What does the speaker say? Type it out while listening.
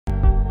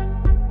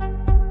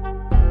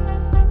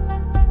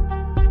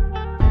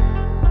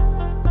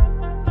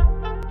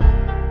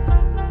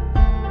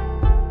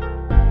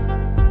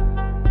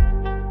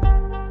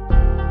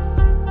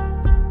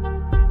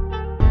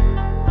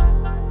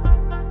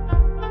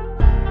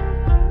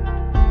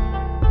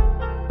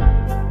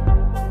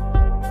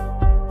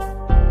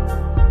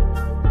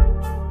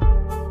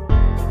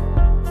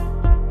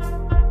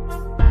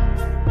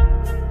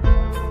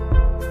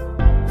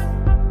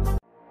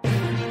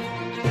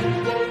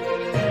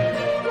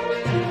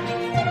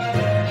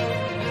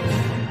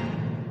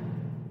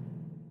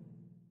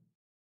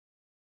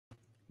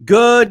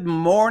Good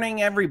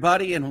morning,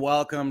 everybody, and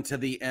welcome to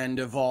the end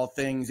of all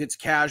things. It's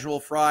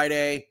Casual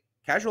Friday.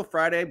 Casual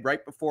Friday,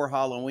 right before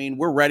Halloween.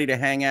 We're ready to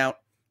hang out.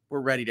 We're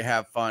ready to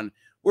have fun.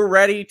 We're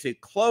ready to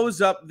close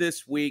up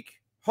this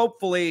week,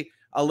 hopefully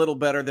a little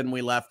better than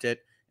we left it.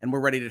 And we're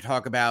ready to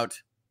talk about,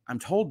 I'm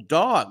told,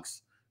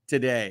 dogs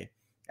today.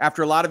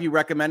 After a lot of you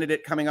recommended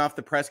it coming off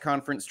the press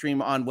conference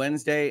stream on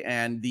Wednesday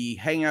and the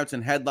hangouts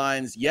and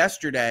headlines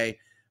yesterday,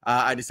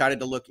 I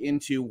decided to look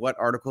into what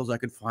articles I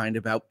could find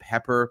about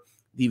Pepper,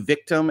 the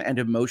victim and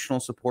emotional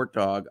support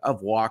dog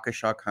of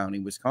Waukesha County,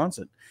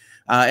 Wisconsin.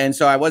 And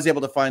so I was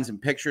able to find some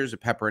pictures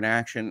of Pepper in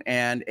action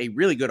and a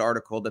really good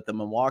article that the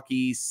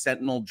Milwaukee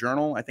Sentinel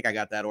Journal, I think I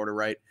got that order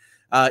right,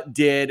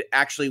 did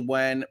actually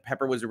when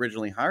Pepper was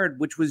originally hired,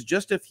 which was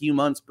just a few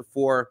months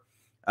before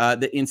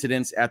the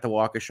incidents at the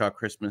Waukesha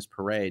Christmas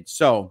parade.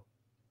 So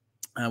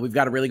we've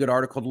got a really good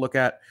article to look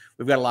at.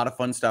 We've got a lot of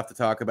fun stuff to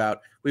talk about.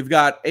 We've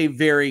got a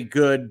very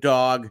good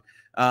dog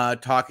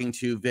talking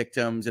to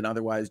victims and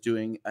otherwise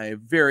doing a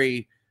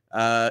very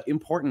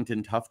important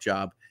and tough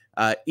job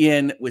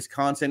in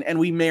Wisconsin. And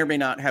we may or may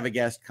not have a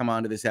guest come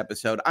on to this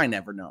episode. I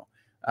never know.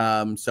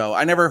 So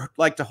I never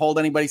like to hold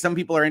anybody. Some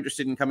people are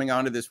interested in coming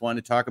on to this one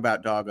to talk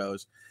about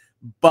doggos,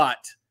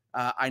 but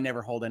I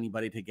never hold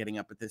anybody to getting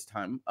up at this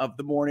time of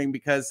the morning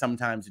because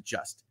sometimes it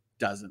just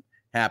doesn't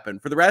happen.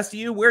 For the rest of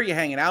you, where are you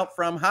hanging out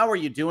from? How are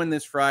you doing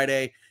this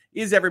Friday?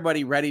 Is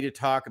everybody ready to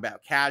talk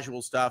about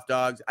casual stuff,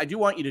 dogs? I do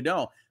want you to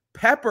know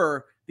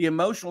Pepper, the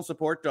emotional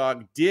support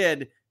dog,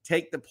 did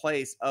take the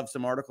place of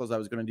some articles I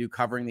was going to do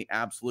covering the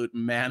absolute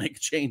manic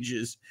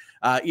changes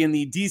in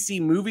the DC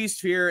movie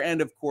sphere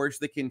and, of course,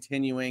 the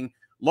continuing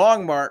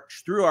long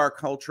march through our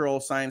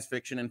cultural, science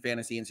fiction, and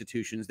fantasy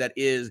institutions that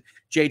is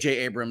J.J.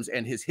 Abrams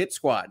and his hit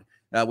squad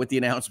with the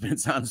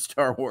announcements on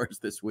Star Wars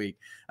this week.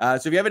 So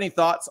if you have any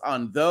thoughts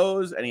on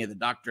those, any of the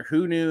Doctor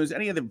Who news,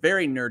 any of the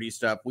very nerdy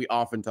stuff we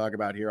often talk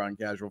about here on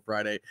Casual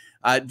Friday,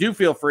 do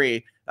feel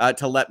free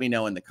to let me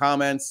know in the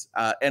comments.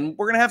 And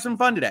we're going to have some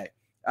fun today.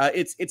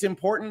 It's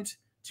important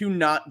to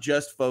not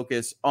just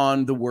focus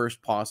on the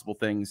worst possible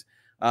things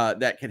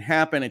that can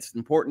happen. It's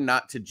important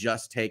not to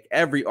just take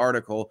every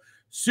article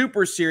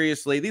super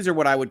seriously. These are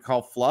what I would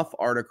call fluff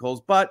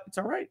articles, but it's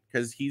all right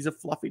because he's a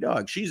fluffy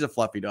dog. She's a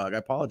fluffy dog. I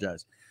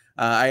apologize.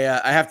 I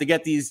have to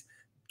get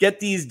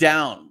these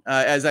down.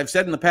 As I've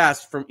said in the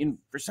past,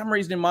 for some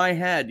reason in my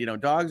head, you know,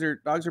 dogs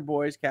are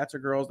boys, cats are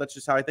girls. That's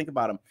just how I think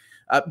about them.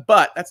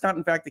 But that's not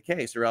in fact the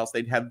case, or else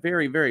they'd have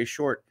very, very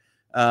short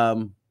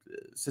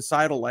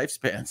societal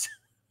lifespans.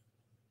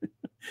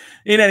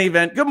 In any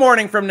event, good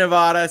morning from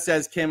Nevada,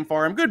 says Kim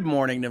Farm. Good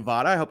morning,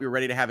 Nevada. I hope you're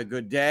ready to have a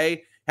good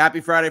day. Happy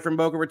Friday from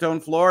Boca Raton,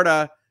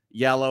 Florida.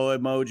 Yellow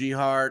emoji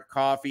heart,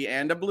 coffee,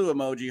 and a blue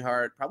emoji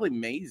heart. Probably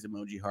maize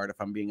emoji heart, if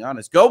I'm being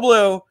honest. Go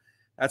blue.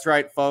 That's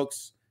right,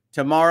 folks.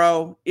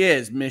 Tomorrow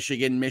is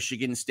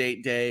Michigan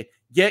State Day.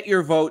 Get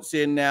your votes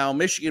in now.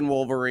 Michigan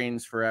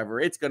Wolverines forever.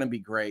 It's going to be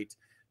great.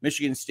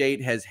 Michigan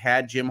State has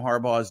had Jim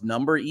Harbaugh's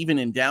number, even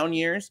in down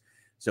years.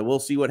 So we'll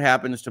see what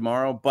happens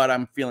tomorrow. But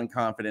I'm feeling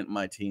confident in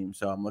my team,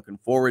 so I'm looking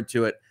forward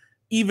to it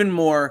even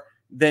more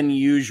than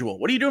usual.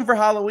 What are you doing for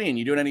Halloween?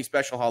 You doing any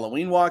special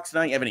Halloween walks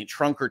tonight? You have any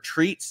trunk or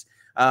treats?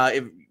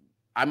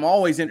 I'm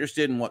always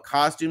interested in what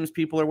costumes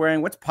people are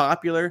wearing. What's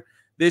popular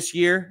this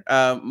year?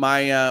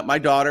 My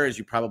daughter, as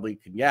you probably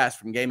can guess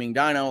from Gaming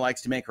Dino,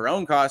 likes to make her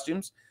own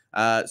costumes.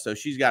 So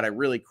she's got a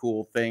really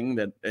cool thing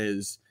that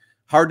is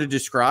hard to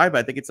describe.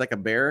 I think it's like a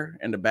bear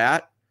and a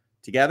bat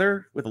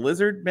together with a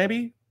lizard,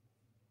 maybe.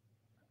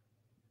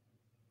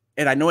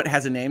 And I know it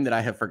has a name that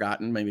I have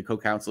forgotten. Maybe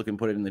co-counsel can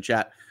put it in the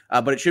chat.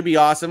 But it should be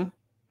awesome.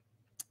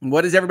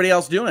 What is everybody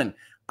else doing?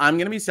 I'm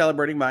going to be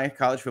celebrating my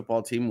college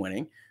football team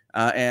winning.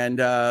 And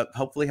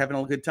hopefully having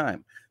a good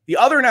time. The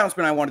other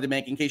announcement I wanted to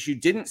make, in case you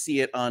didn't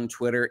see it on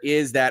Twitter,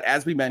 is that,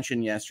 as we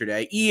mentioned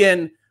yesterday,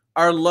 Ian,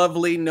 our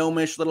lovely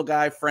gnomish little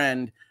guy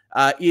friend,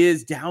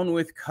 is down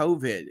with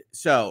COVID.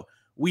 So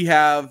we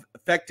have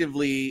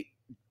effectively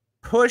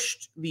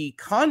pushed the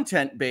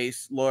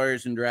content-based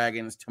Lawyers and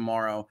Dragons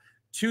tomorrow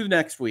to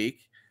next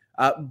week.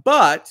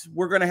 But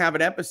we're going to have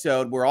an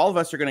episode where all of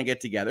us are going to get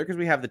together because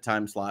we have the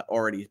time slot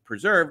already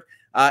preserved,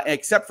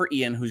 except for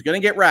Ian, who's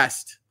going to get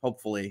rest.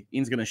 Hopefully,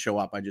 Ian's going to show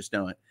up. I just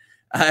know it.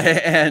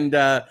 And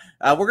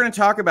we're going to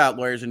talk about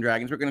Lawyers and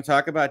Dragons. We're going to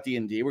talk about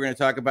D&D. We're going to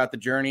talk about the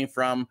journey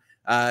from,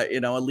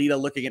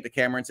 Alita looking at the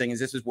camera and saying,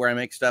 this is where I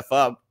make stuff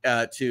up,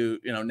 to,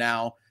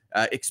 now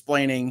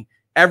explaining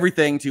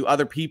everything to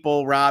other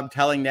people. Rob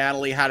telling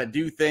Natalie how to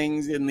do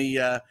things in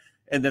the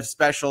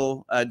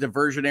special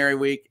diversionary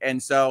week.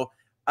 And so,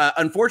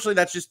 unfortunately,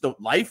 that's just the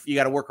life. You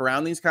got to work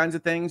around these kinds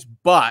of things,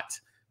 but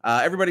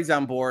everybody's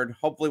on board.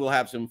 Hopefully we'll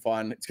have some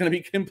fun. It's going to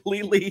be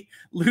completely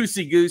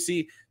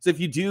loosey-goosey. So if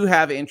you do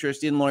have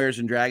interest in Lawyers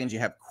and Dragons, you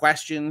have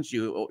questions,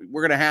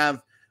 we're going to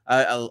have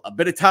a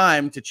bit of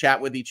time to chat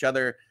with each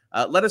other.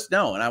 Let us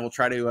know, and I'll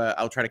try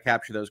to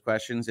capture those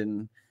questions,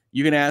 and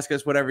you can ask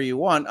us whatever you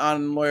want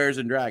on Lawyers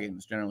and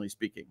Dragons, generally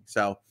speaking.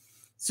 So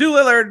Sue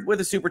Lillard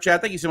with a super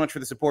chat. Thank you so much for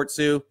the support,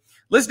 Sue.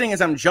 Listening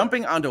as I'm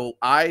jumping onto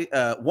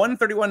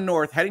I-131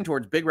 North, heading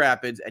towards Big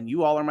Rapids, and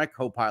you all are my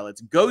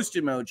co-pilots. Ghost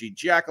emoji,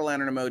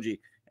 jack-o'-lantern emoji,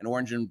 and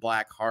orange and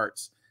black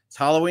hearts. It's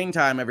Halloween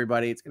time,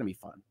 everybody. It's going to be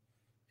fun.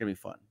 It's going to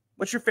be fun.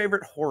 What's your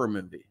favorite horror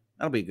movie?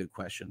 That'll be a good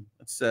question.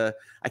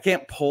 I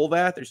can't pull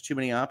that. There's too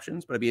many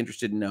options, but I'd be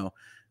interested to know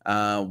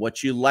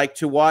what you like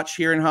to watch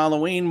here in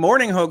Halloween.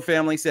 Morning Hogue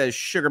family says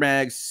Sugar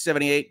Mag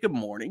 78. Good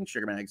morning,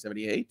 Sugar Mag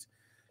 78.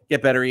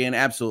 Get better, Ian.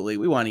 Absolutely.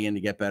 We want Ian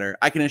to get better.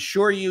 I can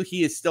assure you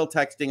he is still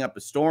texting up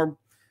a storm.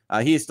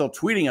 He is still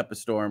tweeting up a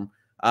storm.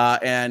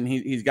 And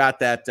he's got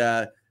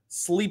that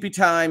sleepy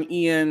time,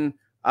 Ian,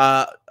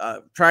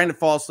 trying to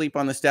fall asleep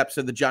on the steps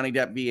of the Johnny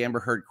Depp v. Amber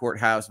Heard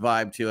courthouse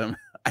vibe to him.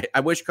 I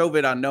wish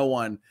COVID on no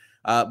one,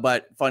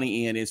 but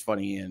funny Ian is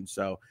funny Ian.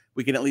 So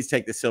we can at least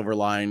take the silver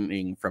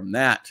lining from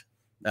that.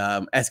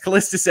 As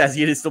Callista says,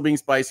 Ian is still being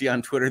spicy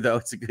on Twitter, though.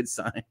 It's a good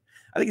sign.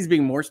 I think he's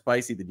being more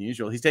spicy than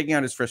usual. He's taking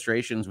out his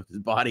frustrations with his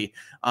body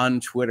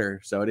on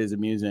Twitter, so it is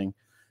amusing.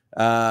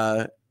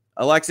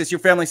 Alexis, your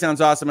family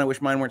sounds awesome. I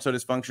wish mine weren't so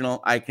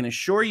dysfunctional. I can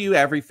assure you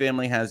every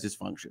family has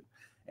dysfunction,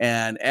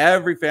 and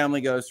every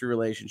family goes through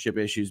relationship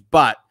issues,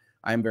 but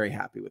I'm very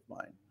happy with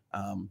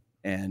mine,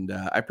 and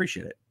I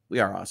appreciate it. We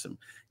are awesome.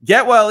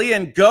 Get well,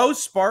 Ian. Go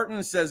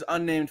Spartans, says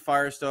unnamed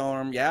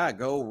Firestorm. Yeah,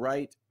 go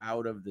right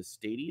out of the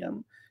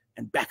stadium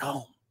and back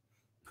home.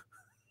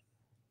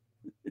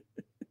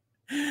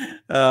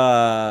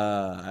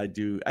 I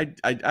do.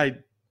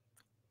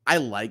 I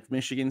like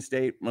Michigan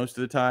State most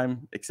of the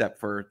time, except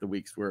for the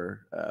weeks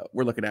we're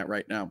looking at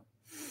right now.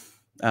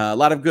 A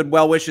lot of good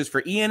well wishes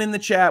for Ian in the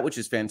chat, which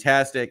is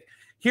fantastic.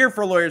 Here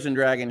for Lawyers and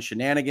Dragons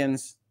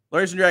shenanigans.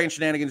 Lawyers and Dragons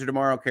shenanigans are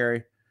tomorrow,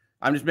 Carrie.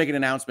 I'm just making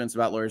announcements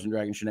about Lawyers and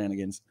Dragons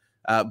shenanigans.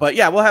 But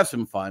yeah, we'll have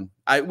some fun.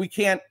 We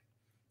can't.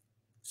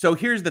 So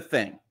here's the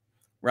thing,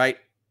 right?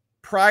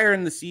 Prior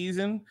in the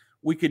season,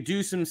 we could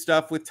do some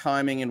stuff with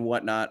timing and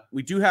whatnot.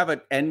 We do have an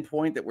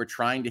endpoint that we're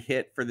trying to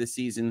hit for this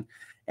season.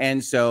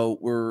 And so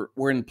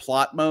we're in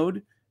plot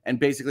mode, and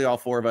basically all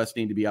four of us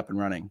need to be up and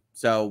running.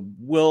 So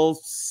we'll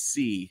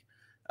see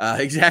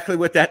exactly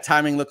what that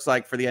timing looks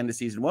like for the end of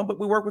season one, but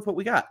we work with what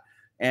we got.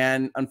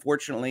 And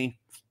unfortunately,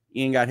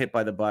 Ian got hit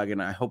by the bug,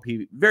 and I hope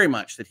very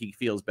much that he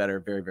feels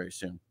better very, very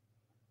soon.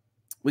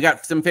 We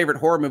got some favorite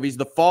horror movies.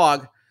 The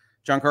Fog,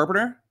 John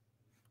Carpenter,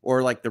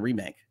 or like the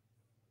remake.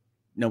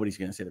 Nobody's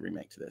going to say the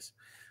remake to this.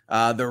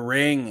 The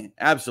Ring,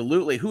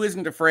 absolutely. Who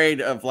isn't afraid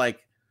of like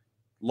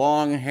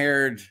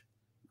long-haired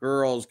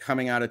girls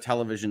coming out of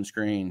television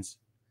screens?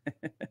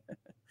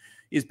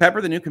 Is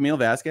Pepper the new Camille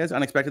Vasquez,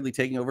 unexpectedly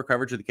taking over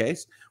coverage of the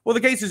case? Well,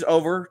 the case is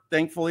over,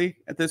 thankfully,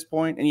 at this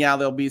point. And yeah,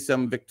 there'll be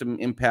some victim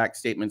impact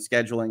statement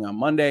scheduling on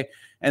Monday,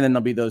 and then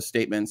there'll be those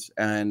statements.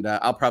 And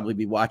I'll probably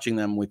be watching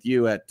them with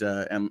you at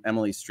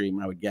Emily's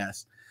stream, I would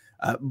guess.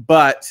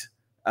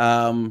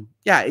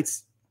 Yeah,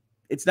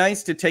 it's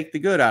nice to take the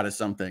good out of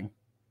something,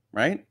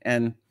 right?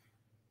 And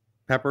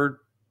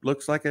Pepper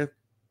looks like a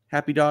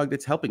happy dog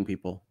that's helping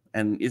people.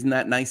 And isn't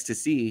that nice to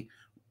see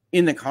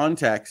in the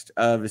context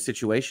of a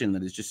situation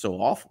that is just so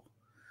awful?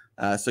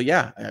 So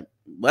yeah,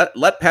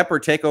 let Pepper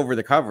take over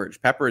the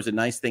coverage. Pepper is a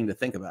nice thing to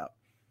think about.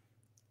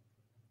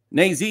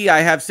 Nazy,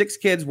 I have 6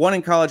 kids, 1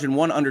 in college and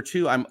 1 under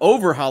 2. I'm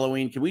over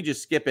Halloween. Can we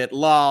just skip it?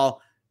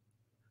 Lol.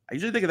 I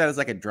usually think of that as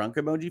like a drunk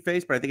emoji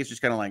face, but I think it's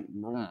just kind of like,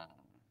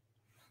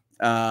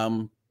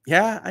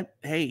 yeah,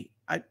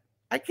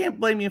 I can't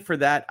blame you for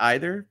that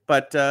either,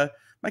 but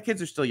my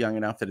kids are still young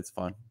enough that it's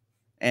fun.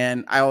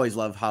 And I always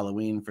love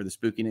Halloween for the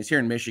spookiness. Here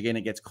in Michigan,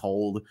 it gets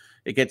cold.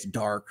 It gets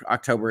dark.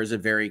 October is a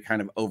very kind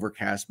of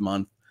overcast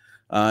month.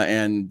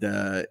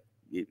 Right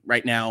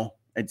now,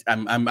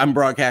 I'm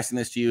broadcasting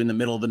this to you in the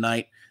middle of the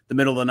night. The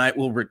middle of the night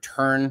will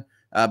return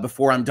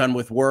before I'm done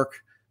with work.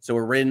 So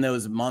we're in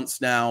those months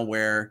now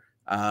where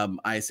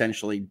I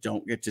essentially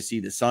don't get to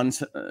see the sun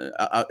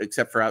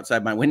except for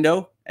outside my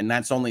window. And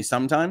that's only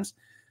sometimes.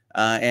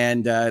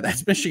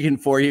 That's Michigan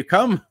for you.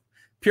 Come,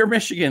 pure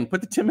Michigan.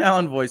 Put the Tim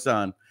Allen voice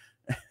on.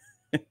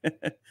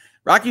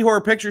 Rocky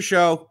Horror Picture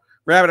Show.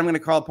 Rabbit, I'm going to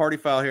call a party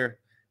foul here.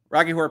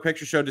 Rocky Horror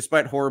Picture Show,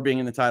 despite horror being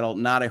in the title,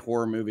 not a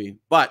horror movie,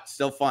 but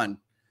still fun.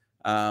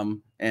 Yeah,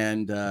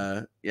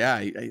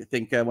 I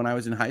think when I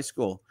was in high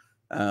school,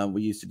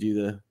 we used to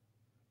do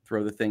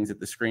throw the things at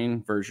the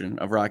screen version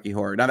of Rocky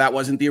Horror. Now, that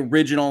wasn't the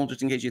original,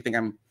 just in case you think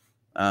I'm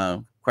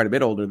quite a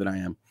bit older than I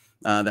am.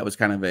 That was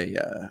kind of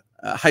a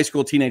high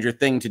school teenager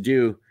thing to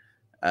do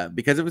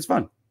because it was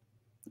fun.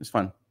 It was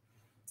fun.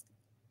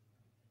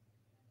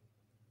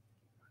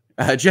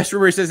 Jess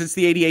Ruber says it's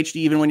the ADHD.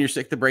 Even when you're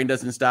sick, the brain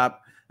doesn't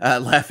stop.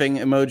 Laughing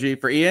emoji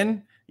for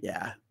Ian.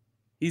 Yeah,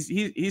 he's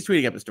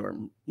tweeting up a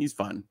storm. He's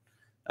fun.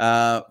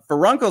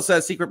 Furunkel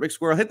says Secret Big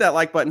Squirrel. Hit that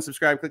like button,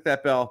 subscribe, click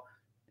that bell,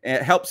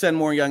 and help send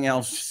more young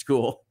elves to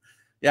school.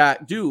 Yeah,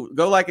 do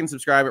go like and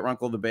subscribe at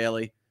Runkle the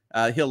Bailey.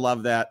 He'll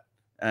love that,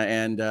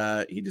 and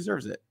he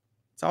deserves it.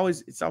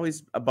 It's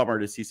always a bummer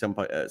to see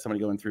somebody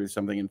going through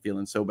something and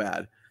feeling so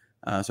bad.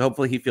 So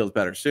hopefully he feels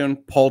better soon.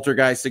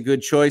 Poltergeist, a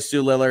good choice,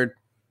 Sue Lillard.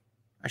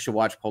 I should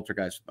watch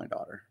Poltergeist with my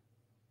daughter.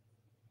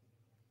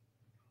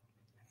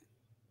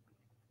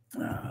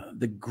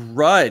 The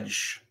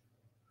Grudge.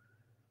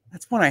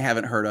 That's one I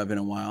haven't heard of in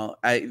a while.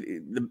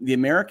 The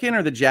American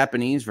or the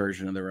Japanese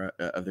version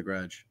of the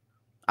Grudge.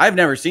 I've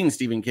never seen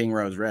Stephen King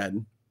Rose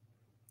Red.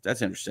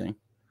 That's interesting.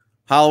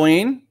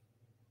 Halloween.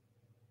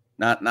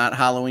 Not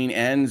Halloween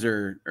ends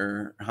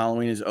or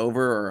Halloween is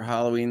over or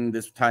Halloween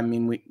this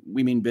time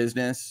we mean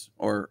business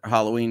or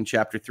Halloween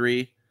Chapter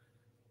 3.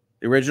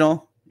 The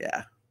original?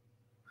 Yeah.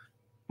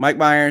 Mike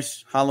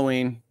Myers,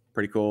 Halloween,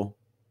 pretty cool.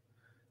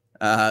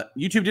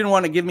 YouTube didn't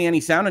want to give me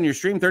any sound on your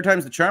stream. Third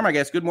time's the charm, I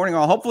guess. Good morning,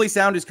 all. Hopefully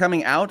sound is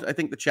coming out. I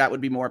think the chat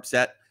would be more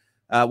upset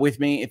with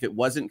me if it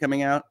wasn't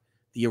coming out.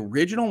 The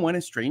original When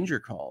a Stranger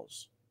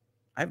Calls.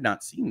 I've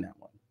not seen that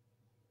one.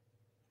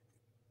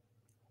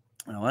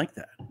 I like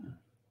that.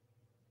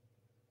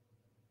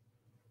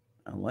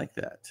 I like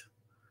that.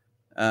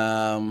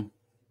 Endpoint,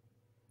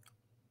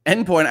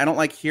 I don't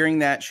like hearing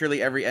that.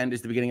 Surely every end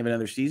is the beginning of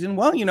another season.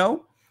 Well, you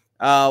know,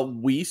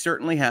 we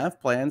certainly have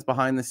plans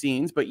behind the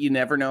scenes, but you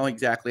never know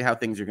exactly how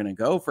things are going to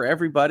go for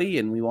everybody.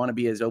 And we want to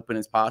be as open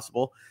as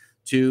possible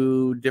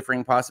to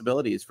differing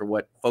possibilities for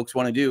what folks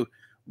want to do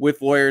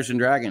with Lawyers and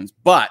Dragons.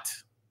 But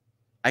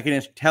I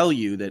can tell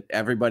you that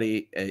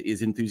everybody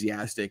is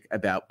enthusiastic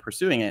about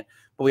pursuing it.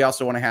 But we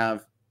also want to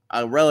have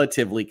a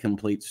relatively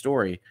complete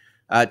story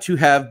to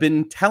have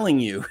been telling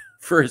you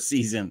for a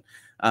season.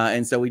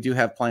 And so we do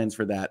have plans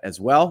for that as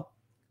well.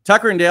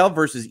 Tucker and Dale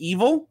versus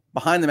Evil,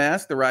 Behind the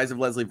Mask, The Rise of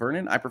Leslie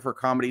Vernon. I prefer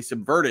comedy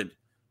subverted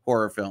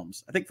horror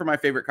films. I think for my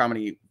favorite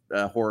comedy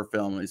horror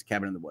film is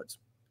Cabin in the Woods.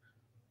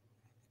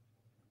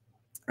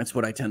 That's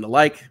what I tend to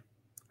like.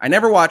 I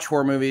never watch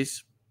horror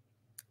movies.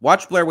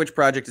 Watched Blair Witch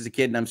Project as a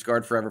kid, and I'm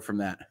scarred forever from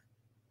that.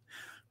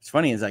 What's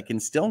funny is I can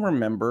still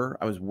remember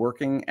I was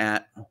working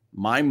at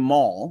my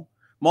mall.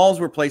 Malls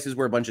were places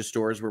where a bunch of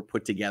stores were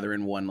put together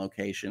in one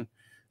location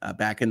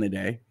back in the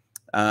day.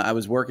 I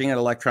was working at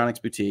Electronics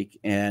Boutique,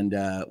 and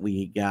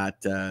we got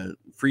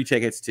free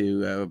tickets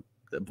to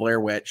the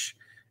Blair Witch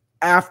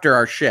after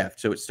our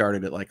shift. So it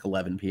started at like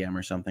 11 p.m.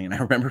 or something. And I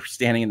remember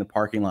standing in the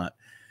parking lot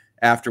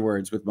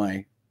afterwards with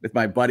my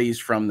buddies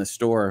from the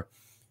store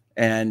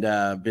and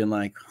been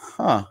like,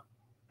 that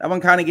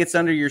one kind of gets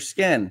under your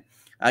skin.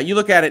 You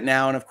look at it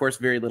now, and of course,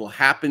 very little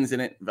happens in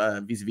it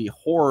vis-a-vis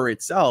horror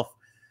itself.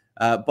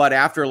 But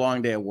after a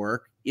long day of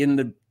work, in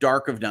the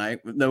dark of night,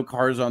 with no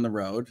cars on the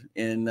road,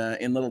 in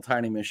little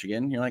tiny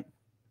Michigan, you're like,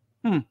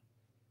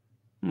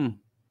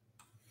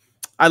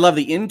 I love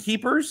the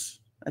Innkeepers.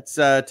 That's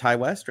Ty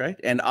West, right?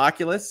 And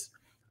Oculus.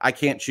 I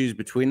can't choose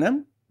between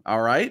them.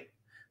 All right,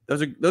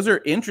 those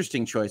are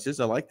interesting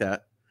choices. I like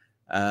that.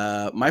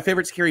 My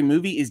favorite scary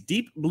movie is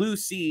Deep Blue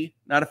Sea.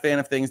 Not a fan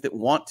of things that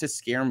want to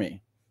scare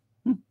me.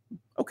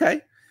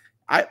 Okay.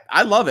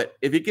 I love it.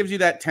 If it gives you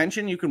that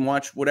tension, you can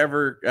watch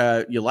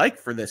whatever you like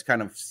for this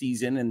kind of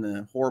season and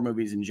the horror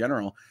movies in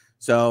general.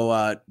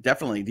 So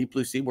definitely Deep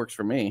Blue Sea works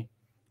for me.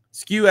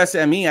 Skew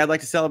SME, I'd like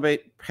to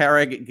celebrate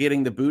Parag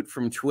getting the boot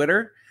from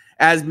Twitter.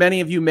 As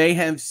many of you may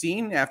have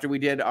seen after we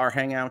did our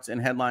hangouts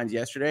and headlines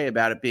yesterday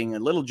about it being a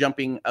little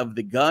jumping of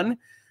the gun.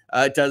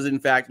 It does, in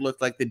fact,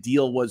 look like the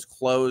deal was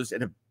closed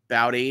at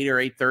about 8 or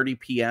 8:30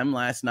 p.m.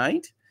 last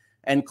night.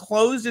 And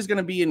closed is going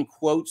to be in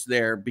quotes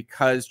there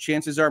because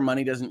chances are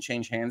money doesn't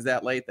change hands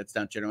that late. That's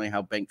not generally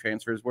how bank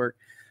transfers work.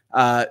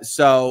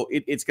 So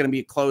it's going to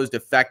be closed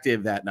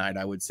effective that night,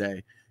 I would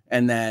say.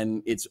 And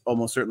then it's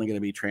almost certainly going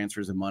to be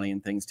transfers of money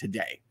and things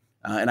today.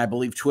 And I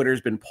believe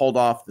Twitter's been pulled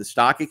off the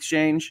stock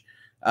exchange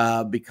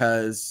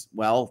because,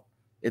 well,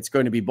 it's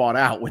going to be bought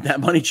out. When that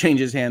money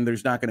changes hand,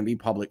 there's not going to be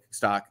public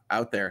stock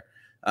out there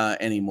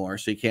anymore.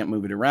 So you can't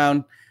move it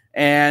around.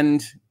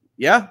 And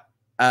yeah.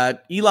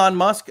 Elon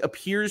Musk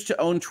appears to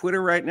own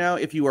Twitter right now.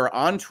 If you were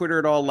on Twitter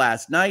at all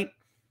last night,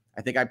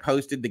 I think I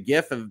posted the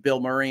GIF of Bill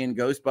Murray and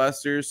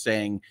Ghostbusters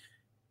saying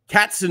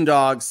cats and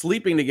dogs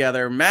sleeping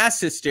together, mass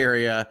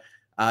hysteria.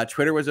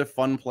 Twitter was a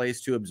fun place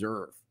to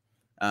observe.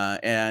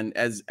 And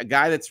as a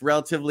guy that's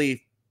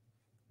relatively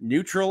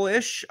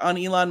neutral-ish on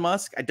Elon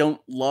Musk, I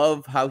don't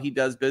love how he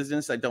does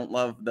business. I don't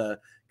love the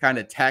kind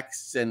of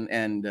texts and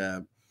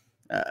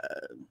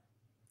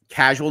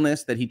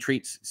casualness that he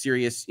treats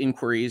serious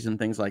inquiries and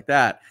things like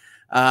that.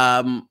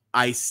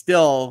 I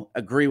still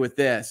agree with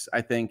this.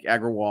 I think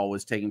Agrawal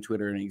was taking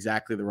Twitter in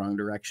exactly the wrong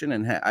direction.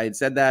 And I had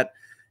said that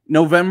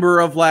November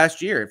of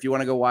last year. If you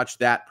want to go watch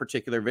that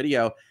particular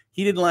video,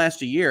 he didn't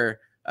last a year.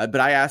 But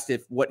I asked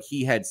if what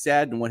he had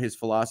said and what his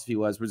philosophy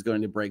was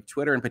going to break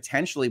Twitter and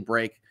potentially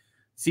break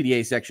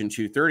CDA Section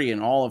 230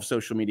 and all of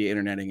social media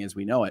interneting as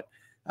we know it.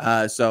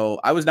 So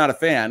I was not a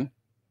fan.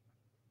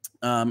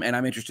 And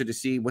I'm interested to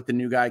see what the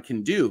new guy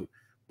can do,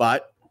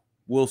 but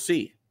we'll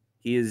see.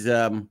 He is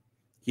a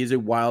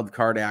wild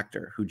card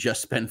actor who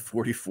just spent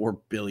 $44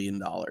 billion.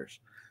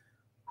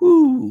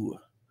 Whoo!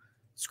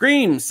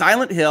 Scream,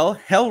 Silent Hill,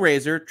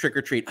 Hellraiser, Trick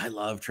or Treat. I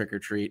love Trick or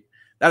Treat.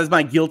 That is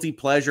my guilty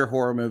pleasure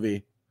horror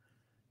movie.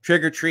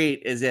 Trick or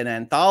Treat is an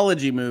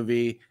anthology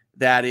movie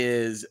that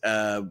is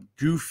a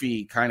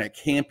goofy, kind of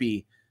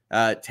campy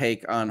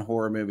take on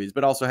horror movies,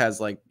 but also has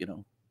the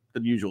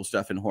usual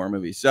stuff in horror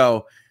movies.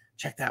 So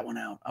check that one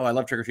out. Oh, I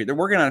love Trick or Treat. They're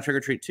working on a Trick or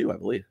Treat too, I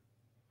believe.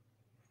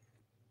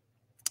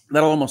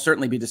 That'll almost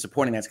certainly be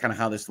disappointing. That's kind of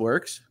how this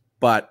works,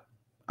 but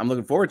I'm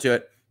looking forward to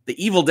it.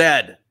 The Evil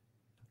Dead.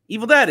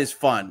 Evil Dead is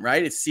fun,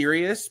 right? It's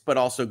serious, but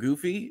also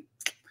goofy.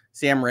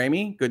 Sam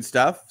Raimi, good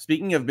stuff.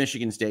 Speaking of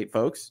Michigan State,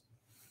 folks,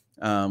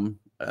 Sam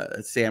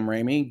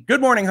Raimi.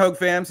 Good morning, Hogue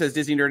fam, says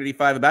Disney Nerd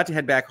 85. About to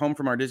head back home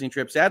from our Disney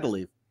trip. Sad to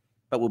leave,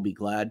 but we'll be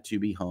glad to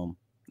be home.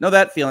 Know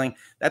that feeling?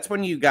 That's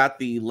when you got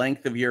the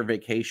length of your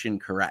vacation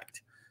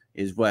correct,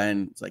 is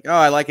when it's like, oh,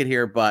 I like it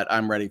here, but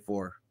I'm ready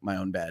for my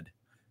own bed,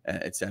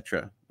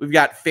 etc. We've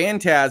got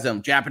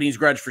Phantasm, Japanese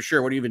Grudge for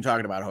sure. What are you even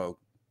talking about, Hogue?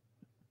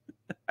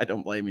 I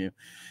don't blame you.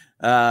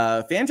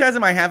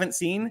 Phantasm I haven't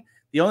seen.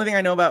 The only thing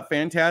I know about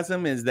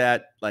Phantasm is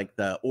that like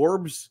the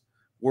orbs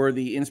were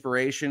the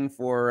inspiration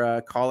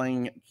for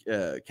calling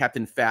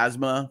Captain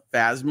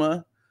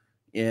Phasma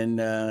in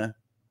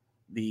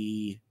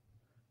the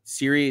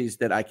series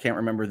that I can't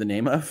remember the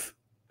name of,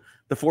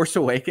 The Force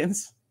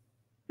Awakens.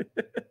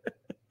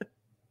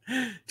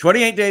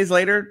 28 days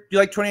later. Do you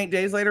like 28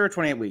 days later or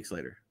 28 weeks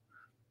later?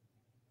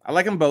 I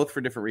like them both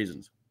for different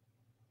reasons.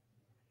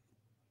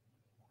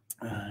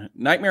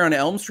 Nightmare on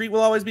Elm Street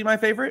will always be my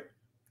favorite.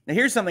 Now,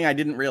 here's something I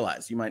didn't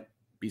realize. You might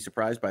be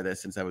surprised by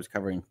this since I was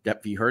covering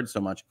Depp v. Heard so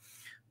much.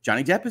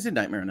 Johnny Depp is in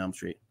Nightmare on Elm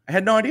Street. I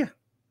had no idea.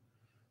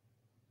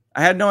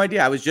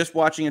 I was just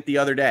watching it the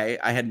other day.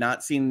 I had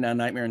not seen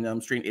Nightmare on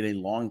Elm Street in a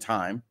long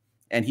time,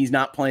 and he's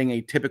not playing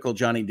a typical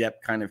Johnny Depp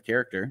kind of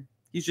character.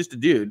 He's just a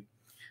dude,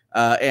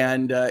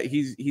 and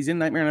he's in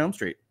Nightmare on Elm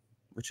Street,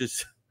 which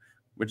is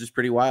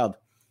pretty wild.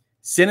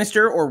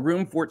 Sinister or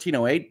Room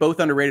 1408, both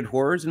underrated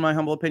horrors in my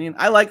humble opinion.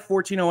 I like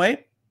 1408.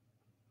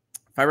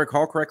 If I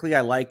recall correctly, I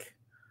like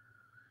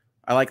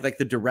like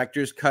the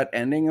director's cut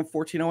ending of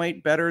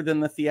 1408 better than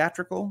the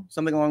theatrical,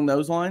 something along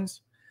those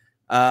lines.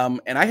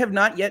 And I have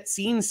not yet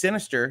seen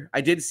Sinister.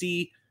 I did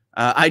see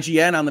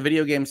IGN on the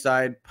video game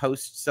side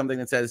post something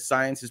that says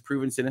science has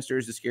proven Sinister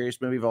is the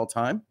scariest movie of all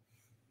time,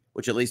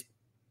 which at least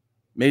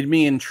made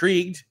me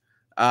intrigued.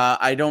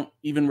 I don't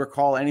even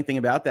recall anything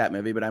about that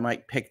movie, but I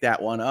might pick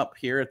that one up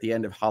here at the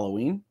end of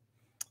Halloween.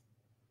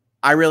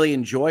 I really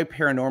enjoy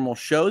paranormal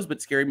shows,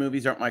 but scary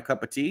movies aren't my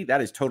cup of tea.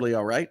 That is totally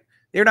all right.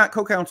 They're not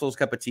co-counsel's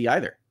cup of tea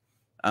either.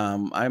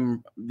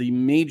 I'm the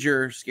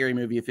major scary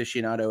movie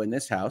aficionado in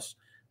this house,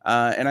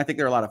 and I think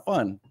they're a lot of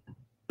fun,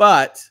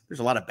 but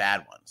there's a lot of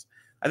bad ones.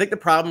 I think the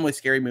problem with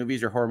scary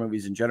movies or horror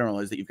movies in general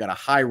is that you've got a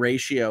high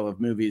ratio of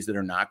movies that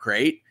are not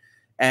great,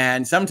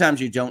 and sometimes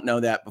you don't know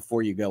that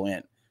before you go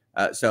in.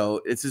 So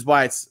this is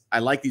why I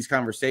like these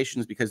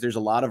conversations, because there's a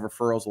lot of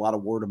referrals, a lot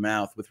of word of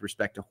mouth with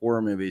respect to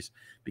horror movies,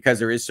 because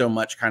there is so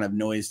much kind of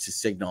noise to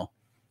signal.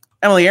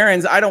 Emily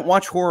Aarons, I don't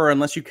watch horror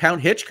unless you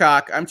count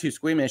Hitchcock. I'm too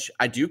squeamish.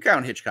 I do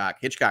count Hitchcock.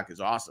 Hitchcock is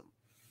awesome.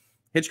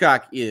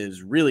 Hitchcock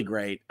is really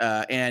great.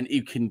 And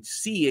you can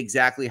see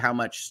exactly how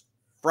much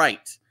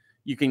fright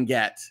you can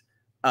get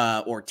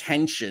or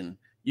tension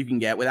you can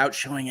get without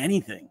showing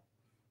anything,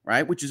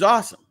 right? Which is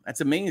awesome.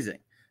 That's amazing.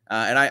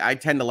 And I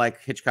tend to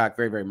like Hitchcock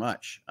very, very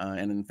much.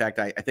 And in fact,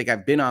 I think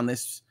I've been on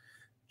this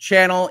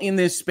channel in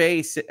this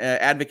space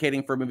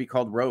advocating for a movie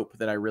called Rope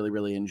that I really,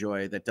 really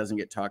enjoy that doesn't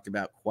get talked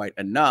about quite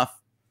enough.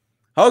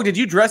 Hogue, did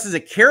you dress as a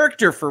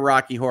character for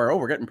Rocky Horror? Oh,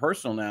 we're getting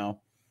personal now.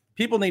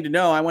 People need to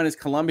know I went as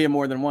Columbia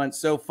more than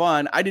once. So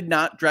fun. I did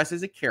not dress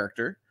as a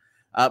character,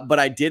 but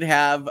I did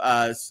have,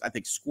 I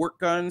think, squirt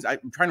guns.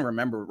 I'm trying to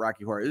remember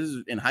Rocky Horror. This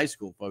is in high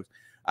school, folks.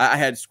 I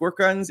had squirt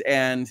guns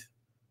and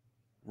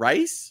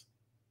rice,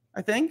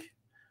 I think,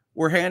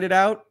 were handed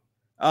out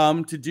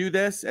to do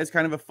this as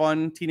kind of a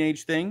fun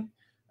teenage thing.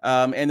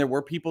 And there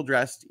were people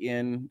dressed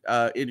in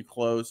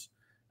clothes.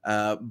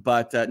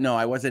 But no,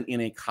 I wasn't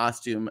in a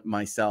costume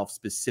myself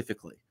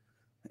specifically.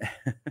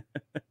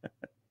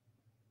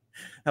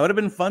 That would have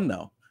been fun,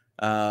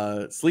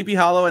 though. Sleepy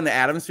Hollow and the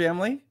Addams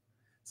Family.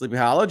 Sleepy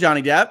Hollow,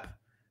 Johnny Depp,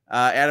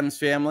 Addams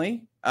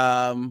Family.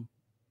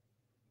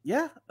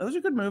 Yeah, those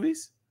are good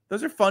movies.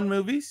 Those are fun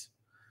movies.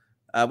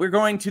 We're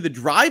going to the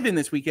drive-in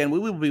this weekend. We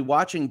will be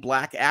watching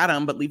Black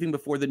Adam, but leaving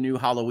before the new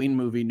Halloween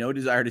movie. No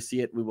desire to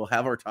see it. We will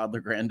have our toddler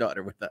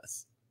granddaughter with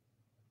us.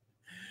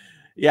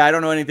 Yeah, I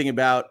don't know anything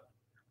about...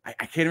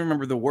 I can't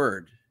remember the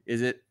word.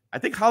 Is it? I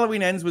think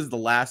Halloween Ends was the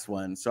last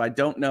one, so I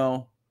don't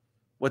know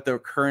what the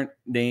current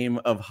name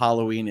of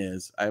Halloween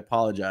is. I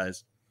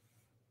apologize.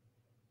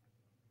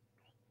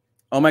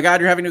 Oh my God,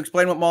 you're having to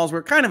explain what malls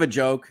were. Kind of a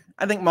joke.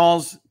 I think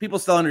malls, people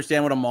still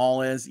understand what a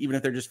mall is, even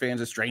if they're just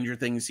fans of Stranger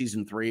Things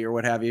season 3 or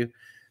what have you.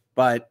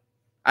 But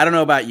I don't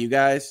know about you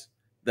guys.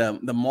 The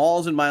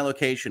malls in my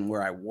location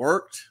where I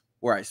worked,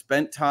 where I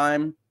spent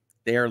time,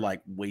 they're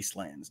like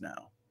wastelands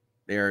now.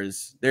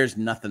 There's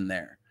nothing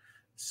there.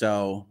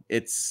 So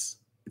it's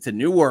a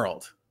new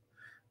world.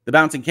 The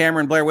bouncing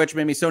camera and Blair Witch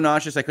made me so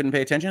nauseous I couldn't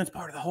pay attention. It's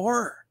part of the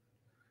horror.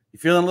 You're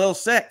feeling a little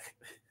sick.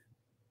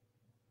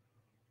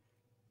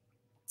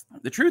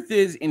 The truth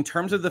is, in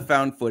terms of the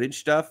found footage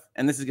stuff,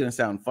 and this is going to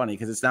sound funny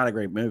because it's not a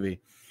great movie,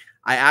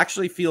 I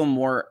actually feel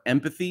more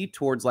empathy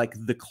towards like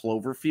the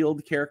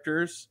Cloverfield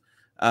characters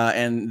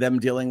and them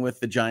dealing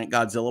with the giant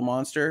Godzilla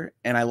monster.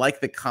 And I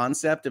like the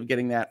concept of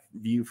getting that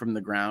view from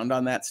the ground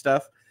on that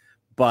stuff.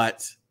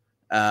 But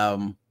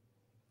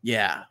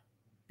Yeah.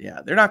 Yeah.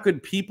 They're not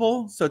good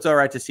people, so it's all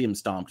right to see them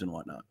stomped and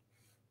whatnot.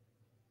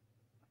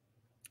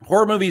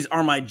 Horror movies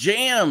are my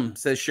jam,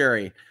 says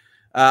Sherry.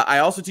 I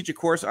also teach a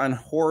course on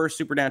horror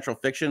supernatural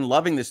fiction.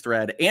 Loving this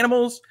thread.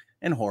 Animals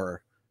and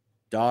horror.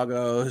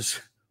 Doggos,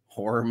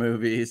 horror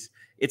movies.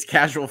 It's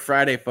Casual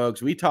Friday,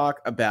 folks. We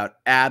talk about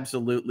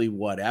absolutely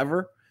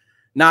whatever.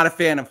 Not a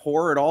fan of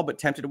horror at all, but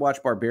tempted to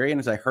watch Barbarian,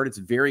 as I heard it's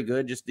very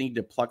good. Just need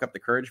to pluck up the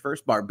courage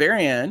first.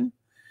 Barbarian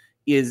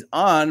is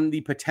on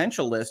the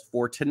potential list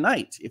for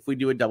tonight if we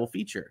do a double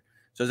feature.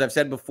 So as I've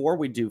said before,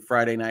 we do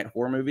Friday night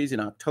horror movies in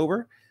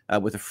October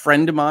with a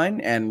friend of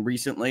mine, and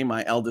recently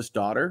my eldest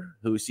daughter,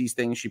 who sees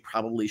things she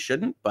probably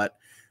shouldn't, but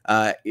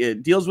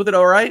it deals with it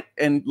all right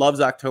and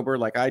loves October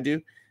like I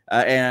do.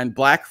 And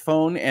Black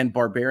Phone and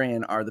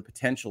Barbarian are the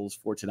potentials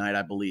for tonight,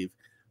 I believe,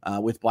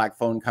 with Black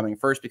Phone coming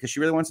first because she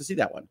really wants to see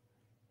that one.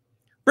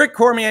 Britt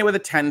Cormier with a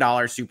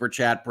 $10 super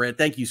chat. Britt,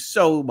 thank you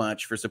so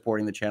much for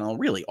supporting the channel,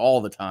 really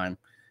all the time.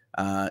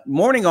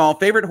 Morning all,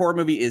 favorite horror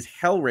movie is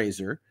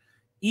Hellraiser,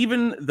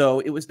 even though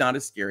it was not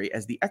as scary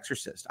as The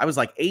Exorcist. I was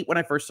like 8 when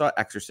I first saw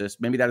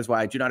Exorcist. Maybe that is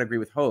why I do not agree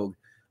with Hogue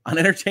on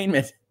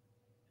entertainment.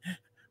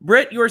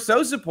 Britt, you are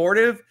so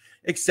supportive,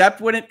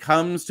 except when it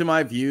comes to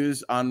my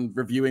views on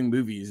reviewing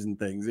movies and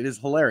things. It is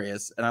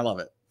hilarious, and I love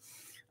it.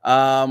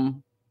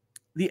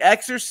 The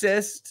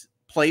Exorcist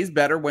plays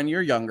better when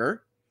you're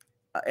younger,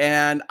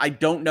 and I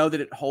don't know that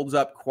it holds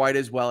up quite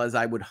as well as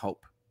I would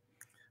hope.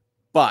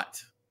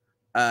 But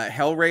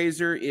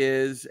Hellraiser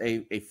is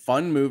a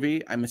fun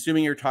movie. I'm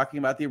assuming you're talking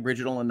about the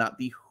original and not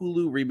the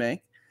Hulu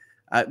remake.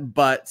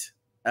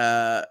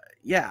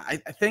 Yeah, I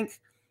think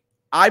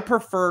I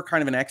prefer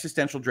kind of an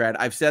existential dread.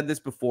 I've said this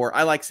before.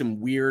 I like some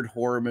weird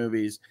horror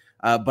movies,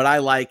 but I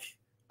like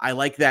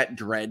that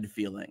dread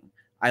feeling.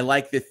 I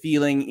like the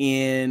feeling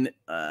in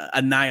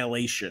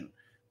Annihilation,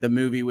 the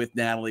movie with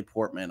Natalie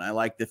Portman. I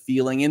like the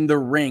feeling in The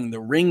Ring. The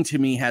Ring to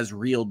me has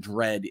real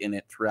dread in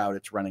it throughout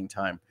its running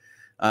time.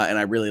 And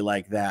I really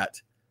like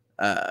that.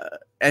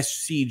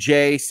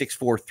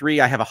 SCJ643,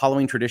 I have a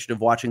Halloween tradition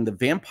of watching the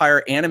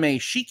vampire anime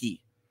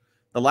Shiki.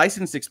 The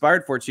license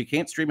expired for it, so you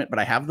can't stream it, but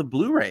I have the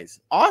Blu-rays.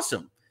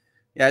 Awesome.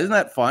 Yeah, isn't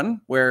that fun?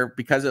 Where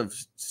because of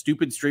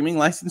stupid streaming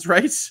license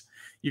rights,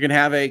 you can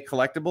have a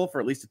collectible for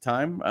at least a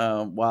time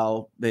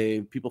while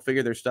people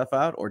figure their stuff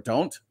out or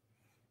don't.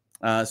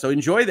 So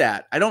enjoy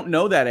that. I don't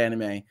know that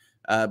anime,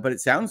 but it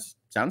sounds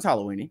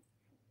Halloween-y.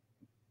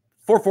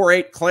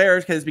 448 Claire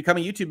has become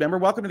a YouTube member.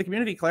 Welcome to the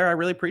community, Claire. I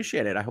really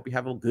appreciate it. I hope you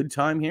have a good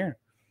time here.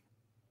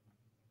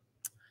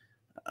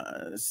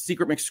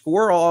 Secret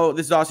McSquirrel.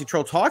 This is Aussie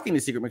Troll talking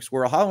to Secret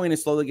McSquirrel. Halloween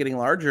is slowly getting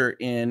larger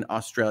in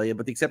Australia,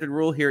 but the accepted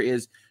rule here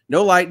is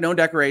no light, no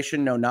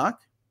decoration, no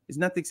knock. Isn't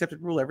that the accepted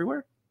rule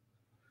everywhere?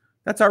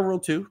 That's our rule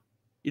too.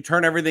 You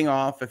turn everything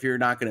off if you're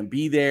not going to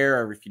be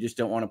there or if you just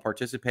don't want to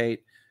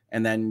participate,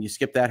 and then you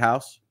skip that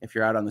house if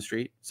you're out on the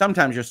street.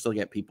 Sometimes you'll still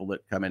get people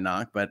that come and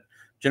knock, but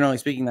generally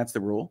speaking, that's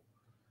the rule.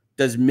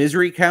 Does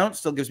misery count?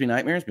 Still gives me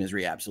nightmares.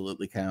 Misery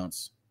absolutely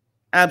counts.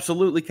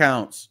 Absolutely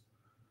counts.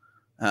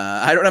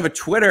 I don't have a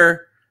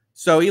Twitter,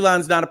 so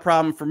Elon's not a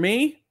problem for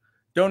me.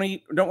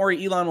 Don't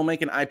worry, Elon will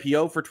make an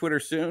IPO for Twitter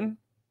soon.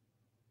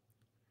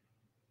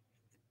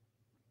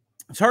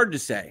 It's hard to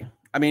say.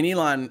 I mean,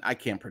 Elon, I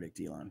can't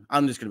predict Elon.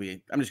 I'm just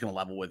gonna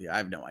level with you. I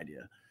have no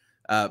idea.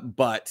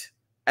 But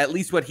at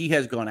least what he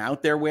has gone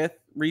out there with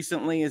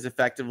recently is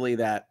effectively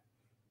that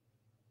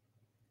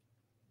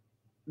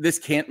this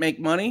can't make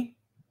money.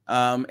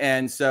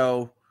 And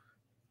so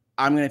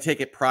I'm going to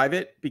take it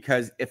private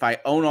because if I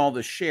own all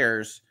the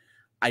shares,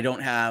 I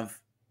don't have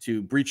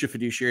to breach a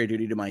fiduciary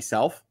duty to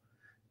myself.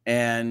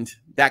 And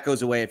that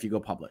goes away if you go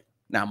public.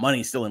 Now,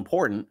 money's still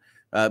important,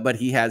 but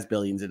he has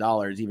billions of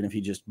dollars, even if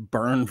he just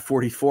burned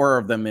 44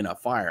 of them in a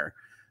fire.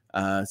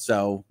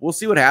 So we'll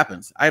see what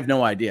happens. I have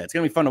no idea. It's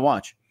going to be fun to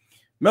watch.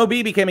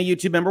 Moby became a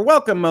YouTube member.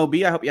 Welcome,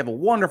 Moby. I hope you have a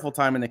wonderful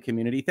time in the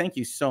community. Thank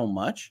you so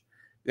much.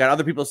 We got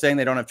other people saying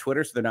they don't have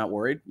Twitter, so they're not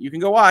worried. You can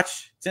go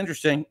watch. It's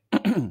interesting.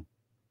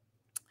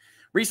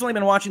 Recently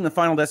been watching the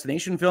Final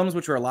Destination films,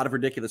 which are a lot of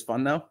ridiculous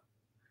fun, though.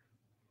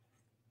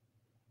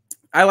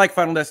 I like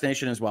Final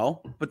Destination as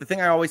well. But the thing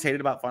I always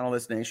hated about Final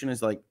Destination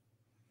is, like,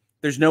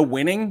 there's no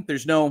winning.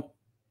 There's nothing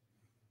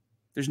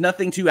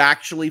to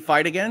actually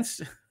fight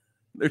against.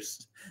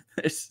 It's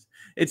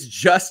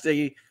just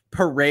a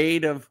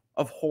parade of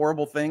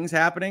horrible things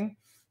happening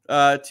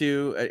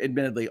to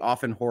admittedly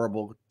often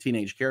horrible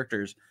teenage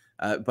characters.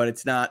 But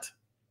it's not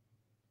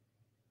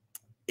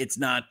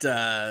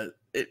an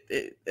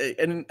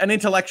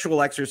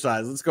intellectual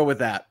exercise. Let's go with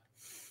that.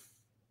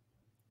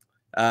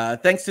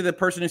 Thanks to the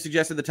person who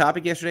suggested the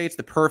topic yesterday. It's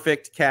the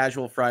perfect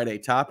casual Friday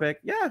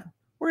topic. Yeah,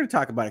 we're going to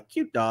talk about a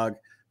cute dog.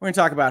 We're going to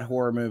talk about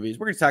horror movies.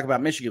 We're going to talk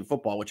about Michigan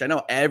football, which I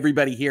know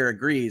everybody here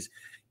agrees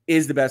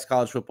is the best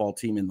college football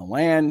team in the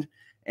land.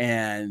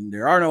 And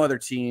there are no other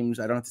teams.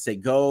 I don't have to say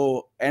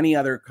go any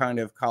other kind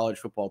of college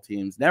football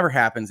teams. Never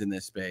happens in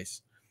this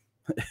space.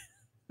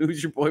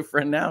 Who's your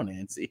boyfriend now,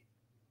 Nancy?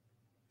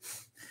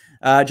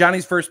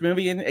 Johnny's first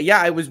movie. And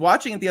yeah, I was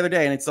watching it the other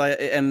day, and it's like,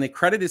 and the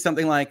credit is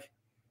something like,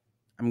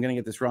 I'm going to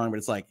get this wrong, but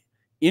it's like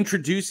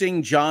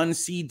introducing John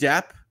C.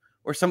 Depp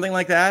or something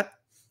like that.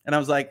 And I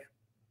was like,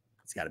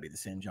 it's got to be the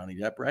same Johnny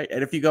Depp, right?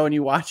 And if you go and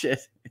you watch it,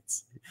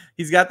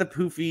 he's got the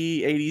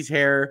poofy 80s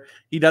hair.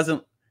 He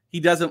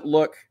doesn't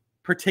look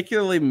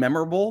particularly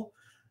memorable.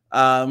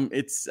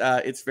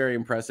 It's very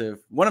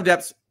impressive. One of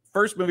Depp's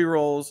first movie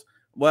roles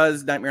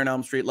was Nightmare on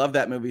Elm Street. Love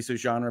that movie. So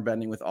genre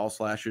bending with all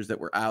slashers that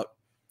were out.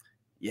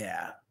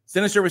 Yeah.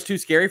 Sinister was too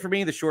scary for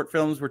me. The short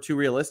films were too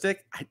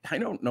realistic. I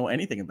don't know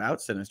anything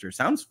about Sinister.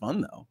 Sounds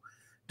fun, though.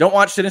 Don't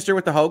watch Sinister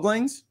with the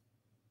Hoaglings.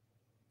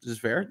 This is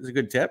fair. This is a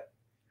good tip.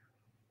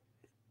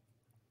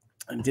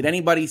 And did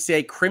anybody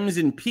say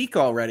Crimson Peak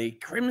already?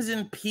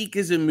 Crimson Peak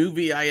is a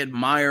movie I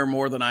admire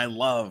more than I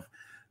love.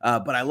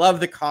 But I love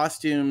the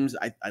costumes.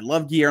 I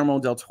love Guillermo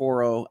del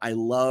Toro. I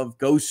love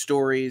ghost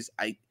stories.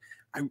 I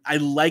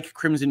like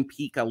Crimson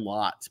Peak a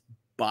lot,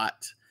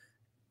 but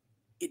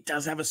it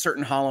does have a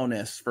certain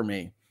hollowness for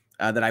me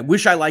that I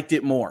wish I liked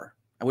it more.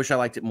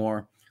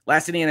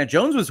 Last Indiana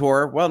Jones was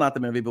horror. Well, not the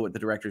movie, but what the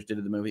directors did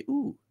to the movie.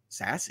 Ooh,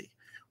 sassy.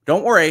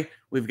 Don't worry.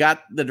 We've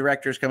got the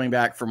directors coming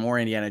back for more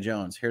Indiana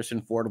Jones.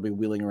 Harrison Ford will be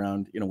wheeling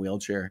around in a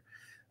wheelchair.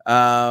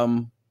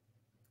 Not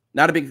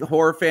a big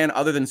horror fan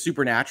other than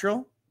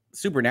Supernatural.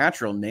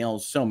 Supernatural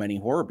nails so many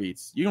horror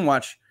beats. You can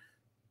watch,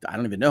 I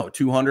don't even know,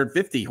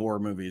 250 horror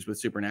movies with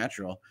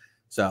Supernatural.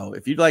 So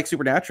if you'd like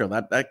Supernatural,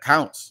 that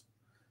counts.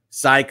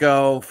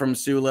 Psycho from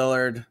Sue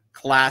Lillard,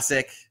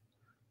 classic,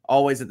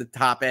 always at the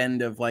top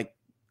end of like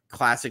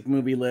classic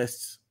movie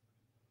lists.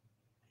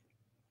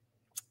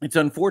 It's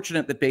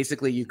unfortunate that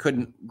basically you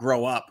couldn't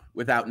grow up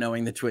without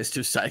knowing the twist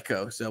of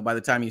Psycho. So by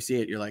the time you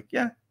see it, you're like,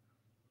 yeah,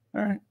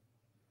 all right.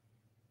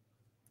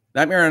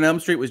 Nightmare on Elm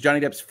Street was Johnny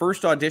Depp's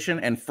first audition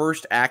and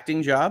first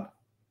acting job.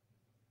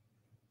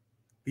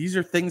 These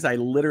are things I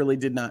literally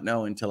did not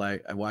know until I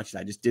watched it.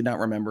 I just did not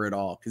remember at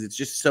all because it's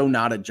just so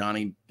not a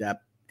Johnny Depp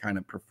kind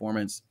of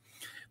performance.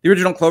 The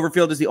original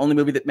Cloverfield is the only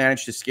movie that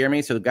managed to scare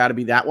me, so it's got to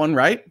be that one,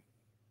 right?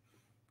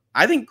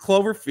 I think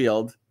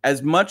Cloverfield,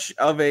 as much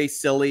of a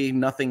silly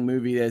nothing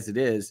movie as it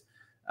is,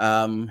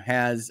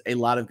 has a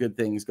lot of good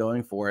things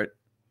going for it.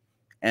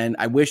 And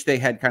I wish they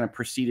had kind of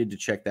proceeded to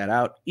check that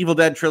out. Evil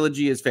Dead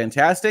trilogy is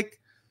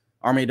fantastic.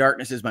 Army of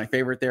Darkness is my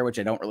favorite there, which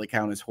I don't really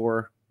count as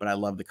horror, but I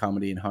love the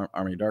comedy in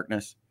Army of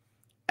Darkness.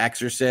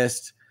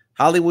 Exorcist.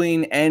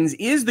 Halloween Ends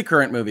is the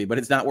current movie, but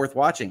it's not worth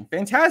watching.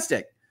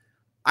 Fantastic.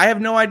 I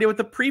have no idea what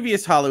the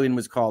previous Halloween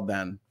was called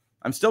then.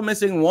 I'm still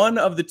missing one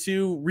of the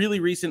two really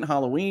recent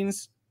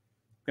Halloweens.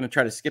 I'm going to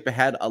try to skip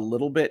ahead a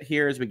little bit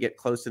here as we get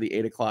close to the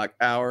 8 o'clock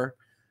hour.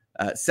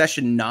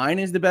 Session 9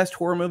 is the best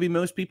horror movie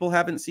most people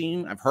haven't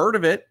seen. I've heard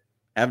of it.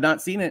 Have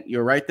not seen it.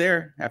 You're right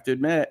there. Have to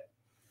admit it.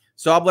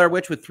 Saw Blair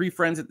Witch with 3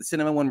 friends at the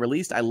cinema when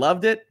released. I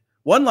loved it.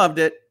 One loved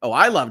it. Oh,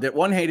 I loved it.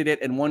 One hated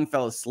it. And one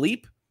fell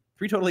asleep.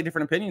 3 totally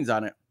different opinions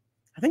on it.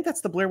 I think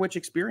that's the Blair Witch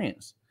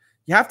experience.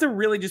 You have to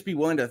really just be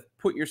willing to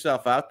put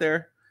yourself out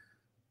there.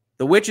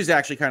 The Witch is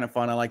actually kind of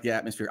fun. I like the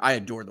atmosphere. I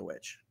adore The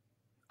Witch.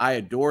 I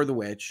adore The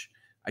Witch.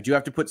 I do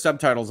have to put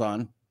subtitles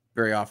on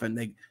very often.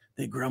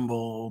 They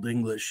grumbled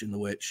English in The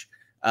Witch.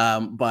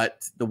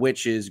 But The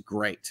Witch is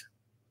great.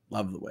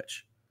 Love The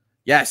Witch.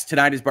 Yes,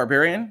 tonight is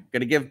Barbarian.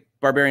 Going to give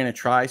Barbarian a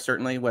try,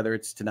 certainly, whether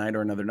it's tonight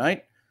or another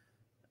night.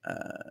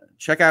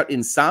 Check out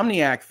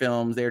Insomniac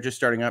Films. They're just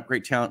starting up.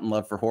 Great talent and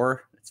love for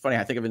horror. It's funny.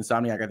 I think of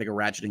Insomniac. I think of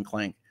Ratchet and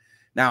Clank.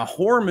 Now, a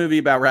horror movie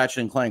about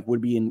Ratchet and Clank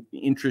would be an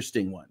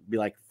interesting one. It'd be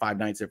like Five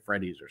Nights at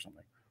Freddy's or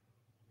something.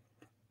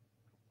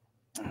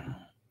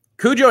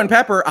 Cujo and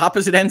Pepper,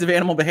 opposite ends of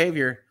animal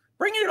behavior.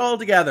 Bringing it all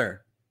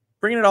together.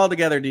 Bringing it all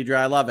together, Deidre.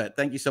 I love it.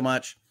 Thank you so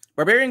much.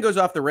 Barbarian goes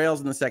off the rails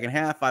in the second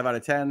half. 5 out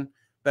of 10.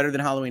 Better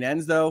than Halloween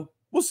Ends, though.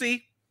 We'll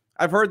see.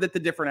 I've heard that the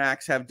different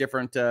acts have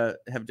different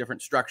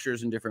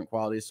structures and different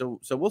qualities. So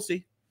we'll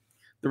see.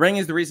 The Ring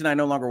is the reason I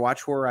no longer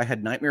watch horror. I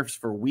had nightmares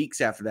for weeks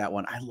after that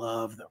one. I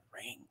love The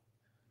Ring.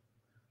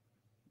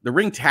 The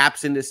Ring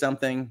taps into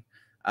something.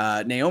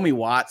 Naomi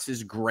Watts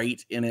is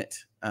great in it.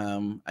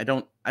 I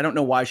don't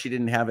know why she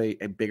didn't have a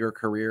bigger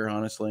career,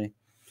 honestly.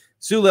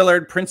 Sue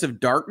Lillard, Prince of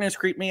Darkness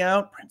creeped me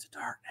out. Prince of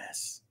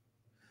Darkness.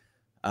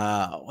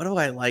 What do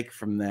I like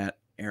from that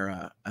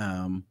era?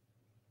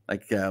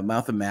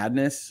 Mouth of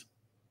Madness.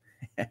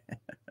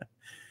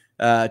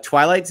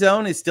 Twilight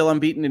Zone is still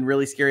unbeaten in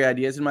really scary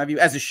ideas, in my view.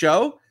 As a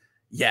show,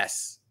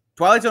 yes.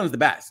 Twilight Zone is the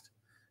best.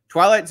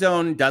 Twilight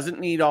Zone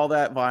doesn't need all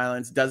that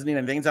violence, doesn't need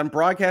anything. It's on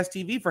broadcast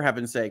TV, for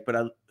heaven's sake.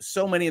 But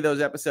so many of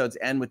those episodes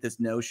end with this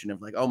notion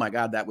of like, oh, my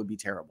God, that would be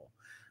terrible.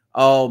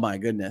 Oh, my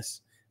goodness.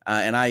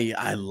 And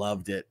I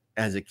loved it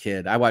as a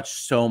kid. I watched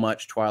so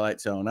much Twilight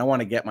Zone. I want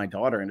to get my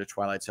daughter into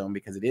Twilight Zone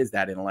because it is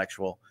that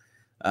intellectual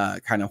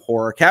kind of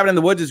horror. Cabin in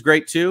the Woods is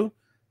great, too.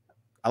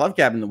 I love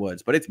Cabin in the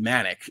Woods, but it's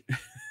manic.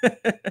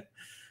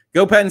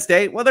 Go Penn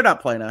State. Well, they're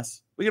not playing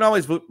us. We can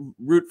always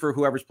root for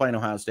whoever's playing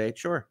Ohio State.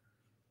 Sure.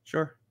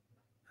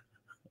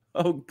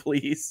 Oh,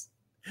 please.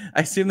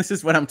 I assume this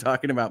is when I'm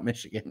talking about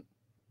Michigan.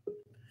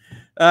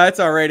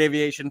 It's all right,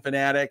 Aviation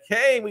Fanatic.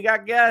 Hey, we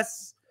got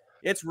guests.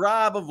 It's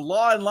Rob of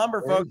Law and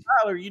Lumber, folks.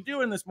 How are you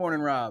doing this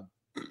morning, Rob?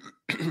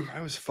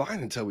 I was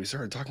fine until we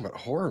started talking about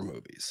horror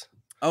movies.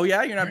 Oh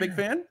yeah, you're not a big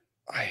fan?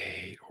 I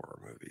hate horror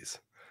movies.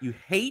 You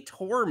hate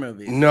horror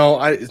movies?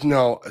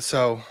 No.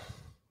 So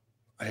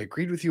I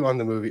agreed with you on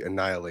the movie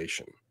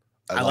Annihilation.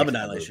 I love liked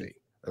that Annihilation. movie.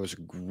 That was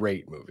a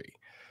great movie.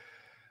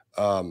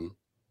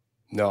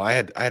 No, I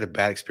had a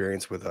bad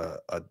experience with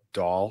a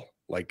doll,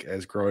 like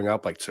as growing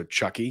up, like so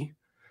Chucky.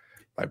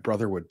 My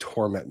brother would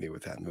torment me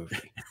with that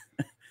movie.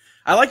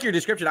 I like your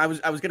description. I was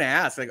going to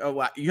ask, like, oh,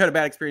 wow, you had a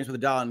bad experience with a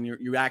doll, and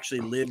you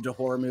actually lived a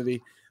horror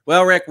movie.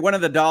 Well, Rick, one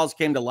of the dolls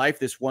came to life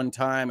this one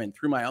time and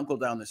threw my uncle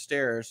down the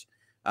stairs,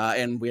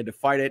 and we had to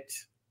fight it.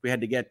 We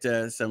had to get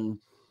some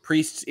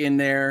priests in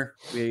there.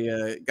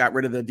 We got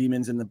rid of the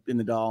demons in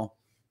the doll.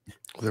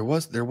 There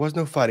was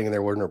no fighting and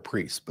there were no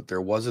priests, but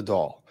there was a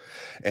doll,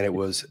 and it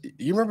was,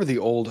 you remember the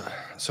old.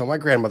 So my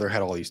grandmother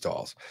had all these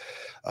dolls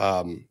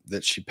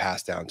that she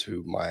passed down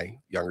to my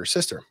younger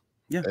sister.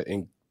 Yeah,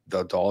 and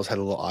the dolls had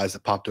little eyes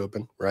that popped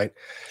open, right?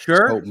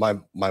 sure. So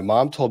my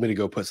mom told me to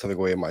go put something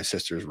away in my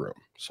sister's room.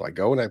 So I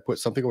go and I put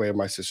something away in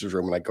my sister's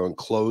room, and I go and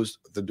close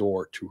the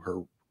door to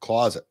her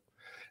closet.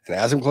 And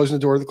as I'm closing the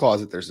door to the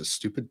closet, there's a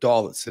stupid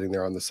doll that's sitting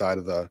there on the side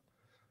of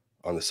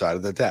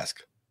the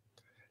desk.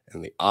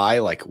 And the eye,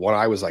 like one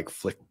eye was like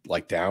flicked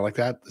like down like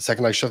that. The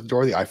second I shut the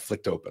door, the eye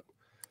flicked open.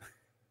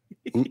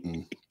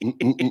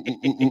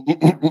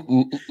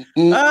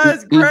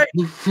 That's great.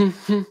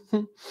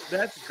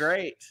 That's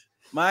great.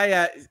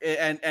 My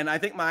and I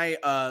think my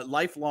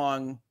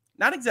lifelong,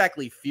 not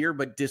exactly fear,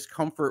 but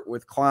discomfort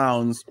with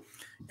clowns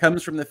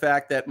comes from the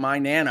fact that my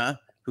Nana,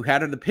 who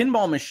had the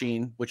pinball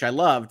machine, which I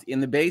loved,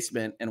 in the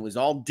basement and was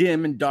all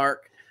dim and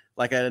dark,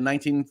 like a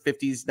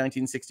 1950s,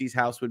 1960s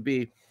house would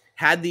be,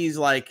 had these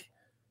like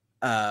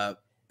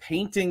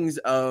paintings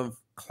of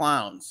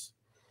clowns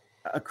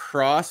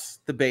across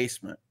the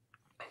basement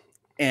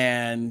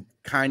and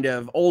kind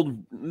of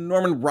old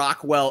Norman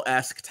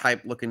Rockwell-esque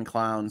type looking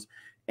clowns.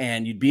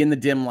 And you'd be in the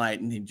dim light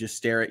and he'd just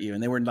stare at you.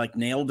 And they were like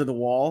nailed to the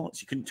wall.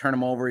 So you couldn't turn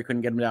them over. You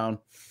couldn't get them down.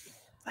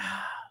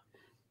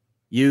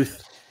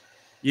 Youth.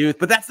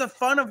 But that's the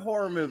fun of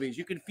horror movies.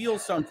 You can feel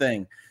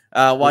something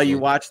while you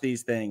watch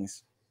these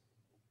things.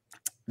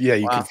 Yeah,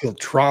 you can feel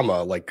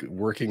trauma like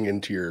working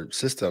into your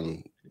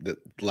system that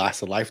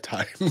lasts a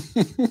lifetime.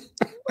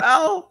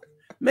 Well,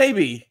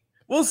 maybe.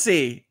 We'll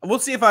see. We'll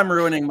see if I'm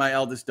ruining my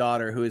eldest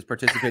daughter, who has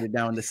participated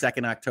now in the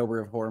 2nd October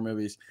of horror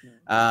movies.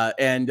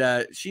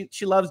 And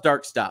she loves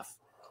dark stuff,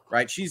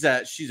 right? She's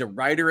a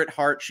writer at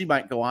heart. She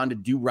might go on to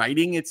do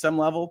writing at some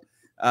level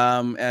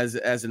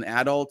as an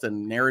adult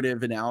and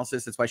narrative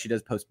analysis. That's why she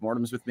does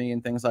postmortems with me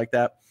and things like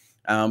that.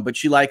 But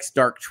she likes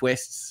dark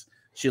twists.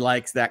 She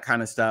likes that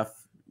kind of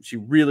stuff. She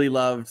really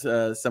loved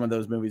some of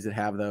those movies that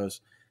have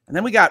those. And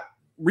then we got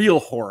real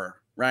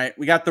horror, right?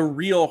 We got the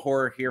real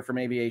horror here from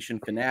Aviation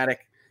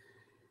Fanatic.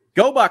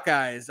 Go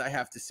Buckeyes, I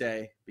have to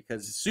say,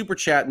 because super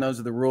chat and those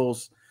are the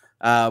rules.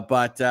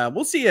 But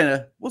we'll see you.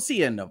 We'll see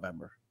you in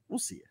November. We'll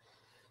see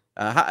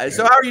you.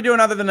 So how are you doing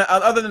other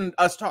than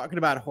us talking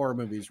about horror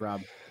movies,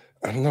 Rob?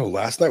 I don't know.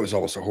 Last night was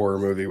almost a horror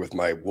movie with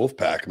my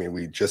Wolfpack. I mean,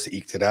 we just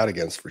eked it out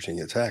against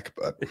Virginia Tech,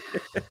 but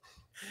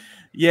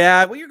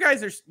yeah. Well, you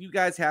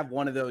guys have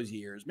one of those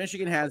years.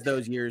 Michigan has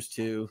those years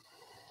too.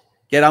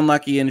 Get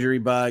unlucky, injury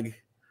bug,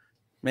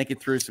 make it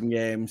through some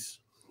games.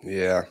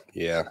 Yeah,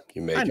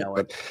 you make I know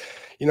it.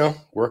 But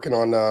working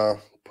on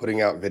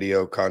putting out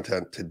video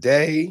content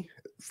today.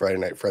 Friday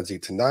Night Frenzy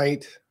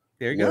tonight.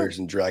 There you go. Warriors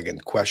and Dragon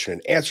question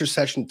and answer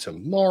session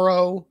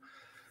tomorrow.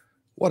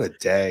 What a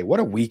day! What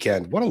a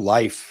weekend! What a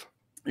life!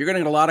 You're going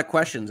to get a lot of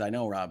questions. I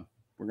know, Rob.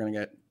 We're going to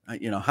get,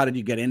 how did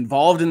you get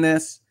involved in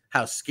this?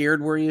 How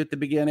scared were you at the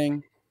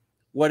beginning?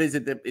 What is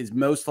it that is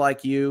most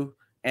like you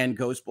and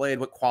Ghostblade?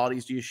 What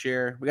qualities do you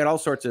share? We got all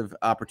sorts of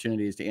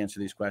opportunities to answer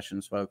these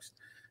questions, folks.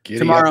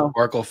 Tomorrow,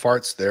 Sparkle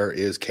Farts, there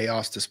is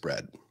chaos to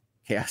spread.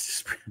 Chaos to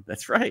spread.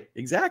 That's right.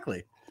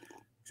 Exactly.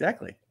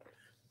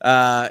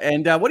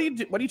 And what are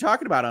you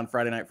talking about on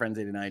Friday Night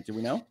Frenzy tonight? Do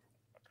we know?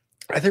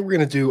 I think we're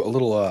going to do a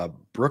little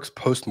Brooks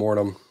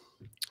postmortem.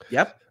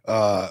 Yep.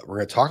 We're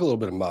going to talk a little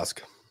bit of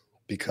Musk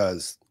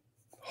because,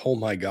 oh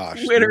my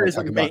gosh, Twitter is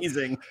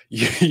amazing.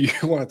 You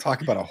want to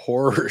talk about a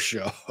horror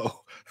show?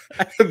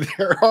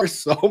 There are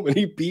so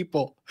many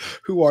people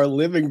who are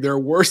living their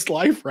worst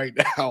life right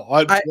now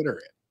on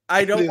Twitter.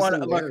 I don't want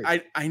to look.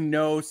 I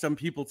know some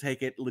people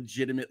take it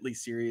legitimately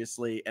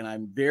seriously, and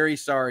I'm very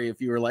sorry if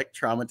you were like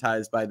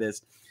traumatized by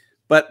this.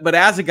 But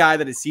as a guy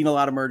that has seen a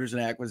lot of mergers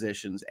and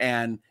acquisitions,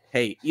 and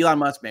hey, Elon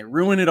Musk may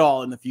ruin it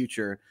all in the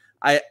future,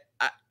 I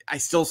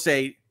still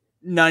say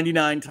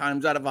 99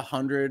 times out of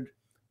 100,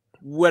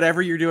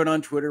 whatever you're doing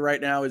on Twitter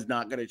right now is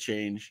not going to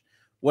change.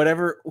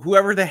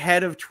 Whoever the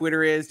head of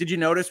Twitter is. Did you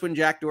notice when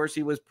Jack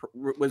Dorsey was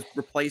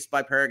replaced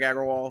by Parag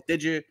Agrawal?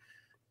 Did you?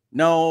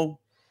 No,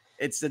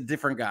 it's a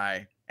different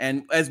guy.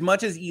 And as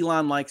much as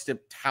Elon likes to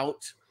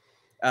tout,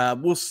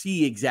 we'll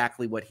see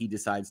exactly what he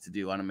decides to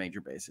do on a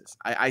major basis.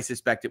 I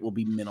suspect it will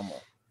be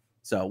minimal.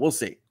 So we'll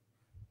see.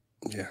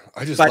 Yeah,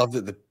 I just love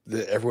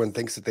that everyone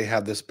thinks that they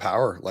have this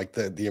power. Like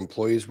the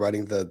employees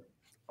writing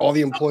all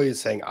the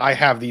employees saying, I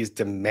have these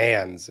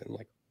demands. And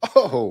like,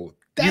 oh,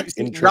 That's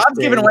Rob's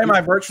giving away interesting.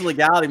 my virtual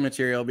legality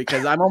material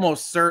because I'm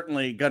almost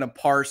certainly going to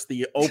parse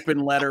the open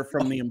letter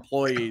from the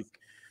employees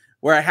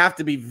where I have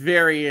to be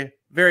very,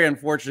 very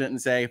unfortunate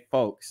and say,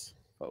 folks,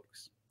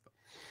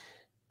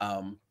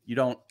 you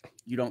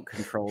don't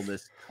control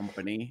this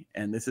company,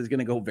 and this is going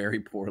to go very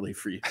poorly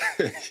for you.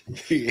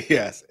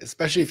 Yes,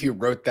 especially if you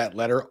wrote that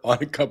letter on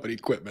company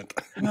equipment.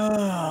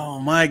 Oh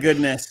my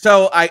goodness.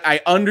 So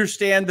I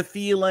understand the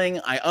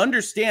feeling. I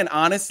understand,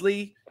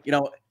 honestly,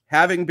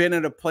 having been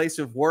at a place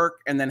of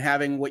work and then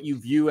having what you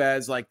view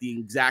as like the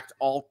exact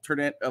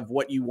alternate of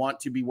what you want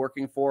to be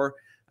working for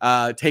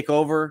take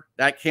over.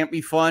 That can't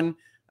be fun,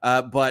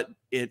 but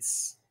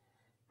it's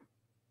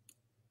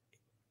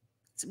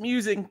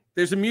amusing.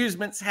 There's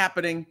amusements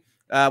happening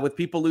with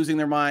people losing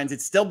their minds.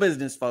 It's still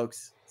business,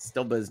 folks. It's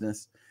still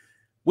business.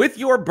 With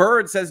Your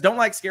Bird says, don't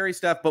like scary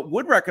stuff, but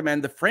would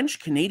recommend the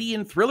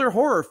French-Canadian thriller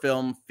horror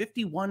film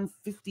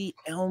 5150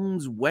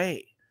 Elms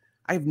Way.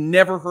 I've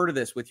never heard of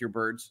this, With Your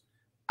Birds.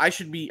 I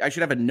should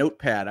have a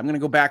notepad. I'm going to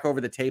go back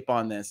over the tape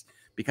on this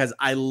because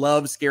I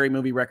love scary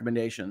movie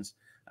recommendations.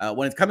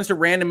 When it comes to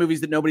random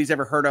movies that nobody's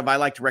ever heard of, I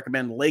like to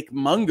recommend Lake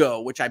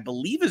Mungo, which I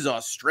believe is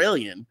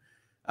Australian.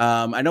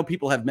 I know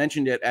people have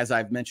mentioned it as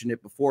I've mentioned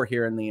it before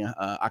here in the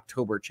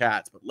October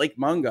chats, but Lake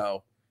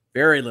Mungo,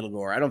 very little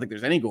gore. I don't think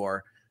there's any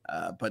gore.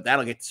 But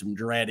that'll get some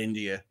dread into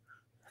you.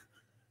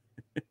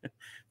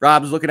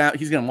 Rob's looking out.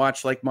 He's going to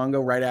watch Lake Mungo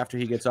right after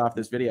he gets off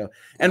this video.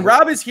 And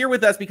Rob is here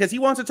with us because he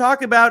wants to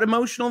talk about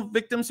emotional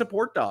victim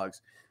support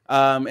dogs.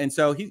 And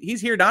so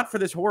he's here not for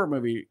this horror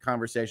movie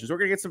conversation. So we're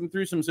going to get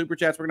through some super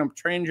chats. We're going to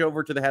change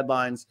over to the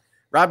headlines.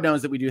 Rob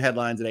knows that we do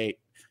headlines at 8.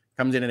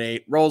 Comes in at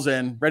 8. Rolls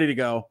in. Ready to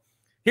go.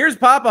 Here's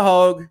Papa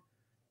Hogue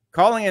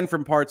calling in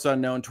from parts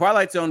unknown.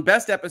 Twilight Zone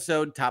best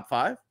episode, top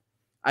 5.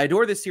 I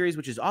adore this series,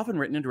 which is often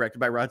written and directed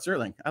by Rod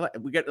Serling.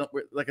 We're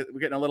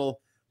getting a little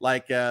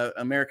like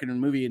American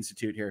Movie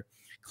Institute here.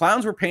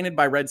 Clowns were painted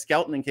by Red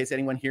Skelton, in case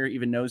anyone here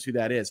even knows who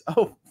that is.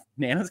 Oh,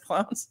 Nana's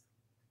Clowns?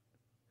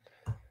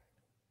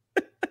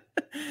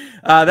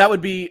 That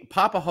would be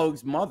Papa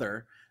Hogue's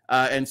mother.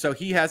 And so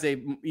he has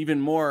a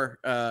even more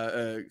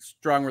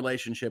strong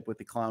relationship with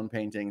the clown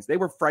paintings. They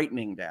were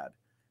frightening, Dad.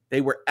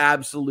 They were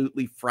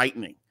absolutely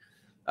frightening.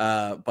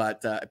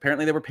 But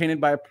apparently they were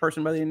painted by a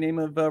person by the name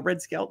of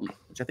Red Skelton,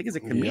 which I think is a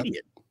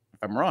comedian, if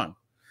I'm wrong.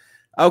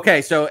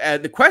 Okay, so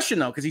the question,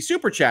 though, because he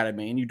super chatted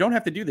me, and you don't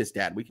have to do this,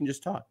 Dad. We can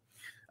just talk.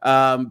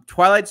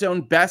 Twilight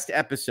Zone best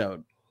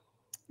episode.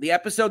 The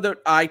episode that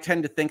I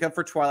tend to think of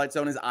for Twilight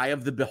Zone is Eye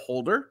of the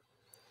Beholder,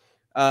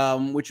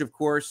 which, of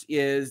course,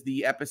 is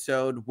the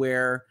episode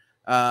where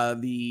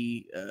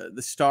the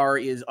star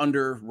is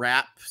under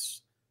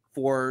wraps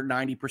for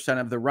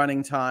 90% of the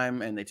running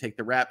time, and they take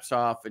the wraps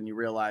off, and you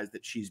realize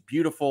that she's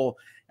beautiful,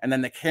 and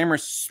then the camera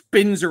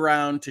spins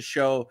around to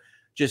show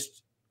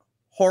just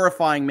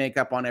horrifying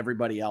makeup on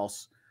everybody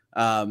else.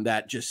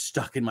 That just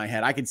stuck in my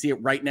head. I can see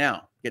it right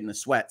now, getting the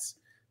sweats.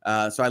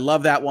 So I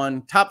love that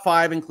one. Top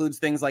 5 includes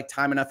things like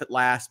Time Enough at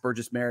Last,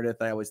 Burgess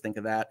Meredith. I always think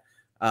of that.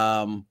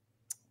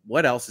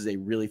 What else is a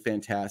really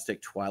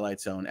fantastic Twilight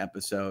Zone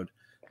episode?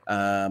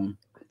 The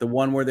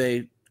one where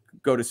they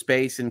go to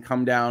space and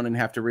come down and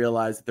have to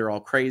realize that they're all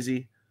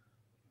crazy.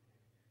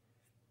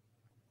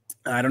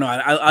 I don't know.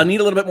 I'll need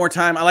a little bit more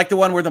time. I like the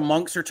one where the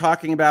monks are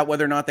talking about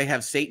whether or not they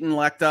have Satan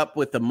locked up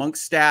with the monk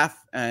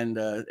staff, and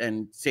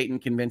Satan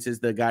convinces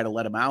the guy to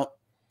let him out.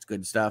 It's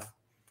good stuff.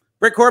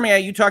 Rick Cormier,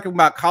 you talking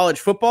about college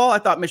football? I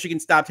thought Michigan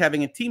stopped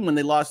having a team when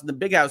they lost in the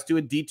Big House to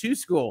a D2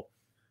 school.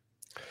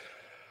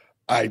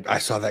 I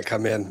saw that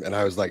come in, and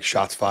I was like,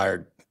 shots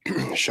fired.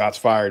 Shots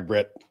fired,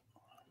 Britt.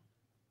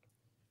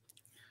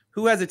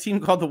 Who has a team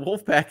called the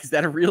Wolfpack? Is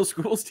that a real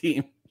schools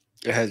team?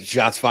 It has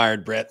shots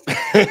fired, Brett.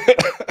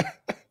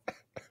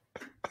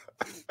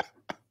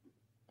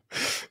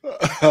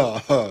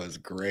 Oh, it's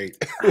great.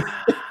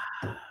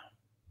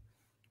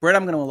 Brett,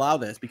 I'm going to allow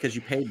this because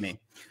you paid me.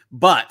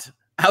 But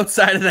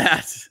outside of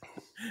that,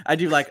 I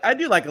do like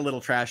a little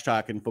trash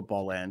talk in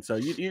football land. So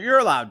you're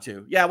allowed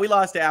to. Yeah, we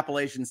lost to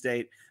Appalachian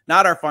State.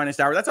 Not our finest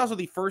hour. That's also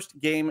the first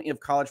game of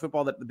college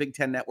football that the Big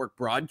Ten Network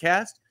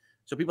broadcast.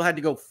 So people had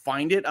to go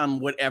find it on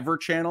whatever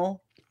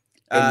channel.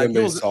 And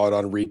then they saw it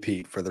on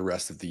repeat for the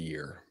rest of the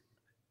year.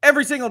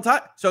 Every single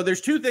time. So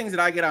there's 2 things that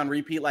I get on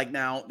repeat like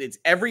now. It's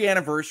every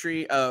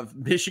anniversary of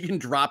Michigan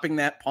dropping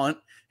that punt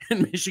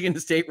and Michigan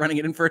State running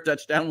it in for a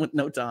touchdown with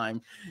no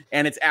time.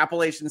 And it's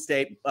Appalachian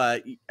State,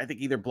 I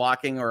think either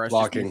blocking or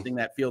missing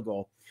that field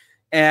goal.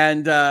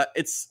 And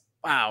it's,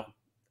 wow.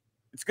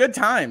 It's good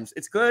times.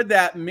 It's good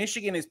that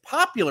Michigan is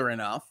popular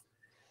enough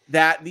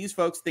that these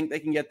folks think they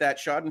can get that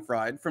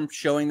schadenfreude from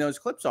showing those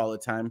clips all the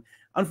time.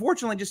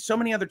 Unfortunately, just so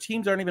many other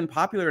teams aren't even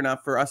popular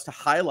enough for us to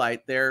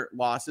highlight their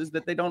losses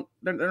that they're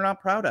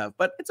not proud of.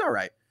 But it's all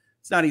right.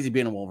 It's not easy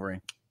being a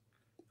Wolverine.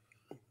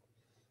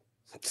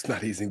 It's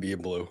not easy being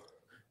blue.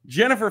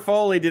 Jennifer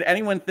Foley, did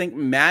anyone think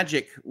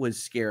Magic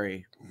was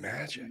scary?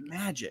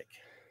 Magic.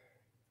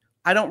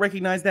 I don't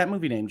recognize that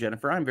movie name,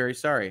 Jennifer. I'm very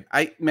sorry.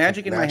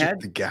 Magic in my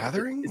head. The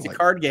Gathering? It's a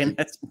card game.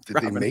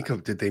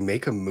 Did they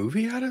make a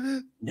movie out of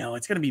it? No,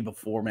 it's going to be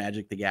before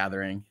Magic the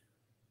Gathering.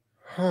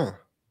 Huh.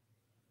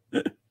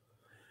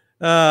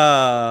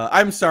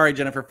 I'm sorry,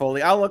 Jennifer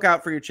Foley. I'll look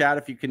out for your chat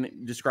if you can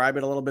describe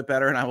it a little bit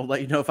better, and I will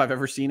let you know if I've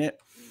ever seen it.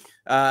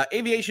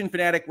 Aviation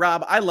fanatic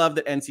Rob, I love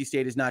that NC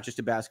State is not just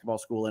a basketball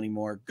school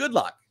anymore. Good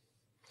luck.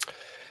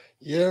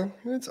 Yeah,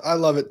 I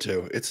love it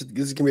too. This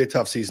is gonna be a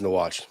tough season to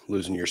watch,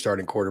 losing your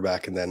starting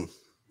quarterback and then.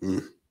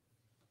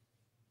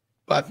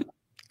 But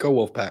go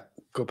Wolfpack,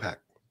 go Pack.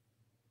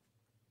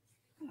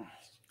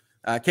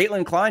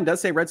 Caitlin Klein does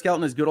say Red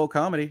Skelton is good old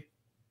comedy.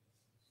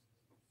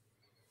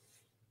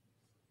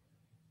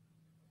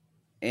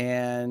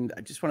 And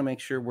I just want to make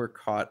sure we're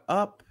caught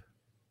up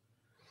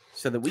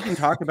so that we can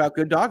talk about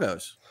good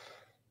doggos.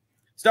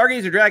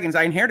 Stargazer Dragons,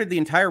 I inherited the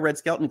entire Red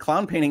Skelton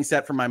clown painting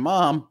set from my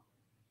mom.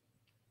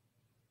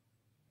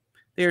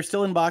 They are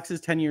still in boxes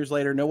 10 years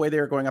later. No way they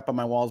are going up on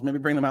my walls. Maybe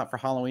bring them out for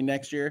Halloween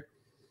next year.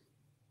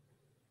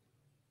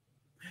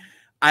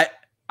 I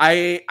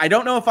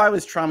don't know if I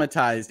was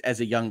traumatized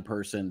as a young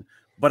person,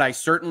 but I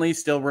certainly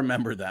still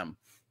remember them.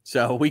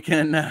 So we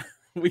can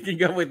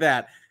go with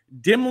that.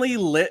 Dimly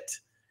lit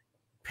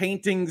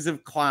paintings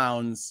of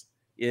clowns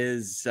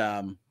is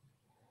something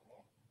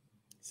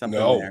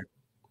no there.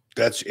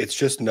 It's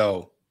just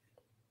no.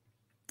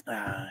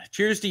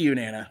 Cheers to you,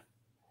 Nana.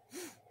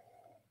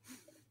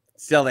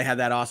 Still, they had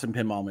that awesome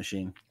pinball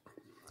machine,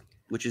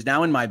 which is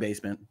now in my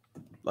basement.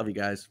 Love you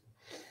guys.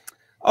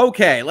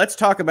 Okay, let's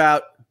talk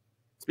about,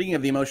 speaking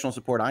of the emotional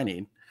support I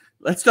need,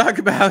 let's talk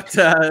about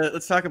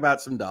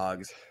some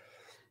dogs.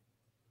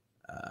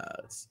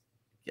 Let's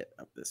get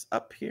this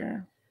up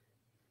here.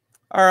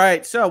 All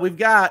right, so we've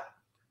got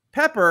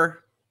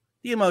Pepper,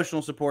 the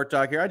emotional support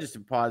dog here. I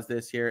just pause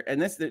this here.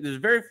 And there's a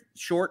very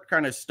short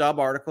kind of stub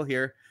article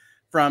here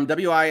from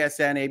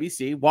WISN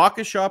ABC,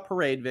 Waukesha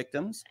parade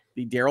victims,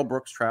 the Darrell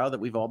Brooks trial that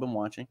we've all been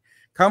watching,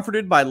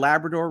 comforted by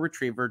Labrador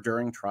Retriever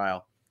during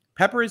trial.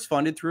 Pepper is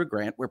funded through a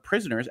grant where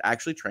prisoners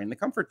actually train the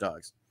comfort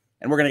dogs.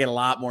 And we're going to get a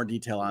lot more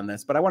detail on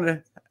this, but I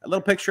wanted a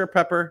little picture of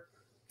Pepper.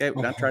 Okay,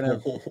 we're not trying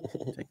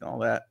to take all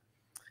that.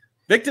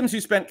 Victims who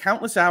spent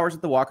countless hours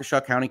at the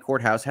Waukesha County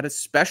Courthouse had a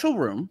special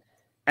room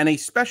and a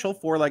special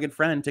four-legged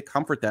friend to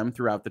comfort them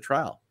throughout the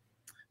trial.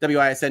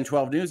 WISN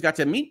 12 News got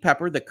to meet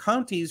Pepper, the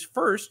county's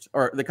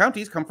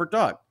comfort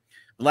dog.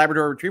 The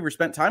Labrador Retriever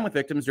spent time with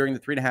victims during the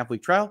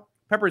 3.5-week trial.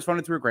 Pepper is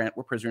funded through a grant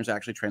where prisoners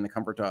actually train the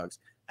comfort dogs.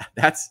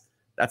 That's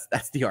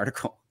the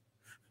article.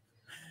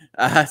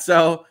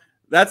 So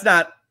it's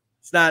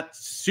not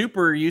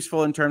super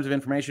useful in terms of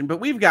information, but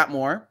we've got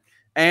more,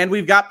 and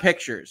we've got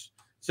pictures.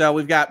 So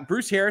we've got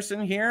Bruce Harrison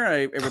here,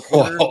 a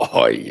reporter.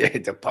 Oh yeah,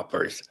 the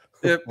puppers.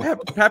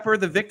 Pepper,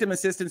 the victim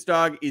assistance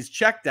dog, is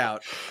checked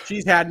out.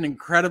 She's had an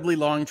incredibly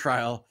long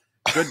trial.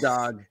 Good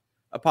dog.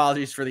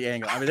 Apologies for the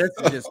angle. I mean, this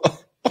is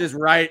just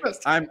right.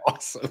 I'm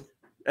awesome.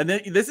 And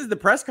then this is the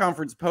press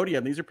conference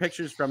podium. These are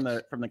pictures from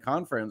the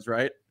conference,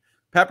 right?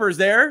 Pepper's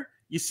there.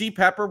 You see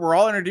Pepper. We're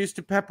all introduced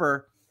to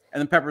Pepper,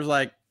 and then Pepper's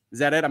like, "Is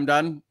that it? I'm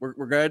done.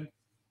 We're good,"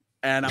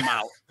 and I'm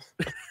out.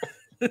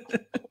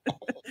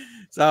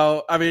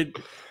 So, I mean,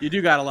 you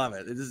do gotta love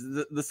it. It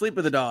is the sleep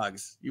of the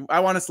dogs.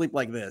 I want to sleep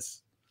like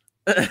this.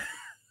 And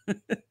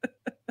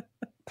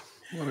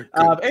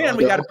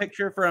we got a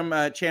picture from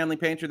Chanley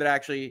Painter that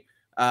actually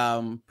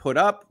put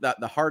up that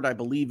the heart, I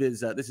believe,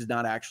 is this is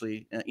not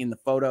actually in the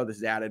photo. This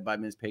is added by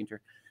Ms. Painter.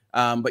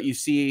 But you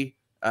see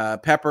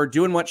Pepper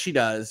doing what she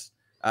does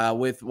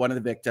with one of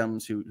the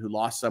victims who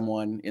lost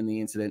someone in the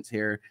incidents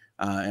here.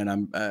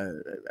 And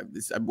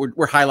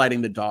we're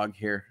highlighting the dog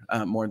here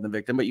more than the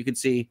victim, but you can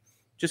see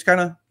just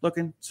kind of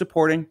looking,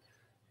 supporting,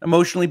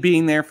 emotionally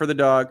being there for the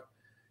dog.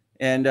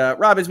 And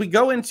Rob, as we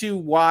go into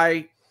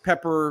why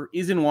Pepper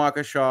is in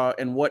Waukesha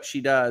and what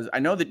she does, I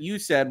know that you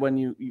said when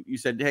you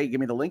said, "Hey, give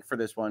me the link for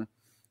this one."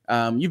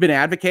 You've been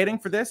advocating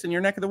for this in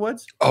your neck of the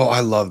woods. Oh, I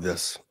love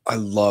this. I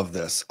love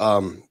this.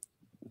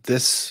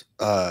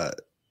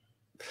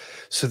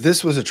 So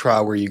this was a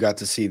trial where you got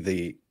to see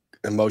the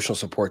emotional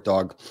support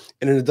dog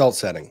in an adult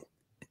setting.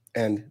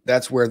 And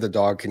that's where the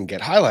dog can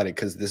get highlighted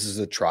because this is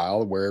a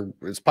trial where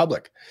it's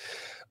public.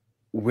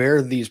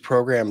 Where these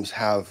programs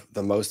have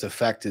the most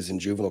effect is in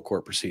juvenile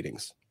court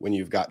proceedings when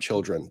you've got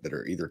children that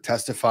are either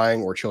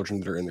testifying or children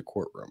that are in the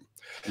courtroom.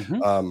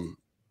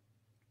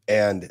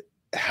 And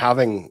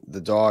having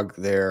the dog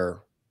there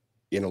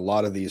in a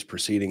lot of these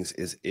proceedings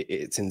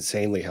it's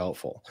insanely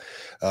helpful.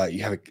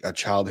 You have a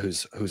child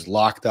who's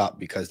locked up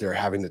because they're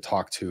having to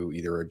talk to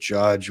either a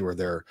judge or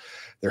they're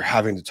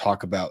having to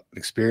talk about an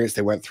experience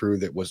they went through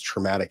that was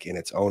traumatic in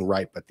its own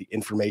right, but the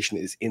information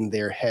is in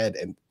their head,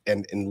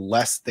 and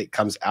unless it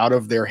comes out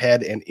of their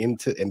head and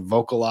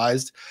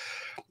vocalized,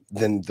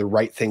 then the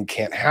right thing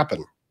can't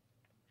happen.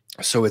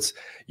 So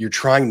you're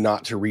trying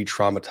not to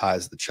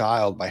re-traumatize the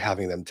child by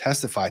having them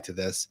testify to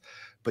this,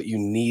 but you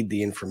need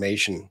the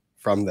information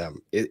from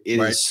them. It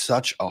is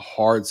such a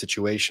hard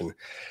situation,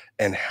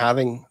 and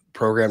having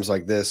programs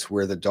like this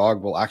where the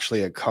dog will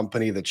actually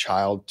accompany the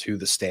child to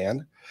the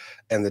stand,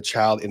 and the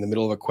child in the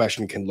middle of a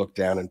question can look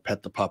down and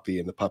pet the puppy,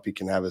 and the puppy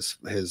can have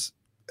his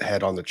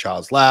head on the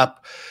child's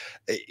lap.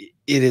 It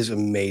is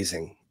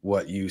amazing.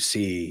 what you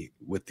see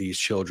with these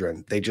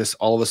children. They just,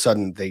 all of a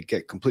sudden, they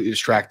get completely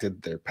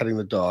distracted. They're petting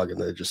the dog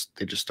and they just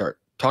start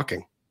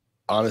talking,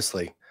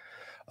 honestly.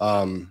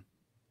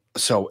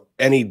 So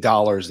any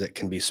dollars that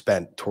can be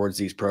spent towards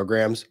these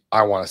programs,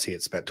 I want to see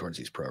it spent towards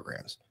these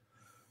programs.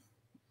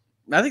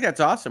 I think that's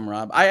awesome,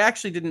 Rob. I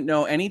actually didn't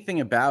know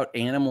anything about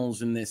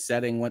animals in this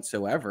setting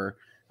whatsoever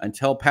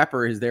until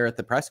Pepper is there at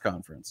the press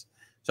conference.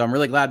 So I'm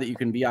really glad that you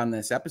can be on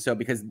this episode,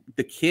 because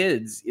the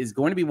kids is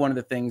going to be one of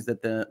the things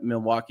that the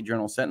Milwaukee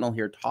Journal-Sentinel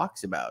here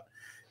talks about.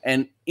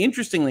 And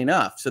interestingly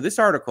enough, so this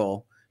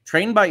article,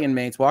 trained by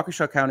inmates,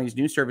 Waukesha County's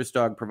new service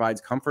dog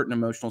provides comfort and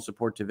emotional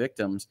support to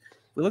victims.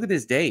 If we look at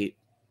this date,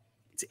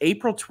 it's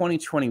April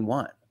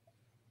 2021,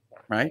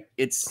 right?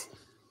 It's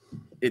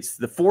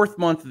the 4th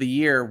month of the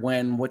year,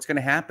 when what's going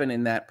to happen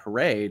in that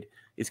parade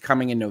is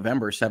coming in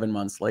November, 7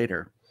 months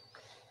later.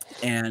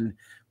 And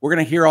we're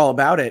going to hear all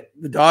about it.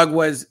 The dog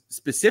was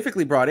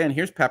specifically brought in.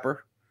 Here's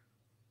Pepper.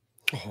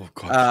 Oh,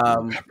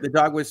 God. The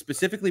dog was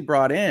specifically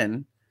brought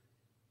in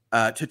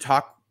to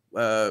talk.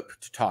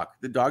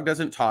 The dog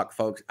doesn't talk,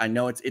 folks. I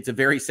know it's a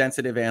very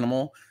sensitive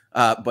animal,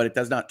 but it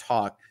does not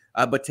talk.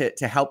 But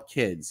to help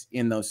kids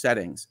in those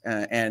settings.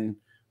 And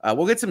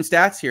we'll get some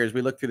stats here as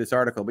we look through this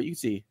article. But you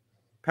see,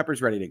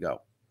 Pepper's ready to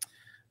go.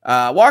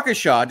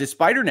 Waukesha,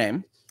 despite her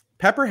name,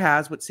 Pepper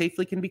has what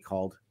safely can be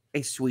called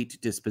a sweet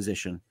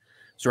disposition.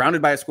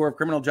 Surrounded by a score of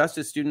criminal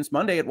justice students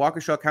Monday at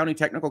Waukesha County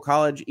Technical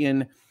College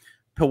in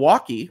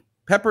Pewaukee,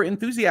 Pepper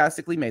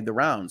enthusiastically made the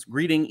rounds,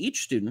 greeting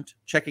each student,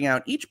 checking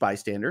out each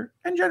bystander,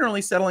 and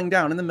generally settling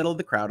down in the middle of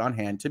the crowd on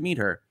hand to meet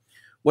her.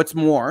 What's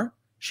more,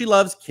 she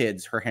loves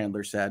kids, her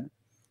handler said.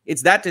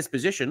 It's that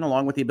disposition,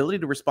 along with the ability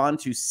to respond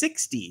to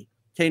 60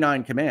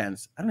 canine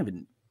commands. I don't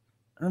even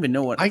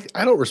know what I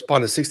don't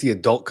respond to 60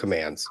 adult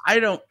commands.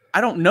 I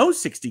don't know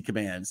 60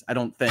 commands. I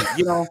don't think,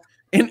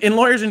 in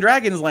Lawyers and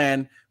Dragons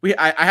land,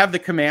 I have the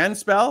command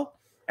spell,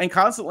 and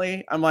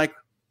constantly I'm like,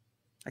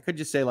 I could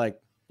just say, like,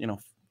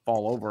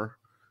 fall over,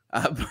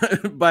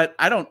 but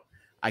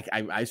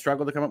I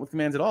struggle to come up with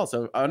commands at all.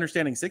 So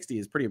understanding 60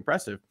 is pretty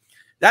impressive.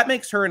 That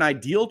makes her an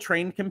ideal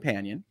trained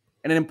companion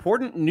and an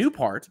important new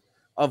part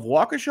of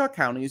Waukesha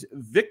County's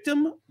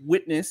Victim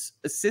Witness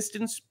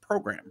Assistance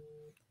Program.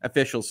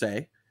 Officials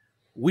say,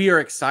 "We are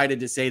excited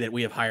to say that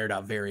we have hired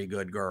a very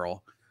good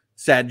girl,"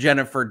 said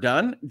Jennifer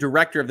Dunn,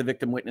 director of the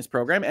Victim Witness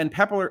Program and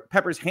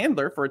Pepper's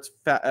handler for its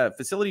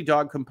facility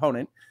dog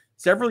component,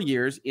 several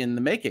years in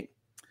the making.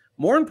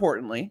 More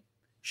importantly,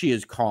 she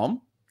is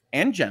calm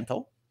and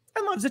gentle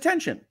and loves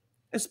attention,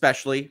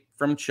 especially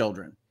from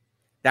children.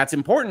 That's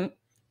important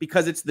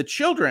because it's the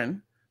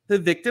children the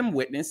Victim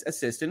Witness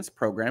Assistance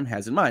Program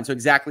has in mind. So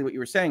exactly what you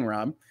were saying,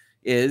 Rob,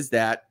 is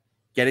that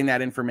getting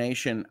that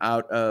information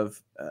out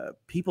of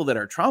people that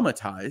are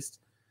traumatized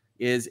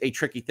is a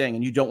tricky thing,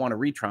 and you don't want to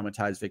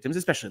re-traumatize victims,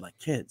 especially like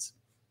kids.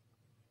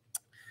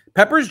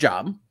 Pepper's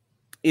job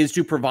is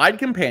to provide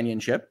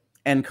companionship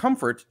and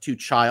comfort to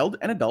child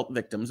and adult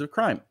victims of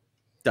crime,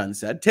 Dunn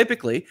said,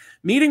 typically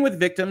meeting with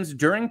victims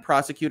during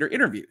prosecutor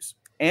interviews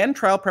and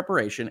trial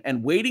preparation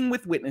and waiting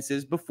with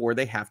witnesses before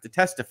they have to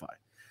testify.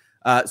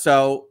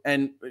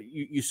 And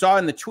you saw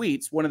in the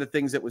tweets, one of the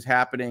things that was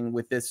happening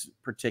with this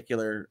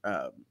particular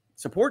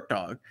support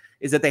dog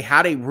is that they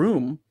had a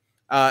room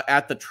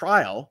at the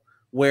trial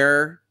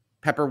where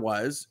Pepper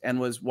was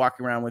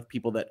walking around with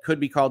people that could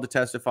be called to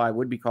testify,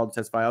 would be called to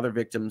testify, other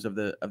victims of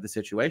the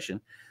situation,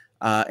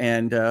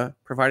 and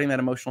providing that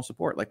emotional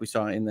support, like we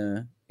saw in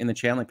the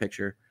channeling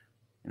picture,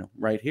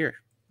 right here,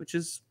 which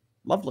is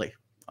lovely,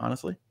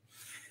 honestly.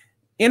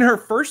 In her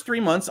first 3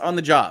 months on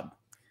the job,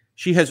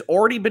 she has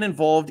already been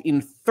involved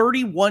in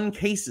 31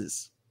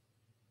 cases.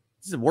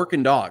 This is a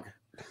working dog,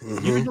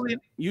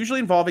 usually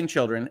involving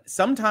children,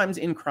 sometimes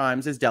in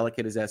crimes as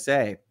delicate as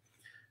SA.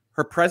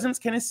 Her presence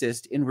can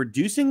assist in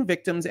reducing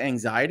victims'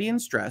 anxiety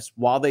and stress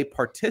while they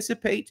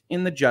participate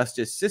in the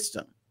justice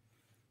system.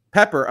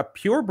 Pepper, a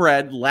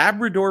purebred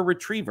Labrador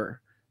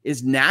retriever,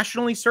 is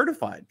nationally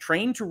certified,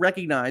 trained to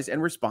recognize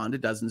and respond to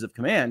dozens of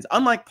commands.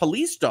 Unlike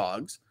police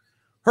dogs,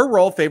 her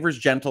role favors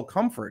gentle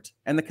comfort,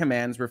 and the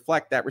commands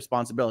reflect that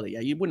responsibility.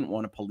 Yeah, you wouldn't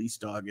want a police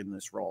dog in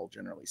this role,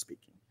 generally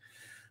speaking.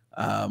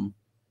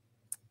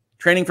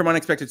 Training from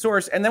unexpected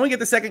source. And then we get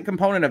the second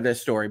component of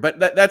this story. But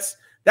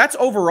that's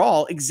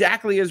overall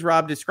exactly as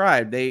Rob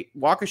described.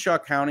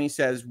 Waukesha County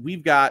says,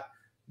 we've got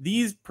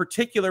these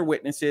particular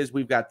witnesses,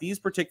 we've got these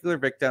particular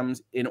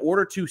victims. In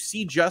order to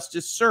see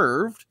justice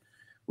served,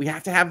 we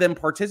have to have them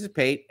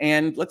participate.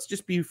 And let's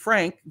just be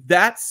frank,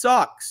 that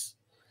sucks.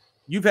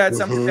 You've had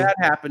something bad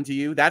happen to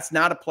you. That's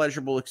not a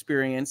pleasurable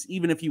experience,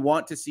 even if you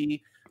want to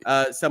see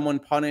someone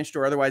punished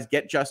or otherwise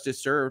get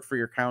justice served for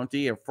your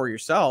county or for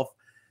yourself.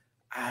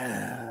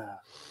 I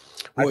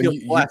feel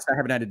blessed I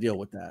haven't had to deal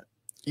with that.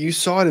 You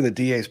saw it in the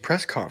DA's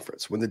press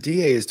conference. When the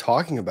DA is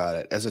talking about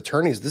it, as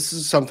attorneys, this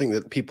is something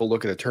that people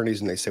look at attorneys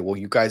and they say, well,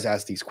 you guys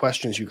ask these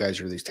questions. You guys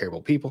are these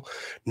terrible people.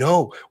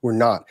 No, we're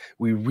not.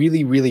 We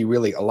really, really,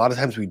 really, a lot of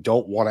times we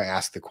don't want to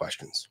ask the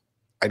questions.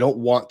 I don't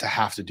want to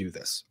have to do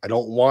this. I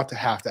don't want to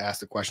have to ask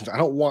the questions. I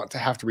don't want to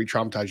have to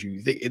re-traumatize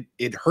you.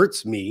 It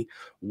hurts me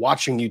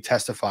watching you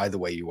testify the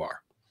way you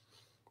are.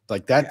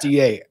 Like that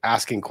DA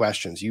asking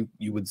questions, you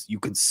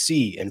could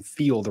see and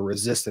feel the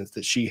resistance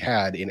that she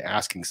had in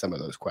asking some of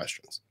those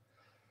questions.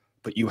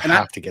 But you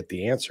have to get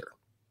the answer.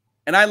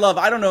 And I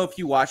don't know if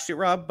you watched it,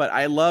 Rob, but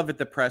I love at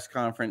the press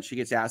conference, she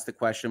gets asked the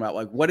question about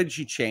like, what did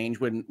she change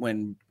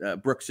when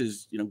Brooks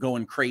is,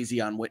 going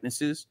crazy on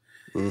witnesses?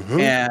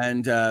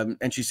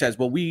 And she says,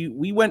 well,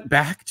 we went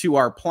back to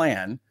our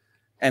plan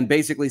and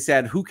basically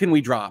said, who can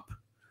we drop?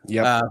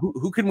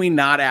 Who can we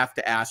not have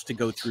to ask to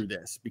go through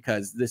this?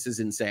 Because this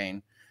is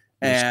insane.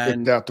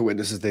 And out the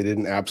witnesses they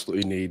didn't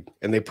absolutely need.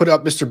 And they put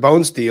up Mr.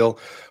 Bonesteel,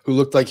 who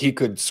looked like he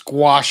could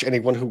squash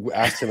anyone who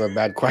asked him a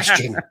bad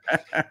question.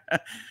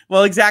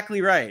 Well,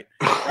 exactly right.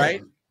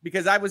 Right.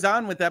 Because I was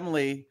on with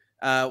Emily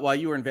while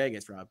you were in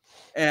Vegas, Rob.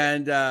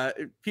 And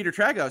Peter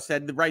Trago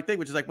said the right thing,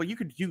 which is like, well, you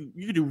could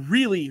do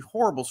really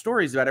horrible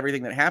stories about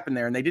everything that happened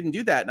there. And they didn't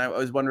do that. And I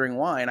was wondering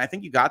why. And I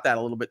think you got that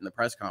a little bit in the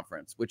press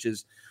conference, which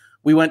is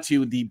we went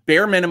to the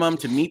bare minimum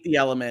to meet the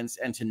elements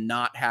and to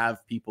not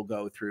have people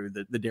go through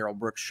the Darrell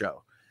Brooks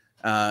show.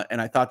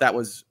 And I thought that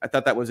was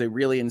a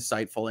really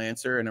insightful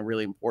answer and a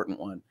really important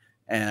one.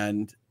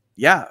 And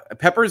yeah,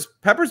 Pepper's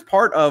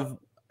part of,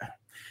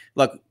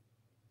 look,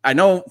 I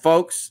know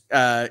folks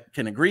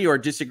can agree or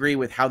disagree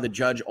with how the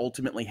judge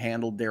ultimately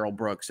handled Darrell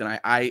Brooks. And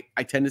I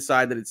tend to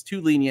side that it's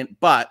too lenient,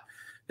 but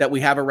that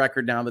we have a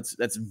record now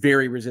that's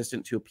very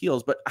resistant to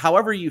appeals. But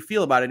however you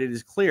feel about it, it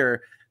is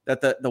clear that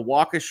the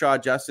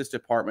Waukesha Justice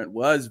Department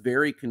was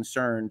very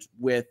concerned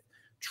with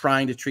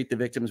trying to treat the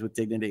victims with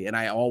dignity. And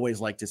I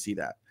always like to see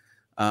that.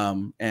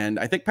 And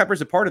I think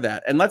Pepper's a part of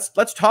that. And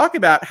let's talk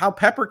about how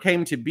Pepper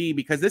came to be,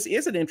 because this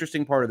is an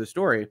interesting part of the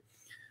story.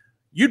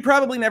 You'd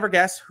probably never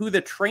guess who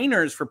the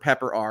trainers for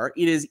Pepper are.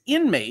 It is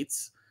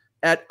inmates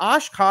at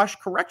Oshkosh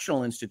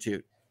Correctional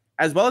Institute,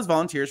 as well as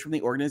volunteers from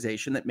the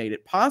organization that made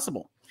it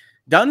possible.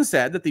 Dunn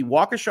said that the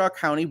Waukesha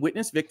County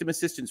Witness Victim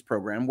Assistance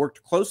Program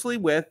worked closely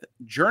with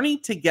Journey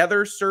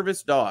Together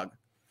Service Dog,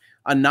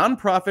 a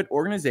nonprofit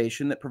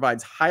organization that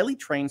provides highly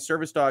trained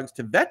service dogs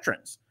to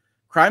veterans,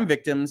 crime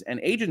victims, and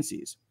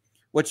agencies.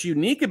 What's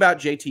unique about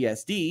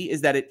JTSD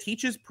is that it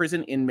teaches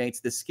prison inmates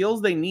the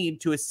skills they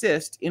need to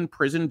assist in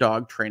prison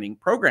dog training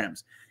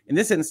programs. In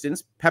this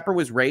instance, Pepper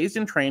was raised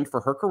and trained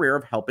for her career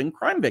of helping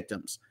crime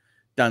victims.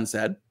 Dunn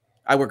said,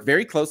 I work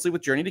very closely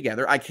with Journey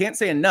Together. I can't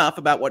say enough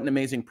about what an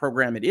amazing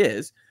program it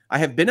is. I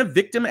have been a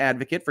victim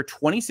advocate for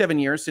 27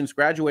 years since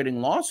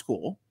graduating law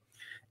school,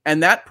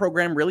 and that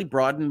program really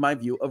broadened my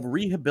view of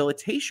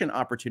rehabilitation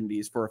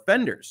opportunities for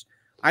offenders.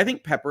 I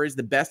think Pepper is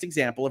the best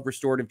example of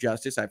restorative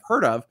justice I've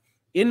heard of,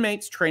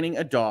 inmates training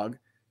a dog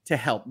to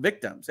help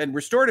victims. And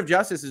restorative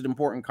justice is an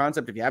important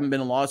concept. If you haven't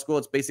been in law school,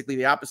 it's basically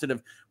the opposite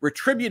of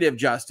retributive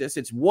justice.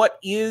 It's what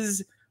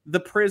is the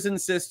prison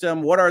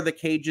system? What are the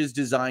cages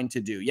designed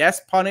to do?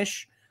 Yes,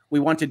 punish. We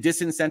want to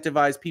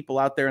disincentivize people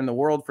out there in the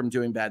world from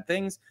doing bad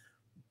things.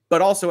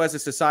 But also as a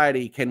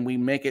society, can we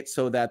make it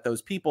so that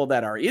those people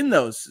that are in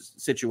those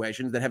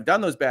situations, that have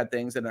done those bad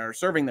things and are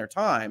serving their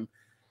time,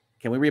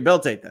 can we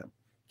rehabilitate them?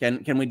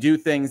 Can we do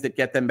things that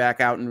get them back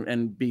out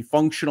and be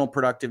functional,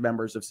 productive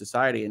members of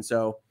society? And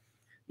so,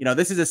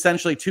 this is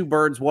essentially two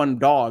birds, one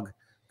dog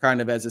kind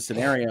of as a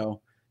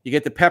scenario. You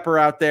get the Pepper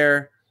out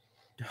there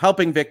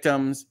helping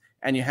victims,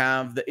 and you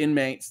have the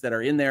inmates that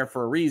are in there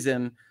for a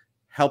reason,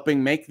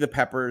 helping make the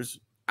Peppers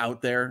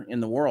out there in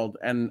the world.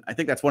 And I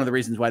think that's one of the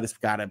reasons why this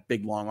got a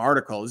big, long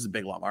article. This is a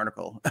big, long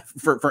article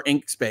for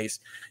ink space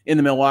in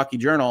the Milwaukee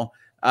Journal.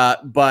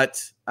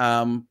 But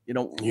what do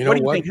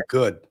you think?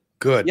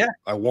 Good. Yeah.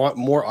 I want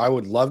more. I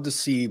would love to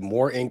see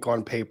more ink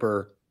on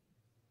paper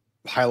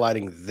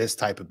highlighting this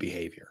type of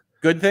behavior.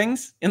 Good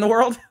things in the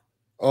world.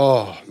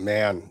 Oh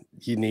man,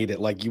 you need it.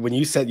 Like when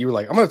you said you were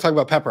like, I'm going to talk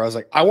about Pepper. I was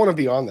like, I want to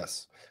be on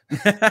this.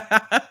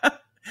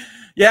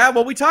 Yeah,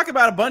 well, we talk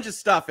about a bunch of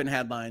stuff in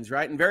headlines,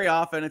 right? And very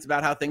often it's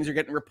about how things are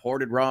getting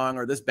reported wrong,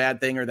 or this bad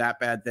thing or that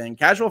bad thing.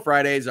 Casual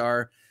Fridays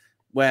are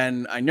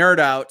when I nerd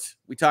out.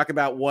 We talk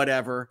about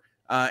whatever.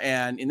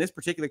 And in this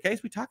particular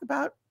case, we talk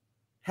about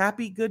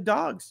happy, good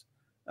dogs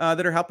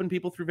that are helping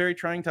people through very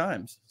trying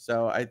times.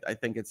 So I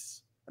think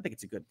it's a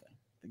good thing.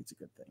 I think it's a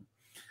good thing.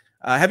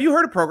 Have you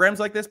heard of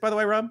programs like this, by the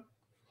way, Rob?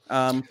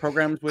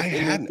 Programs with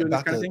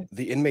about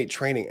the inmate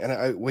training,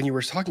 and when you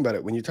were talking about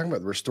it, when you're talking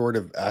about the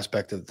restorative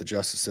aspect of the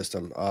justice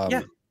system,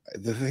 I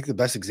think the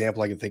best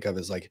example I can think of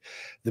is like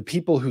the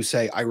people who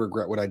say, I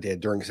regret what I did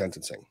during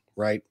sentencing,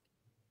 right?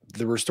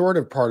 The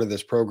restorative part of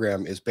this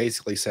program is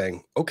basically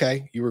saying,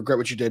 okay, you regret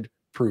what you did,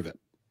 prove it.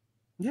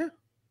 Yeah.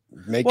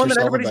 Make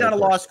yourself everybody's not a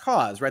lost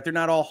cause, right? They're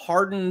not all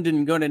hardened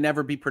and going to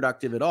never be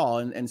productive at all.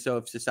 And so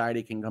if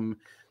society can come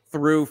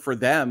through for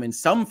them in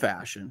some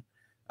fashion,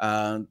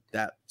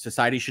 that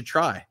society should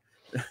try.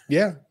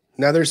 Yeah.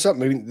 Now there's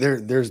something, I mean,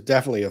 there's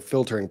definitely a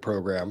filtering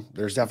program.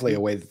 There's definitely a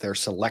way that they're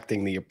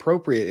selecting the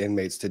appropriate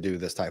inmates to do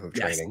this type of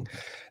training.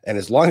 Yes. And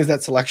as long as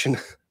that selection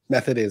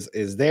method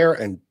is there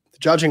and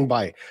Judging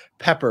by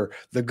Pepper,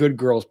 the good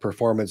girl's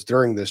performance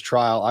during this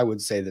trial, I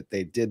would say that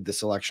they did the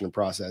selection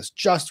process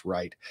just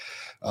right.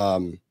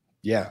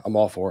 Yeah, I'm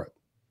all for it.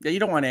 Yeah, you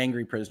don't want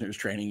angry prisoners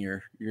training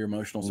your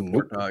emotional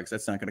support dogs.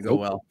 That's not going to go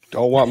well.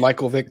 Don't want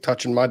Michael Vick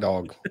touching my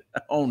dog.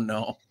 Oh,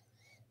 no.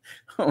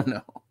 Oh,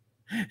 no.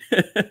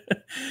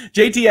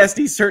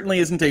 JTSD certainly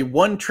isn't a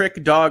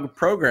one-trick dog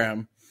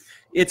program.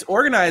 Its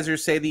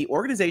organizers say the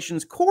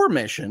organization's core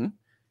mission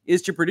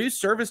is to produce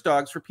service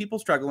dogs for people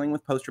struggling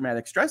with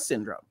post-traumatic stress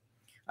syndrome,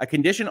 a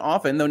condition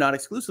often, though not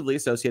exclusively,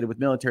 associated with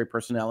military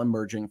personnel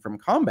emerging from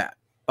combat.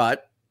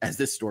 But, as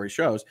this story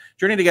shows,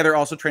 Journey Together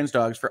also trains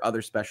dogs for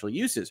other special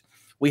uses.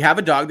 We have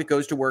a dog that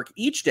goes to work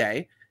each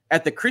day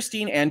at the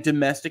Christine Ann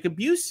Domestic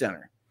Abuse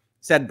Center,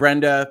 said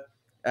Brenda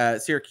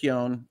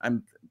Sirchione.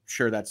 I'm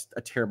sure that's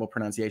a terrible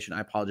pronunciation. I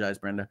apologize,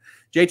 Brenda.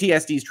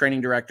 JTSD's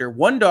training director.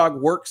 One dog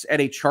works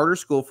at a charter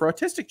school for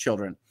autistic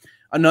children.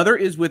 Another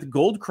is with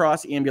Gold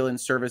Cross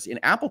Ambulance Service in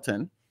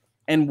Appleton,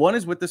 and one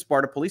is with the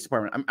Sparta Police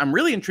Department. I'm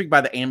really intrigued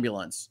by the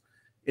ambulance.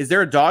 Is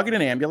there a dog in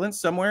an ambulance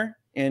somewhere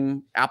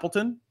in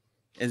Appleton?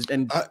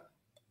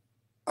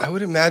 I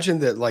would imagine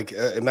that, like,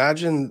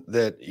 imagine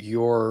that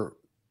your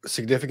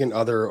significant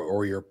other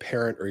or your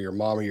parent or your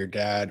mom or your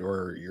dad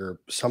or your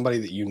somebody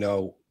that you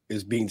know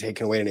is being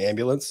taken away in an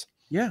ambulance.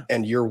 Yeah.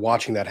 And you're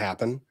watching that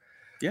happen.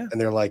 Yeah.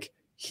 And they're like,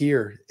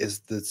 here is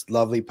this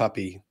lovely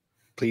puppy.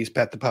 Please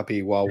pet the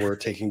puppy while we're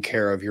taking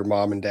care of your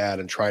mom and dad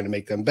and trying to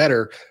make them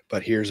better.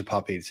 But here's a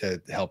puppy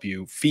to help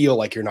you feel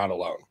like you're not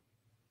alone.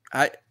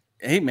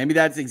 Hey, maybe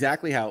that's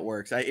exactly how it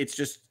works.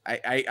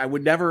 I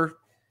would never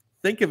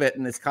think of it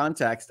in this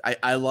context.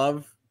 I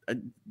love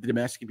the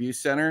Domestic Abuse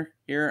Center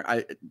here.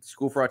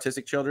 School for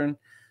Autistic Children.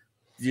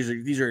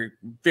 These are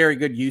very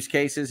good use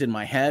cases in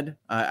my head.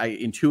 I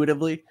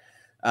intuitively,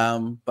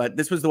 but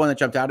this was the one that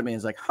jumped out at me.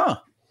 Is like, I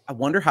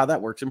wonder how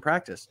that works in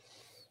practice.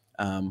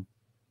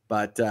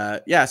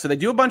 Yeah, so they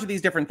do a bunch of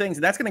these different things,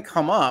 and that's going to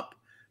come up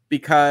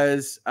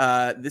because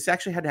this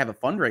actually had to have a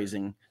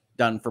fundraising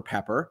done for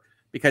Pepper,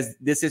 because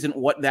this isn't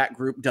what that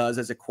group does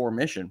as a core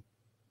mission.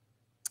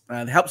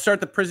 They helped start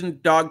the prison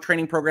dog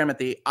training program at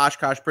the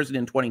Oshkosh prison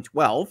in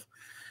 2012.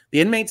 The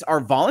inmates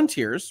are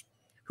volunteers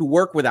who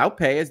work without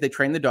pay as they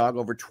train the dog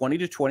over 20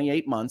 to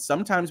 28 months,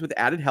 sometimes with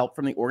added help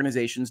from the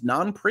organization's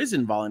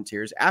non-prison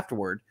volunteers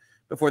afterward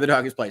before the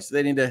dog is placed. So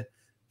they need to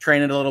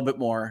train it a little bit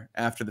more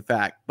after the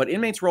fact. But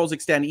inmates' roles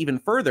extend even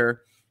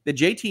further. The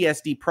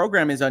JTSD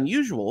program is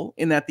unusual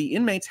in that the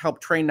inmates help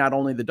train not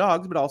only the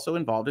dogs, but also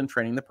involved in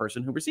training the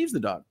person who receives the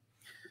dog.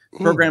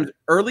 The program's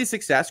early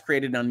success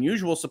created an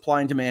unusual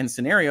supply and demand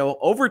scenario.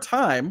 Over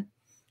time,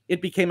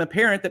 it became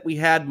apparent that we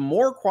had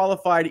more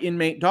qualified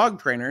inmate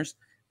dog trainers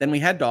than we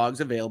had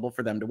dogs available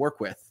for them to work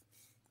with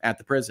at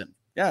the prison.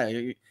 Yeah,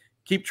 you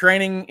keep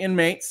training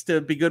inmates to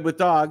be good with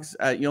dogs.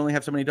 You only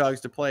have so many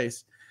dogs to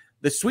place.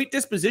 The sweet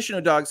disposition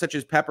of dogs such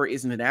as Pepper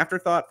isn't an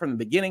afterthought. From the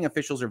beginning,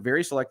 officials are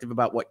very selective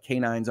about what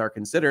canines are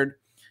considered.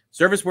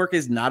 Service work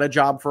is not a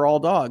job for all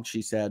dogs,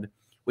 she said.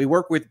 We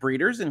work with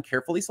breeders and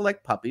carefully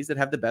select puppies that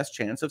have the best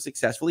chance of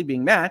successfully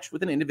being matched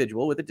with an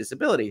individual with a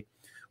disability.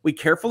 We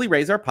carefully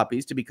raise our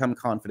puppies to become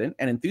confident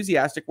and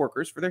enthusiastic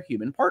workers for their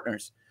human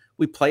partners.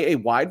 We play a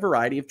wide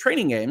variety of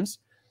training games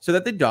so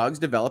that the dogs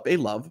develop a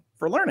love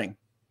for learning.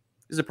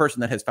 This is a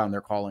person that has found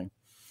their calling.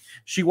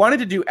 She wanted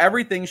to do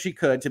everything she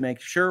could to make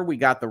sure we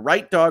got the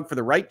right dog for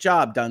the right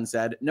job, Dunn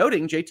said,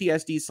 noting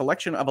JTSD's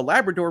selection of a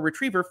Labrador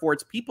Retriever for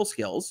its people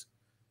skills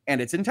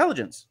and its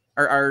intelligence.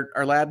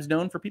 Are labs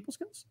known for people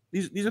skills?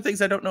 These are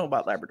things I don't know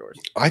about Labradors.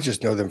 I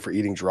just know them for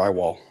eating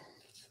drywall.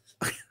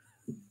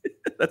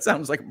 That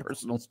sounds like a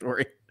personal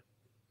story.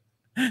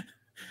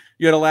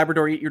 You had a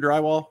Labrador eat your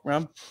drywall,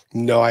 Rob?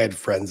 No, I had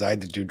friends. I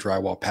had to do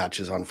drywall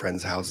patches on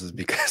friends' houses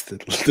because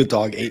the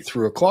dog ate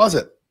through a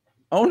closet.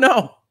 Oh,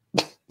 no.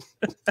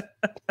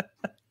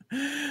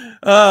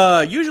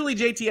 Usually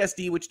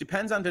JTSD, which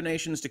depends on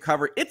donations to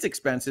cover its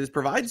expenses,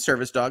 provides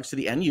service dogs to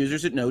the end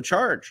users at no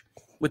charge,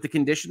 with the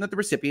condition that the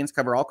recipients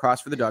cover all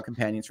costs for the dog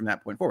companions from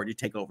that point forward. You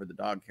take over the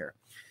dog care.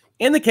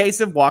 In the case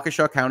of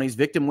Waukesha County's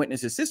Victim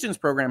Witness Assistance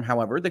Program,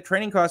 however, the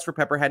training costs for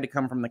Pepper had to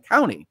come from the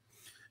county,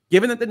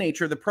 given that the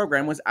nature of the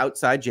program was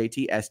outside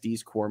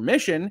JTSD's core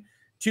mission.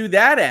 To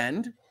that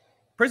end,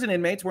 prison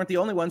inmates weren't the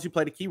only ones who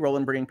played a key role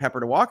in bringing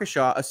Pepper to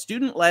Waukesha. A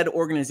student-led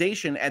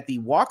organization at the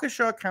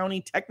Waukesha County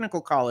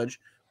Technical College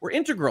were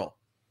integral.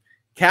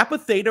 Kappa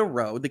Theta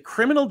Rho, the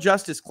criminal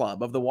justice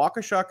club of the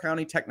Waukesha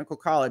County Technical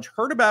College,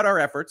 heard about our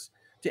efforts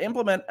to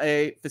implement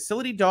a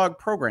facility dog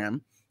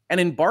program and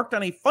embarked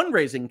on a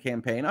fundraising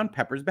campaign on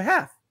Pepper's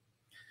behalf.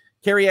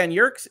 Carrie Ann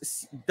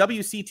Yerkes,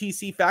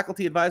 WCTC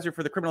faculty advisor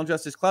for the Criminal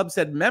Justice Club,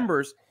 said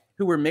members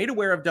who were made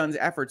aware of Dunn's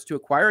efforts to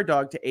acquire a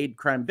dog to aid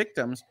crime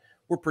victims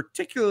were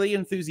particularly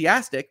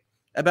enthusiastic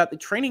about the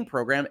training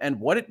program and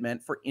what it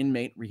meant for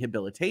inmate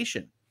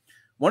rehabilitation.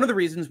 One of the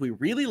reasons we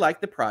really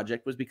liked the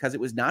project was because it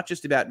was not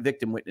just about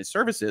victim witness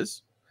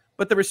services,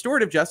 but the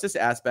restorative justice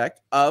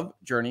aspect of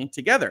Journey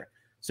Together.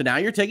 So now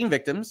you're taking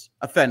victims,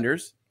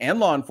 offenders, and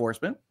law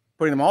enforcement,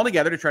 putting them all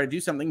together to try to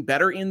do something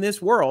better in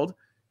this world.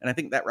 And I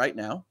think that right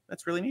now,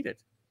 that's really needed.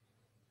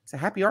 It's a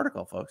happy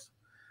article, folks.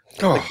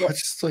 Oh, I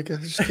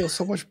just feel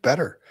so much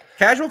better.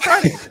 Casual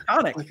Friday,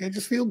 iconic. Like I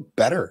just feel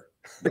better.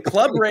 The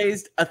club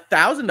raised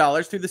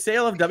 $1,000 through the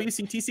sale of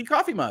WCTC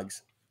coffee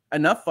mugs,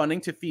 enough funding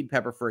to feed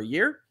Pepper for a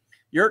year.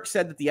 Yerk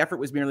said that the effort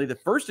was merely the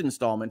first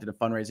installment in a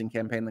fundraising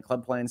campaign the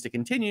club plans to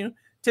continue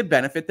to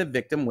benefit the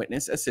Victim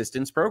Witness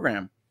Assistance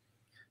Program.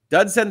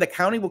 Dud said the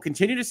county will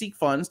continue to seek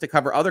funds to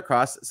cover other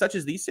costs, such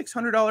as the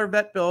 $600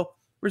 vet bill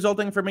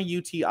resulting from a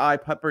UTI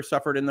Pepper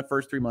suffered in the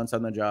first 3 months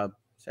on the job.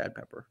 Sad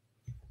Pepper.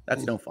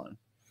 That's no fun.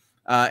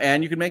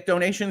 And you can make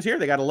donations here.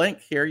 They got a link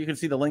here. You can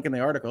see the link in the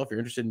article if you're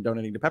interested in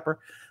donating to Pepper.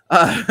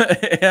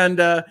 And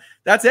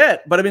that's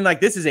it. But I mean, like,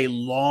 this is a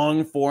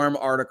long form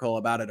article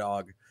about a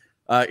dog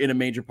in a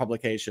major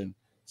publication.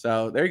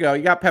 So there you go.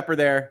 You got Pepper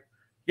there.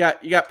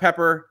 You got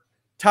Pepper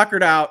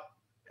tuckered out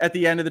at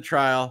the end of the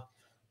trial,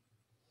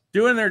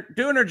 doing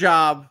their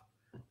job.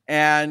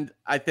 And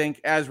I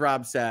think, as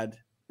Rob said,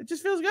 it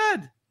just feels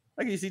good.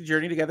 Like, you see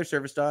Journey Together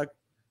Service Dog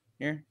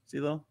here. See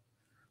a little.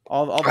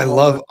 I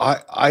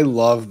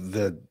love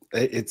the,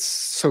 it's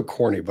so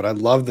corny, but I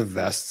love the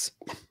vests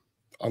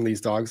on these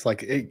dogs.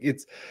 Like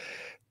it's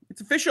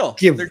official.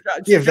 Give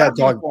that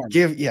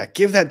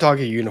dog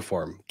a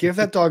uniform. Give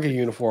that dog a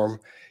uniform.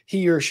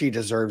 He or she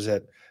deserves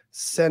it.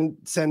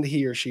 Send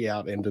he or she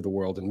out into the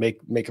world and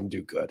make him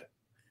do good.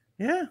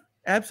 Yeah,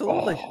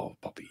 absolutely. Oh,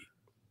 puppy.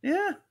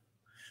 Yeah.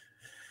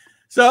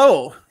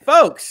 So,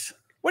 folks,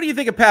 what do you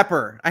think of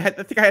Pepper? I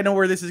think I know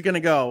where this is going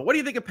to go. What do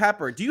you think of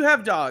Pepper? Do you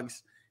have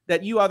dogs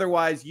that you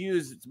otherwise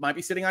use? It might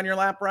be sitting on your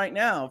lap right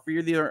now for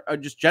your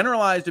just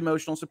generalized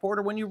emotional support,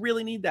 or when you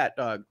really need that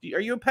dog. Are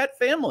you a pet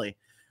family?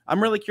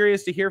 I'm really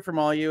curious to hear from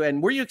all you.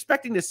 And were you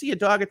expecting to see a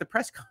dog at the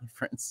press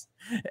conference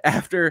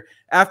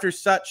after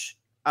such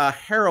a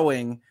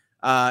harrowing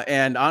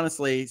and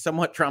honestly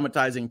somewhat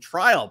traumatizing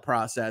trial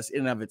process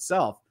in and of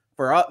itself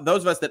for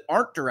those of us that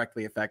aren't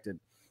directly affected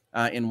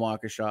in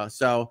Waukesha?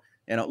 So,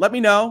 let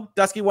me know.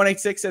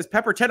 Dusky186 says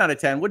Pepper 10 out of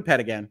 10 would pet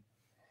again.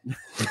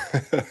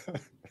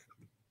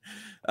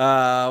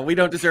 We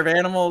don't deserve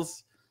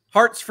animals.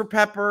 Hearts for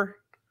Pepper.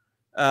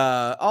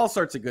 All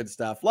sorts of good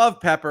stuff. Love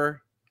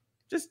Pepper.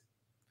 Just,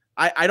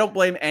 I don't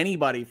blame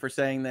anybody for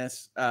saying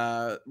this.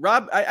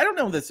 Rob, I don't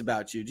know this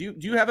about you. Do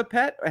you have a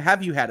pet, or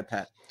have you had a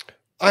pet?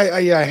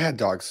 I had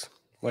dogs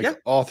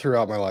all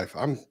throughout my life.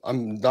 I'm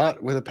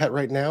not with a pet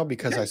right now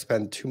because I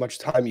spend too much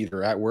time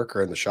either at work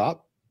or in the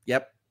shop.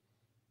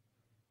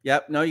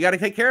 Yep. No, you got to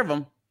take care of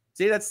them.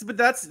 See, that's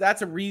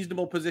a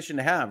reasonable position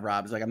to have,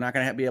 Rob. It's like, I'm not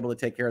going to be able to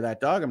take care of that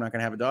dog. I'm not going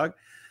to have a dog.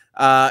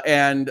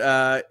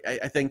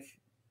 I think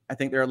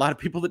there are a lot of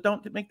people that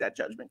don't make that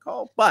judgment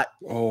call. But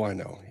I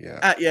know,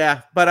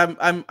 yeah, But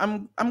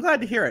I'm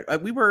glad to hear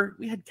it.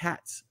 We had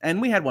cats,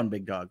 and we had one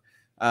big dog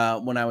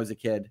when I was a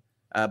kid.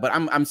 But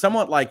I'm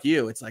somewhat like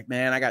you. It's like,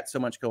 man, I got so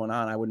much going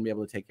on, I wouldn't be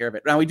able to take care of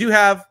it. Now, we do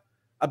have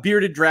a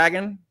bearded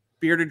dragon.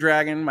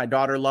 My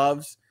daughter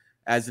loves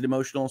as an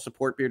emotional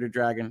support bearded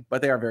dragon,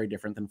 but they are very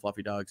different than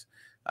fluffy dogs.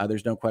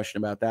 There's no question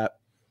about that.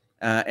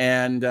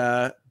 And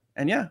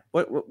yeah,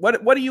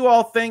 what do you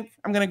all think?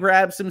 I'm going to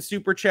grab some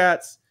super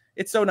chats.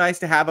 It's so nice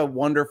to have a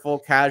wonderful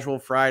casual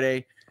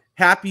Friday,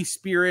 happy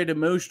spirit,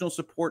 emotional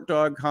support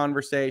dog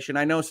conversation.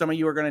 I know some of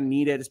you are going to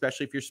need it,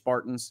 especially if you're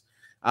Spartans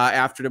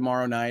after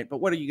tomorrow night, but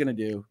what are you going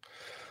to do?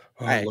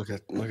 Oh, hey, look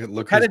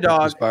who's a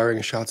dog.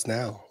 Inspiring shots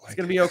now. It's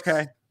going to be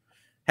okay.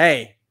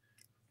 Hey,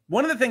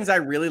 one of the things I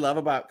really love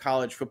about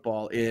college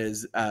football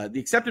is the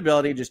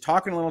acceptability, just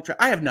talking a little.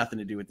 I have nothing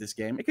to do with this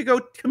game. It could go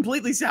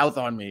completely south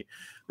on me,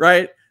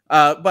 right?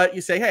 But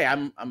you say, hey,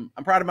 I'm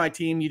proud of my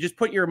team. You just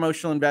put your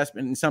emotional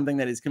investment in something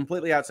that is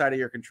completely outside of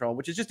your control,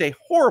 which is just a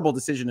horrible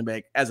decision to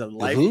make as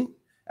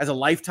a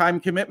lifetime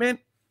commitment.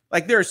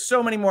 Like, there are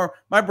so many more.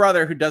 My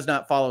brother, who does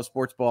not follow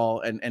sports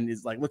ball and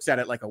is like, looks at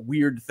it like a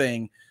weird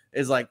thing,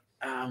 is like,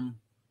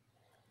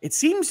 it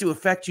seems to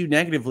affect you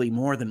negatively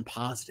more than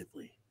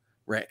positively,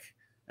 Rick.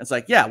 It's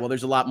like, yeah, well,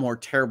 there's a lot more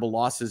terrible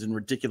losses and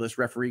ridiculous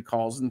referee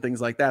calls and things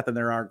like that than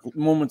there are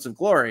moments of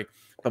glory.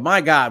 But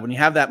my God, when you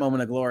have that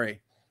moment of glory,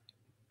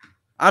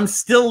 I'm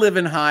still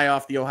living high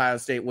off the Ohio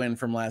State win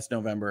from last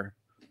November.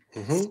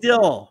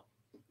 Still,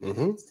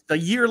 a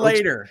year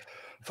later.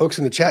 Folks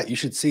in the chat, you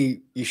should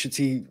see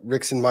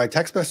Rick's and my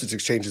text message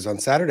exchanges on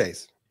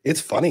Saturdays.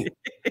 It's funny.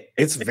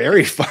 It's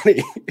very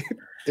funny.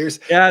 There's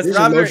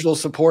emotional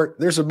support.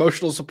 There's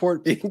emotional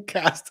support being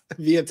cast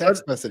via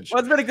text message. Well,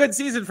 it's been a good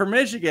season for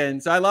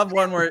Michigan. So I love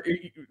one where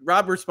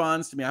Rob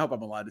responds to me. I hope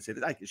I'm allowed to say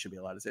this. I should be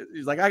allowed to say this.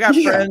 He's like, I got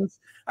friends.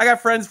 I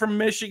got friends from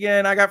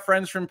Michigan. I got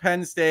friends from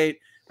Penn State.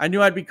 I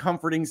knew I'd be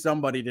comforting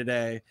somebody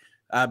today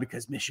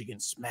because Michigan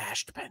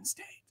smashed Penn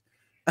State.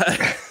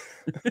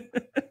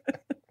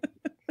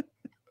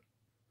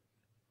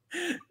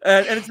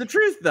 And it's the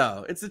truth,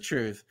 though. It's the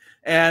truth.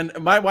 And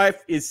my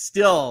wife is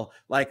still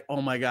like,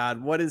 oh my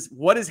God, what is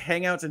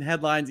Hangouts and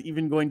Headlines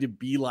even going to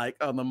be like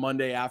on the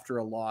Monday after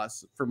a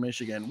loss for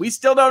Michigan? We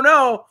still don't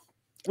know.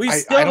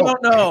 I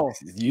don't know.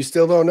 You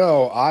still don't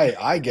know.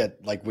 I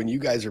get, like, when you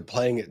guys are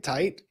playing it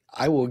tight,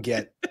 I will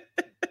get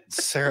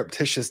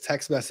surreptitious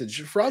text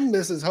message from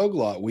Mrs.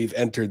 Hoglaw. We've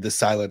entered the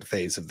silent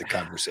phase of the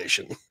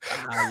conversation.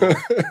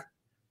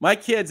 My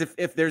kids,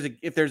 if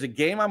there's a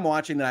game I'm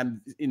watching that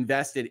I'm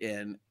invested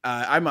in,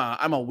 I'm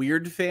a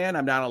weird fan.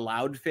 I'm not a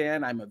loud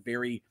fan. I'm a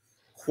very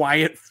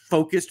quiet,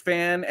 focused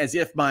fan, as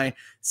if my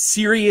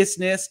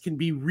seriousness can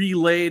be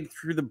relayed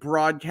through the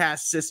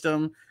broadcast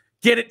system.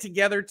 Get it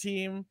together,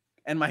 team.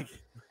 And my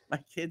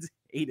kids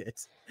hate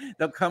it.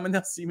 They'll come and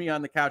they'll see me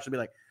on the couch. They'll be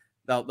like,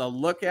 they'll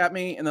look at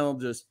me and they'll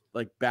just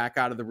like back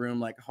out of the room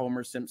like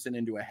Homer Simpson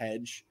into a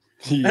hedge.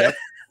 Yep.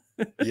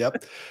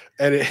 Yep.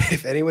 And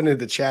if anyone in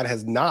the chat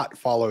has not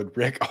followed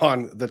Rick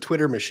on the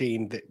Twitter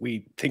machine that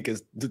we think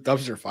is the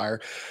dumpster fire,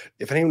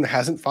 if anyone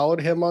hasn't followed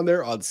him on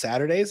there on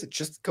Saturdays,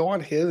 just go on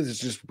his,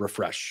 just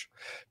refresh,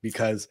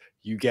 because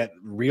you get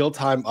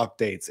real-time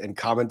updates and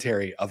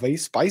commentary of a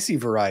spicy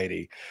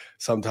variety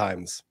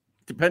sometimes.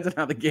 Depends on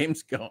how the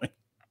game's going.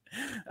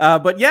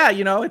 But yeah,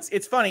 you know,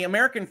 it's funny.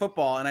 American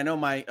football, and I know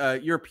my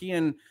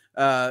European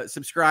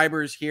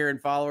subscribers here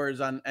and followers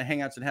on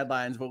Hangouts and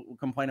Headlines will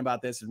complain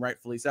about this, and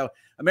rightfully so.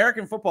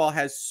 American football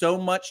has so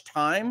much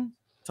time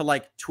to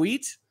like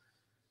tweet.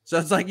 So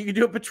it's like you can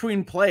do it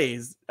between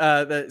plays.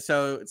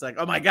 So it's like,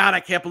 oh my God, I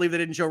can't believe they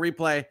didn't show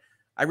replay.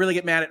 I really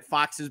get mad at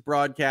Fox's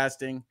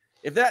broadcasting.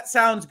 If that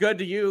sounds good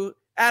to you,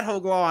 at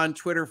Hoglaw on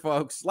Twitter,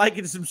 folks, like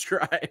and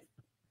subscribe.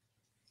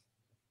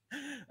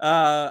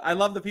 I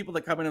love the people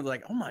that come in and be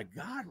like, oh my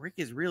God, Rick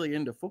is really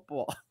into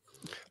football.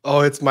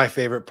 Oh, it's my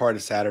favorite part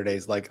of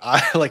Saturdays.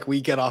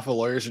 We get off of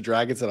Lawyers and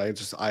Dragons, and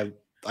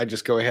I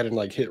just go ahead and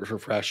like hit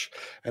refresh,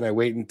 and I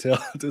wait until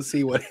to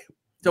see what.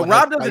 So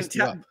Rob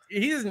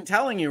he isn't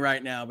telling you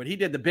right now, but he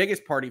did the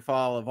biggest party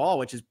foul of all,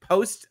 which is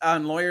post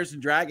on Lawyers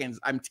and Dragons.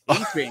 I'm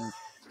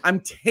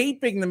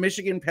taping the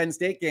Michigan Penn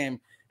State game,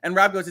 and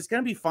Rob goes, "It's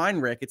gonna be fine,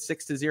 Rick. It's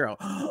 6-0."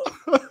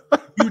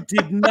 You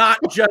did not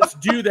just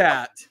do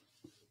that.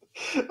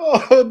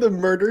 Oh, the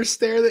murder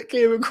stare that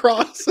came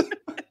across.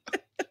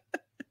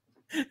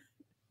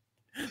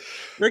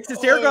 Rick's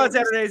hysterical on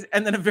Saturdays,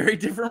 and then a very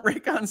different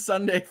Rick on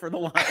Sunday for the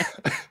Lions.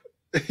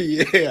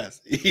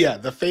 Yes, yeah,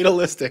 the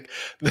fatalistic,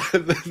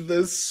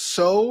 the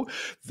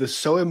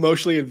so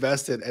emotionally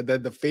invested, and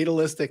then the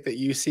fatalistic that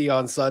you see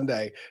on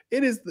Sunday.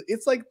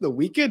 It's like the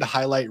weekend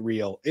highlight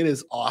reel. It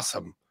is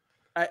awesome.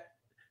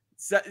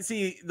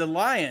 See, the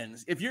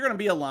Lions, if you're going to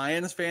be a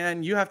Lions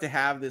fan, you have to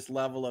have this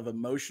level of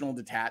emotional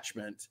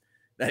detachment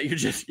that you're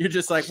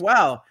just like,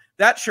 wow,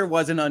 that sure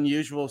was an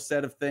unusual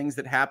set of things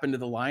that happened to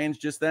the Lions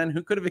just then.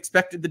 Who could have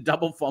expected the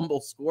double fumble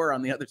score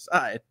on the other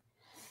side?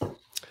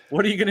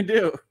 What are you going to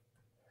do?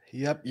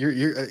 Yep.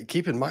 You're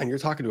keep in mind, you're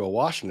talking to a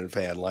Washington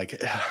fan.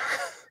 Like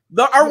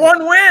our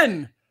one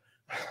win.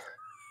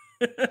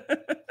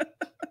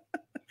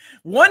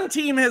 One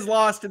team has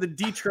lost to the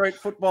Detroit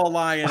Football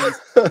Lions.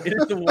 It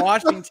is the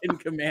Washington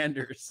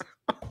Commanders.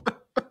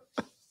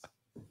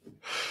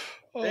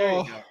 There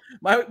you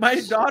go.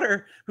 My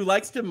daughter, who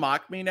likes to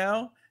mock me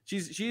now,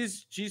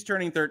 she's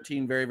turning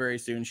 13 very, very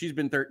soon. She's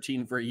been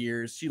 13 for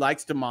years. She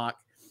likes to mock,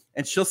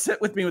 and she'll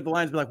sit with me with the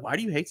Lions and be like, why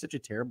do you hate such a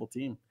terrible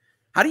team?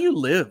 How do you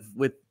live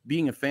with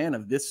being a fan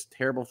of this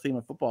terrible team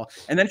of football?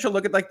 And then she'll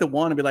look at like the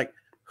one and be like,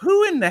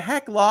 who in the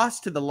heck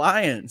lost to the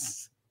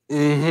Lions?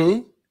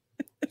 Mm-hmm.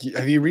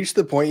 Have you reached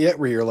the point yet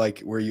where you're like,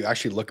 where you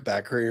actually look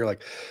back here and you're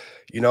like,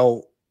 you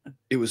know,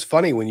 it was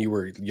funny when you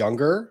were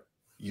younger.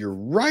 You're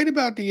right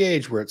about the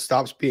age where it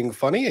stops being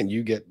funny and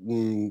you get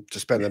to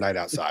spend the night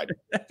outside.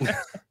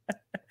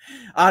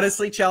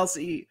 Honestly,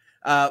 Chelsea,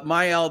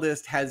 my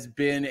eldest has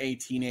been a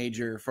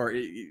teenager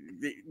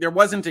there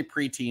wasn't a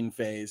preteen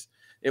phase.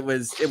 It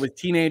was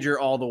teenager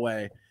all the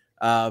way.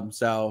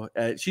 So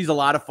she's a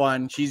lot of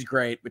fun. She's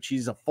great, but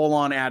she's a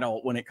full-on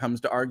adult when it comes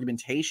to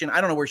argumentation.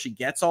 I don't know where she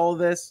gets all of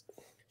this.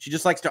 She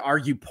just likes to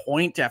argue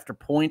point after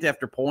point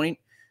after point.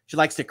 She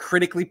likes to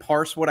critically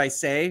parse what I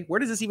say. Where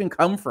does this even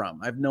come from?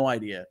 I have no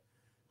idea.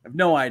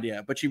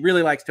 But she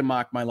really likes to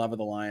mock my love of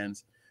the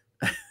Lions.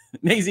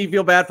 Nazy,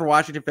 feel bad for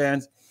Washington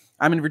fans.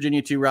 I'm in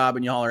Virginia too, Rob,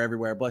 and y'all are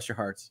everywhere. Bless your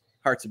hearts.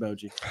 Hearts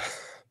emoji.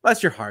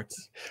 Bless your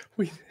hearts.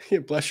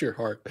 Bless your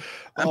heart.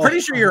 I'm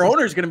pretty sure your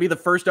owner is going to be the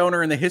first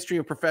owner in the history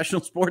of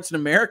professional sports in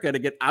America to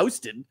get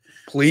ousted.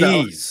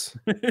 Please.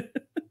 So.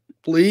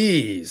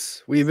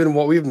 Please. We've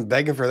been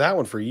begging for that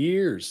one for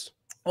years.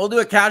 We'll do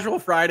a casual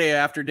Friday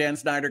after Dan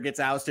Snyder gets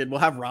ousted. We'll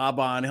have Rob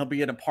on. He'll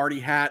be in a party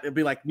hat. It'll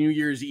be like New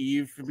Year's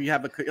Eve.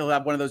 He'll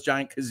have one of those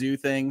giant kazoo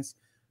things.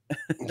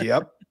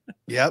 Yep.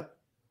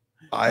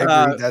 I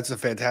agree. That's a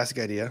fantastic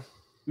idea.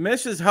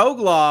 Mrs.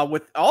 Hoglaw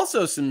with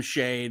also some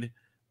shade.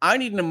 I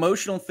need an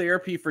emotional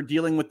therapy for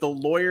dealing with the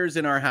lawyers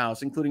in our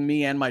house, including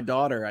me and my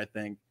daughter, I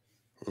think.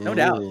 No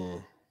doubt.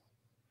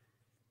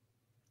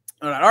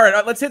 All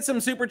right. Let's hit some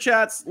super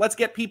chats. Let's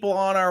get people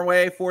on our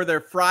way for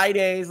their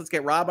Fridays. Let's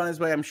get Rob on his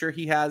way. I'm sure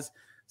he has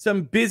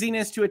some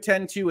busyness to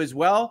attend to as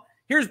well.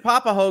 Here's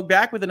Papa Hogue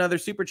back with another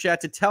super chat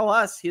to tell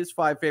us his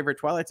 5 favorite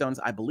Twilight Zones,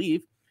 I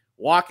believe.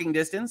 Walking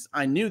Distance.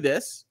 I knew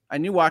this. I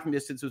knew Walking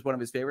Distance was one of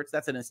his favorites.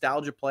 That's a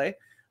nostalgia play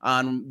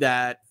on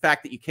that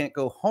fact that you can't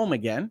go home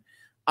again.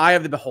 Eye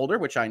of the Beholder,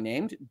 which I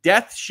named.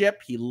 Death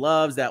Ship, he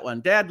loves that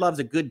one. Dad loves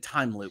a good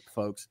time loop,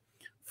 folks.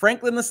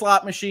 Franklin the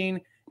Slot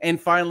Machine. And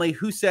finally,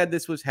 Who Said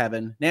This Was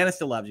Heaven? Nana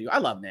Still Loves You. I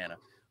love Nana.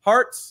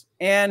 Hearts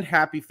and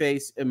happy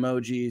face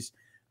emojis.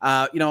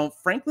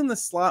 Franklin the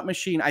Slot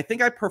Machine, I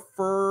think I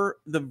prefer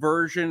the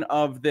version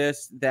of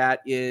this that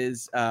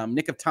is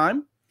Nick of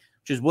Time,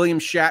 which is William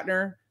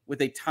Shatner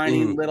with a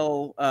tiny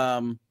little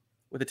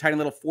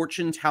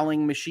fortune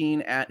telling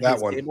machine at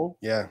his table.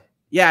 Yeah.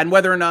 Yeah. And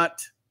whether or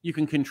not you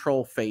can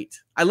control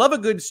fate. I love a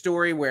good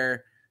story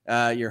where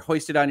you're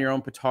hoisted on your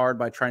own petard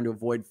by trying to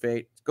avoid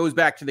fate. It goes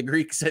back to the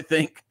Greeks, I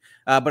think,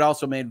 but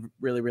also made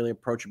really, really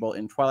approachable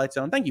in Twilight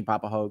Zone. Thank you,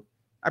 Papa Hogue.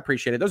 I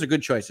appreciate it. Those are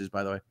good choices,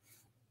 by the way.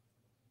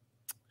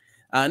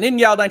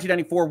 Ninyal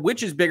 1994,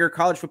 which is bigger,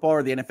 college football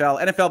or the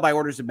NFL? NFL by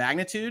orders of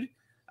magnitude,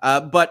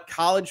 but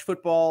college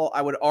football,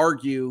 I would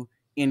argue,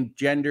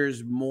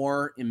 engenders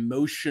more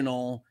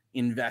emotional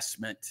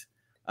investment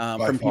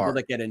from people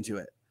that get into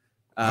it.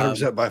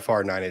 100% by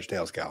far, 9 Inch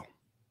Nails gal.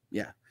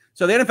 Yeah.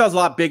 So the NFL is a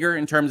lot bigger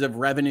in terms of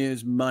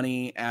revenues,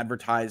 money,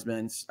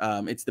 advertisements.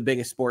 It's the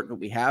biggest sport that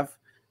we have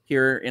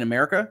here in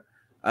America,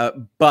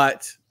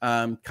 but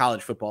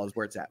college football is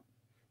where it's at.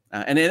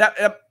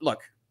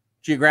 Look,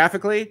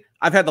 geographically,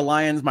 I've had the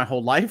Lions my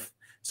whole life,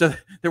 so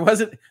there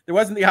wasn't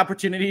the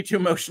opportunity to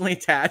emotionally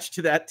attach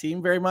to that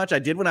team very much. I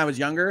did when I was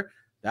younger.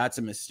 That's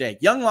a mistake.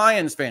 Young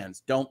Lions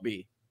fans, don't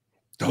do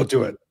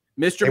it.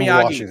 Mr.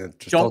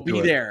 Miyagi, don't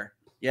be there.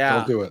 Yeah,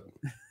 don't do it.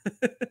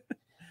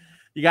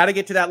 You got to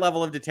get to that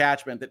level of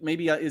detachment that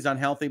maybe is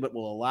unhealthy, but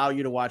will allow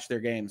you to watch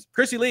their games.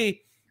 Chrissy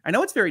Lee, I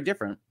know it's very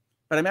different,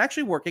 but I'm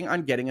actually working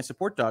on getting a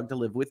support dog to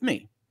live with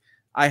me.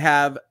 I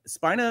have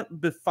spina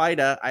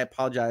bifida. I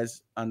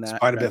apologize on that.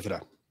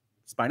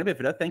 Spina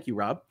bifida. Thank you,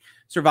 Rob.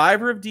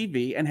 Survivor of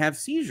DV and have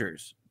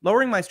seizures.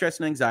 Lowering my stress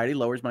and anxiety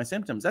lowers my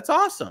symptoms. That's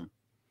awesome.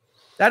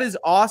 That is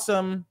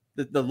awesome.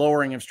 The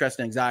lowering of stress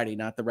and anxiety,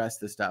 not the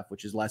rest of the stuff,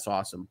 which is less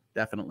awesome,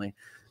 definitely.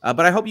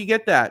 But I hope you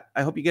get that.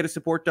 I hope you get a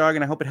support dog,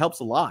 and I hope it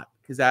helps a lot,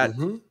 because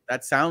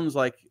that sounds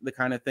like the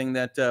kind of thing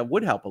that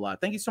would help a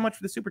lot. Thank you so much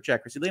for the super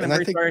chat, Chrissy Lee. I'm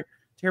very sorry to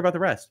hear about the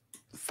rest.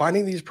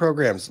 Finding these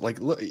programs, like,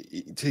 look,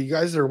 to you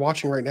guys that are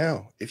watching right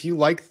now, if you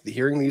like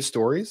hearing these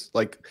stories,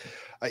 like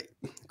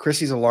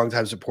Chrissy's a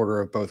longtime supporter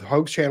of both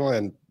Hogue's channel,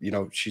 and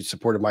she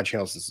supported my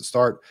channel since the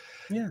start.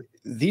 Yeah,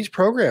 these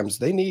programs,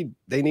 they need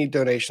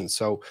donations.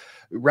 So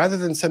rather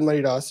than send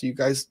money to us, you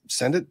guys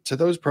send it to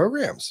those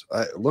programs.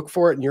 Look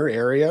for it in your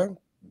area.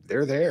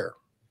 They're there.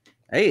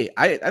 Hey,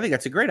 I think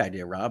that's a great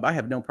idea, Rob. I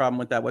have no problem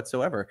with that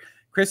whatsoever.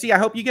 Chrissy, I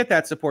hope you get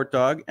that support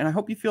dog, and I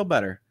hope you feel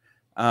better.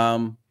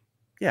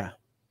 Yeah.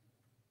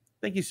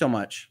 Thank you so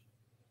much.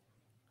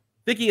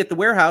 Vicky at the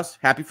warehouse.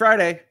 Happy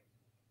Friday.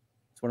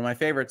 It's one of my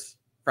favorites.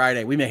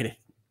 Friday. We made it.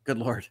 Good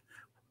Lord.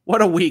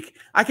 What a week.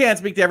 I can't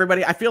speak to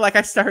everybody. I feel like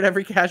I start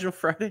every Casual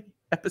Friday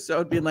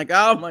episode being like,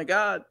 oh my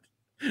God,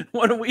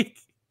 what a week.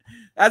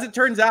 As it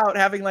turns out,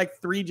 having like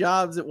 3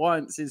 jobs at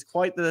once is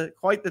quite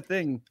the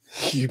thing.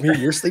 You mean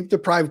you're sleep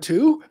deprived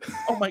too?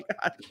 Oh my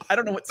God. I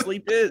don't know what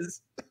sleep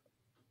is.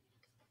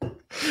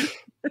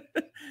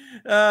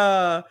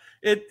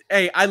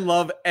 Hey, I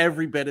love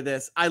every bit of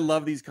this. I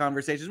love these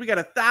conversations. We got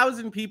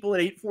 1,000 people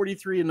at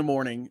 8:43 in the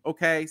morning.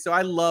 Okay. So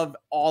I love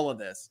all of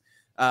this.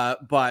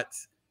 But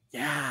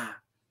yeah,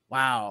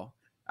 wow.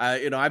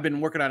 I've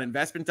been working on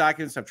investment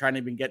documents. I'm trying to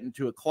even get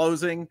into a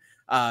closing,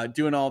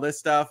 doing all this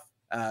stuff.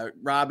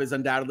 Rob has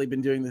undoubtedly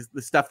been doing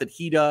the stuff that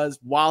he does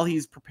while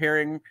he's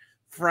preparing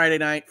Friday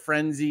Night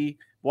Frenzy,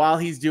 while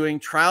he's doing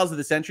Trials of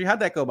the Century. How'd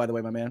that go, by the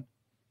way, my man?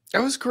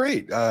 That was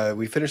great.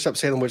 We finished up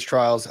Salem Witch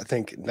Trials. I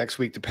think next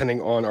week,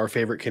 depending on our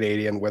favorite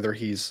Canadian, whether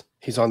he's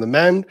on the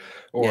mend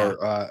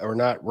or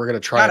not, we're going to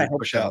try and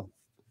push out.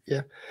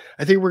 Yeah,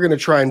 I think we're going to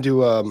try and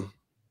do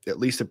at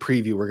least a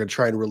preview. We're going to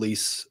try and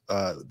release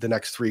the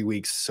next 3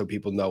 weeks so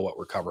people know what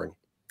we're covering.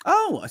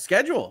 Oh, a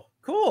schedule.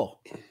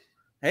 Cool.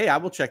 Hey, I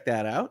will check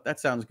that out. That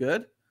sounds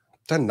good.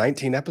 Done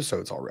 19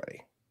 episodes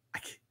already.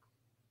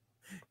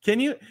 Can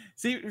you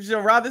see? So,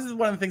 Rob, this is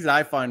one of the things that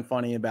I find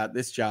funny about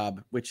this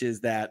job, which is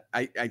that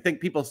I think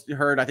people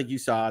heard, I think you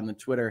saw on the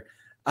Twitter,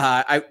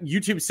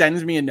 YouTube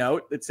sends me a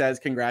note that says,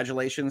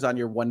 congratulations on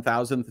your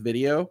 1,000th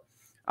video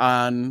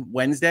on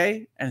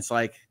Wednesday. And it's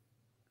like,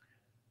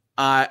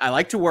 I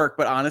like to work,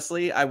 but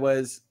honestly, I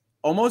was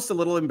almost a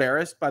little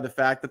embarrassed by the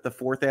fact that the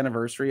 4th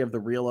anniversary of the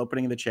real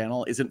opening of the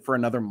channel isn't for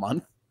another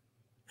month.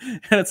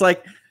 And it's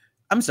like,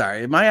 I'm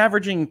sorry, am I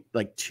averaging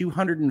like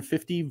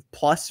 250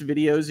 plus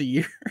videos a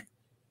year?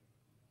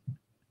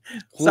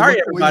 Sorry,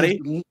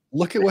 everybody.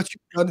 Look at what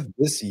you've done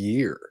this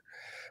year.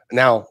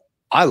 Now,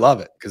 I love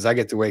it because I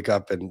get to wake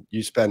up and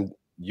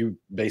you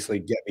basically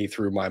get me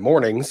through my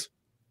mornings,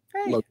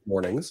 most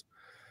mornings.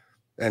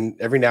 And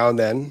every now and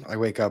then I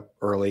wake up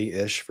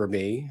early-ish for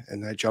me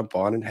and I jump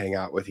on and hang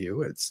out with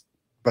you.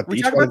 But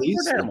each one of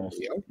these animals.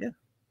 Yeah.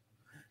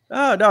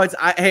 Oh, no,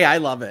 I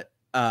love it.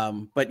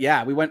 But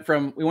yeah, we went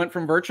from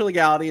Virtual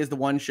Legality as the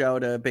one show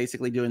to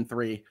basically doing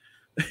 3.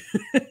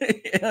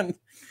 And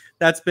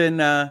that's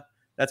been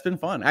That's been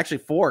fun. Actually,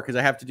 4, because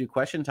I have to do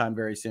question time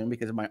very soon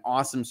because of my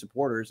awesome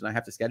supporters, and I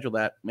have to schedule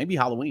that maybe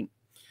Halloween.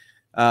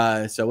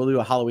 So we'll do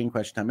a Halloween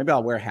question time. Maybe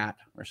I'll wear a hat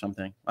or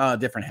something. A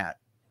different hat,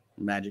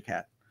 magic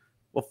hat.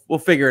 We'll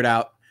figure it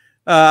out.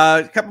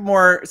 A couple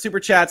more super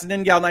chats.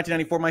 Ningal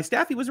 1994. My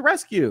Staffy was a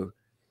rescue.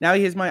 Now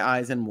he has my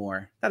eyes and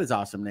more. That is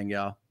awesome,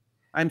 Ningal.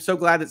 I'm so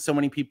glad that so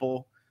many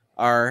people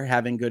are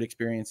having good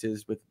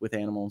experiences with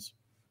animals.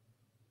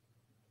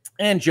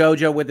 And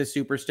Jojo with a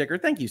super sticker.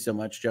 Thank you so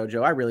much,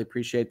 Jojo. I really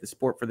appreciate the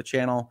support for the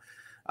channel.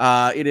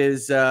 It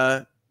is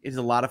a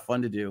lot of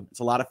fun to do.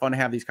 It's a lot of fun to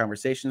have these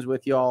conversations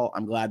with y'all.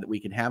 I'm glad that we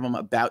can have them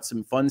about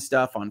some fun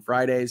stuff on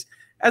Fridays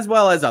as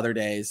well as other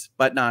days,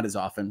 but not as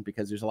often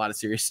because there's a lot of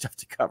serious stuff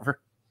to cover.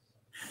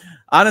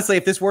 Honestly,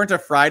 if this weren't a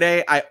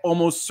Friday, I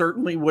almost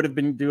certainly would have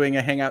been doing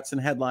a Hangouts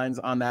and Headlines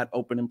on that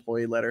open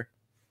employee letter.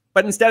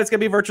 But instead, it's going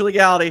to be virtual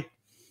legality,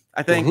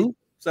 I think.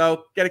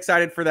 So get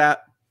excited for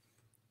that.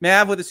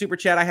 Mav with a super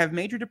chat. I have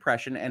major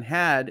depression and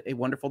had a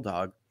wonderful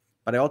dog,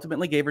 but I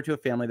ultimately gave her to a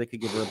family that could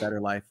give her a better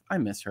life. I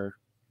miss her.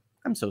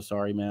 I'm so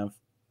sorry, Mav.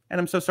 And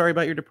I'm so sorry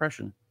about your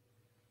depression.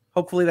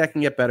 Hopefully that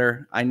can get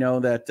better. I know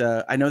that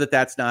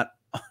that's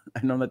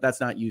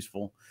not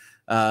useful.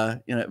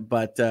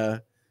 But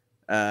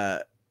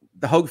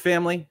the Hogue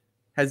family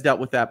has dealt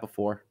with that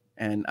before,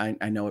 and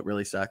I know it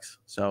really sucks.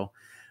 So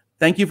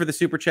thank you for the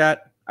super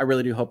chat. I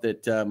really do hope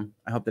that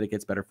it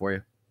gets better for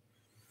you.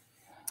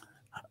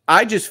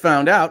 I just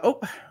found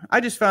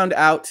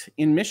out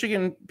in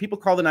Michigan, people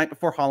call the night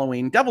before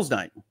Halloween Devil's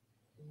Night.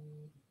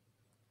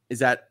 Is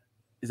that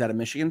a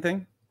Michigan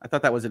thing? I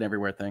thought that was an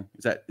everywhere thing.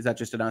 Is that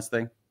just an us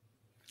thing?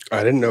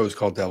 I didn't know it was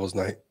called Devil's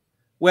Night.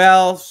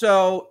 Well,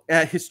 so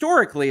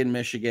historically in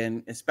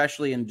Michigan,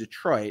 especially in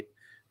Detroit,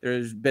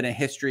 there's been a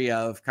history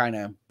of kind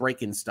of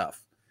breaking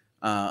stuff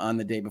on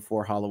the day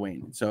before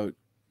Halloween. So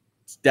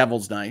it's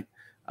Devil's Night.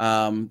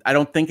 I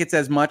don't think it's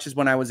as much as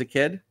when I was a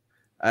kid,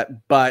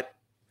 but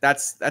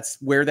that's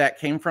where that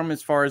came from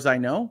as far as I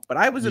know. But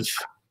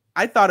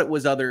I thought it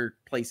was other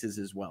places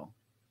as well.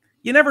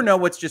 You never know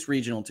what's just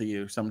regional to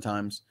you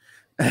sometimes.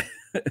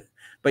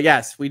 But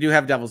yes, we do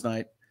have Devil's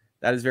Night.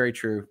 That is very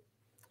true.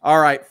 All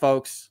right,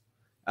 folks.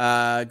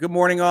 Good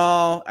morning,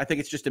 all. I think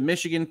it's just a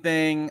Michigan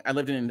thing. I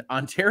lived in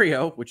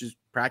Ontario, which is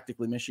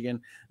practically Michigan.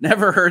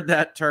 Never heard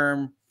that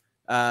term.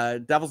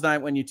 Devil's Night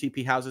when you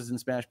TP houses and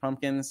smash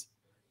pumpkins.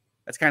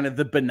 That's kind of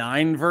the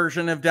benign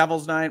version of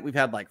Devil's Night. We've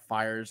had like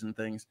fires and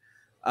things.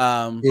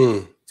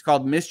 It's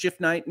called Mischief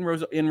Night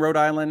in Rhode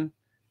Island.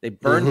 They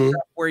burn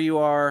stuff where you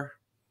are.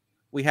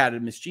 We had a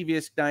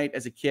mischievous night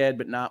as a kid,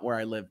 but not where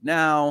I live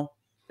now.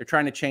 They're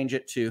trying to change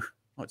it to,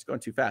 it's going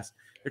too fast.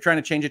 They're trying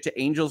to change it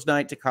to Angels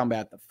Night to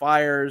combat the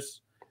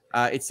fires,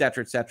 et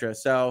cetera, et cetera.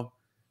 So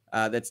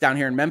that's down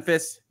here in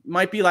Memphis.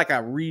 Might be like a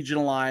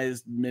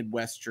regionalized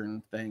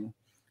Midwestern thing.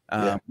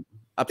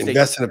 Upstate.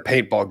 Invest in a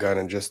paintball gun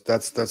and just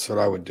that's what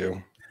I would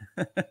do.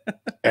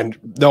 And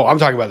no, I'm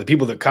talking about the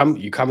people that come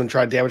and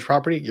try to damage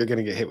property. You're going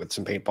to get hit with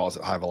some paintballs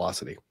at high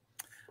velocity.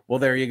 Well,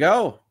 there you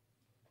go.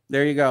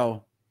 There you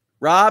go.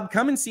 Rob,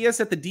 come and see us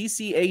at the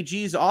DC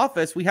AG's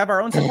office. We have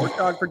our own support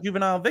dog for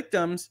juvenile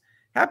victims.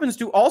 Happens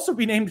to also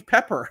be named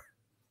Pepper.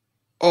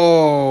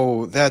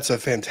 Oh, that's a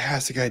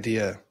fantastic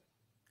idea.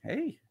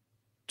 Hey,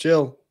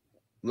 Jill,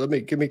 give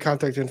me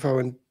contact info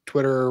and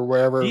Twitter or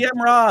wherever. DM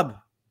Rob.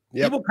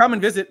 Yep. He will come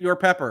and visit your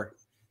Pepper.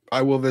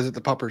 I will visit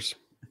the puppers.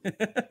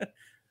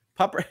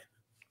 Pepper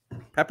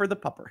the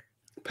pupper.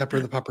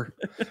 Pepper the pupper.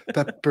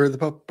 Pepper the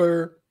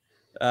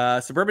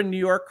pupper. Suburban New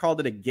York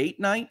called it a gate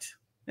night.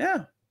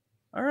 Yeah.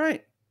 All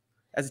right.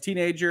 As a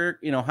teenager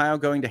in Ohio,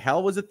 going to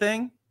hell was a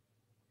thing.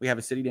 We have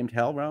a city named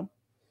Hell, Rob.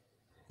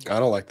 I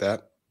don't like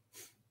that.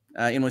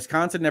 In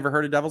Wisconsin, never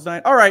heard of Devil's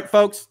Night. All right,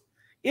 folks.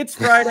 It's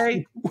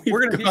Friday.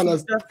 We're going to do some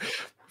stuff.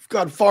 We've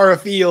gone far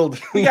afield.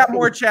 We got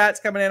more chats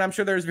coming in. I'm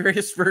sure there's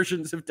various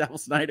versions of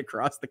Devil's Night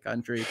across the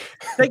country.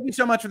 Thank you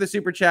so much for the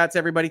super chats,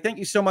 everybody. Thank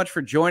you so much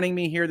for joining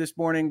me here this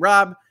morning.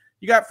 Rob,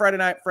 you got Friday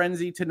Night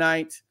Frenzy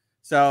tonight.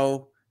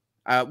 So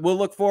we'll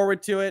look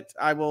forward to it.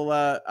 I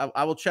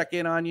will check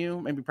in on you,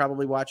 maybe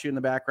probably watch you in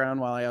the background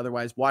while I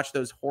otherwise watch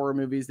those horror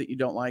movies that you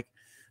don't like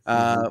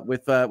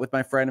with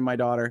my friend and my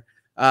daughter.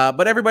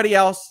 But everybody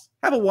else,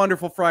 have a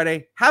wonderful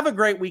Friday. Have a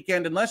great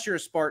weekend, unless you're a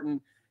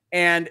Spartan.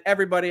 And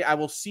everybody, I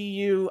will see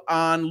you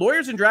on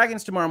Lawyers and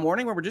Dragons tomorrow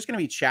morning, where we're just going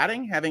to be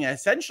chatting, having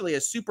essentially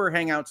a super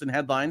Hangouts and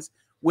Headlines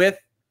with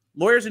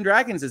Lawyers and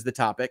Dragons as the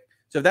topic.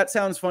 So if that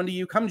sounds fun to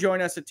you, come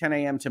join us at 10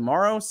 a.m.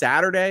 tomorrow,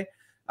 Saturday.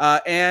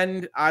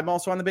 And I'm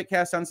also on the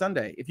Bitcast on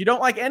Sunday. If you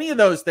don't like any of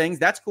those things,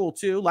 that's cool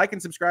too. Like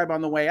and subscribe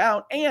on the way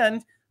out.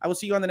 And I will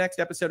see you on the next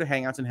episode of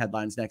Hangouts and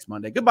Headlines next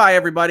Monday. Goodbye,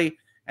 everybody,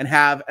 and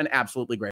have an absolutely great